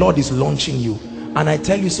fire, the Lord is launching you. And I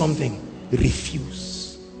tell you something,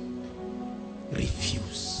 refuse.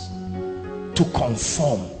 refuse to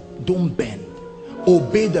conform. Don't bend.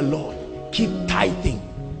 Obey the Lord. Keep tithing.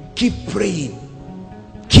 Keep praying.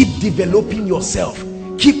 Keep developing yourself.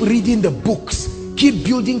 Keep reading the books. Keep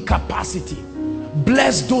building capacity.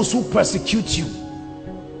 Bless those who persecute you.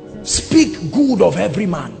 Speak good of every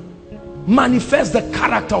man. Manifest the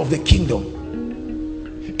character of the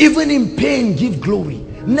kingdom. Even in pain, give glory.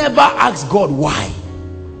 Never ask God why.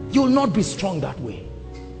 You will not be strong that way.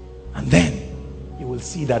 And then you will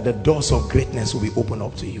see that the doors of greatness will be opened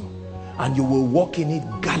up to you, and you will walk in it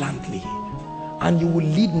gallantly, and you will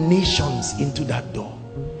lead nations into that door.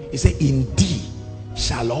 He said, in thee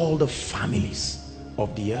shall all the families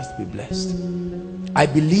of the earth be blessed. I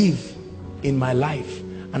believe in my life,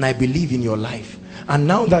 and I believe in your life. And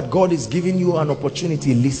now that God is giving you an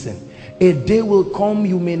opportunity, listen. A day will come,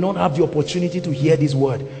 you may not have the opportunity to hear this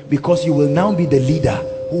word, because you will now be the leader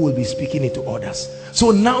who will be speaking it to others.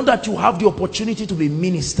 So now that you have the opportunity to be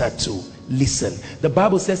ministered to, listen. The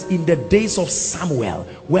Bible says, in the days of Samuel,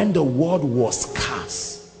 when the word was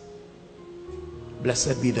scarce.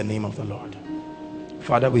 Blessed be the name of the Lord.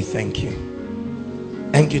 Father, we thank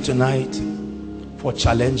you. Thank you tonight for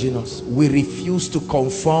challenging us. We refuse to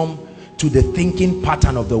conform to the thinking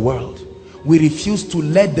pattern of the world. We refuse to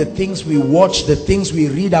let the things we watch, the things we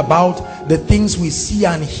read about, the things we see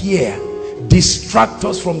and hear distract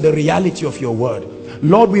us from the reality of your word.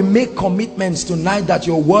 Lord, we make commitments tonight that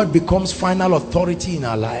your word becomes final authority in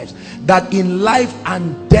our lives, that in life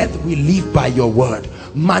and death we live by your word,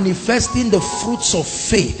 manifesting the fruits of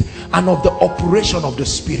faith and of the operation of the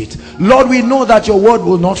Spirit. Lord, we know that your word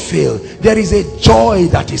will not fail. There is a joy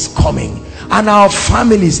that is coming, and our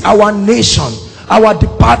families, our nation, our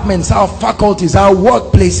departments, our faculties, our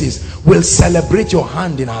workplaces will celebrate your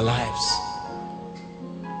hand in our lives.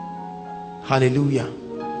 Hallelujah.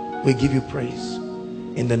 We give you praise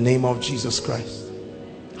in the name of Jesus Christ.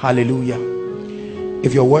 Hallelujah.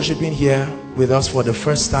 If you're worshiping here with us for the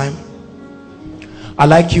first time, I'd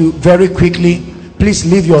like you very quickly,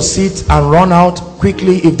 please leave your seat and run out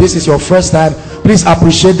quickly. If this is your first time, please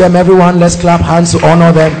appreciate them. Everyone, let's clap hands to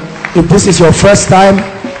honor them. If this is your first time,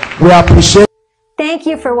 we appreciate. Thank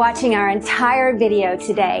you for watching our entire video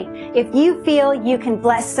today. If you feel you can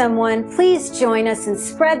bless someone, please join us and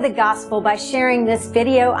spread the gospel by sharing this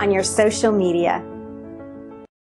video on your social media.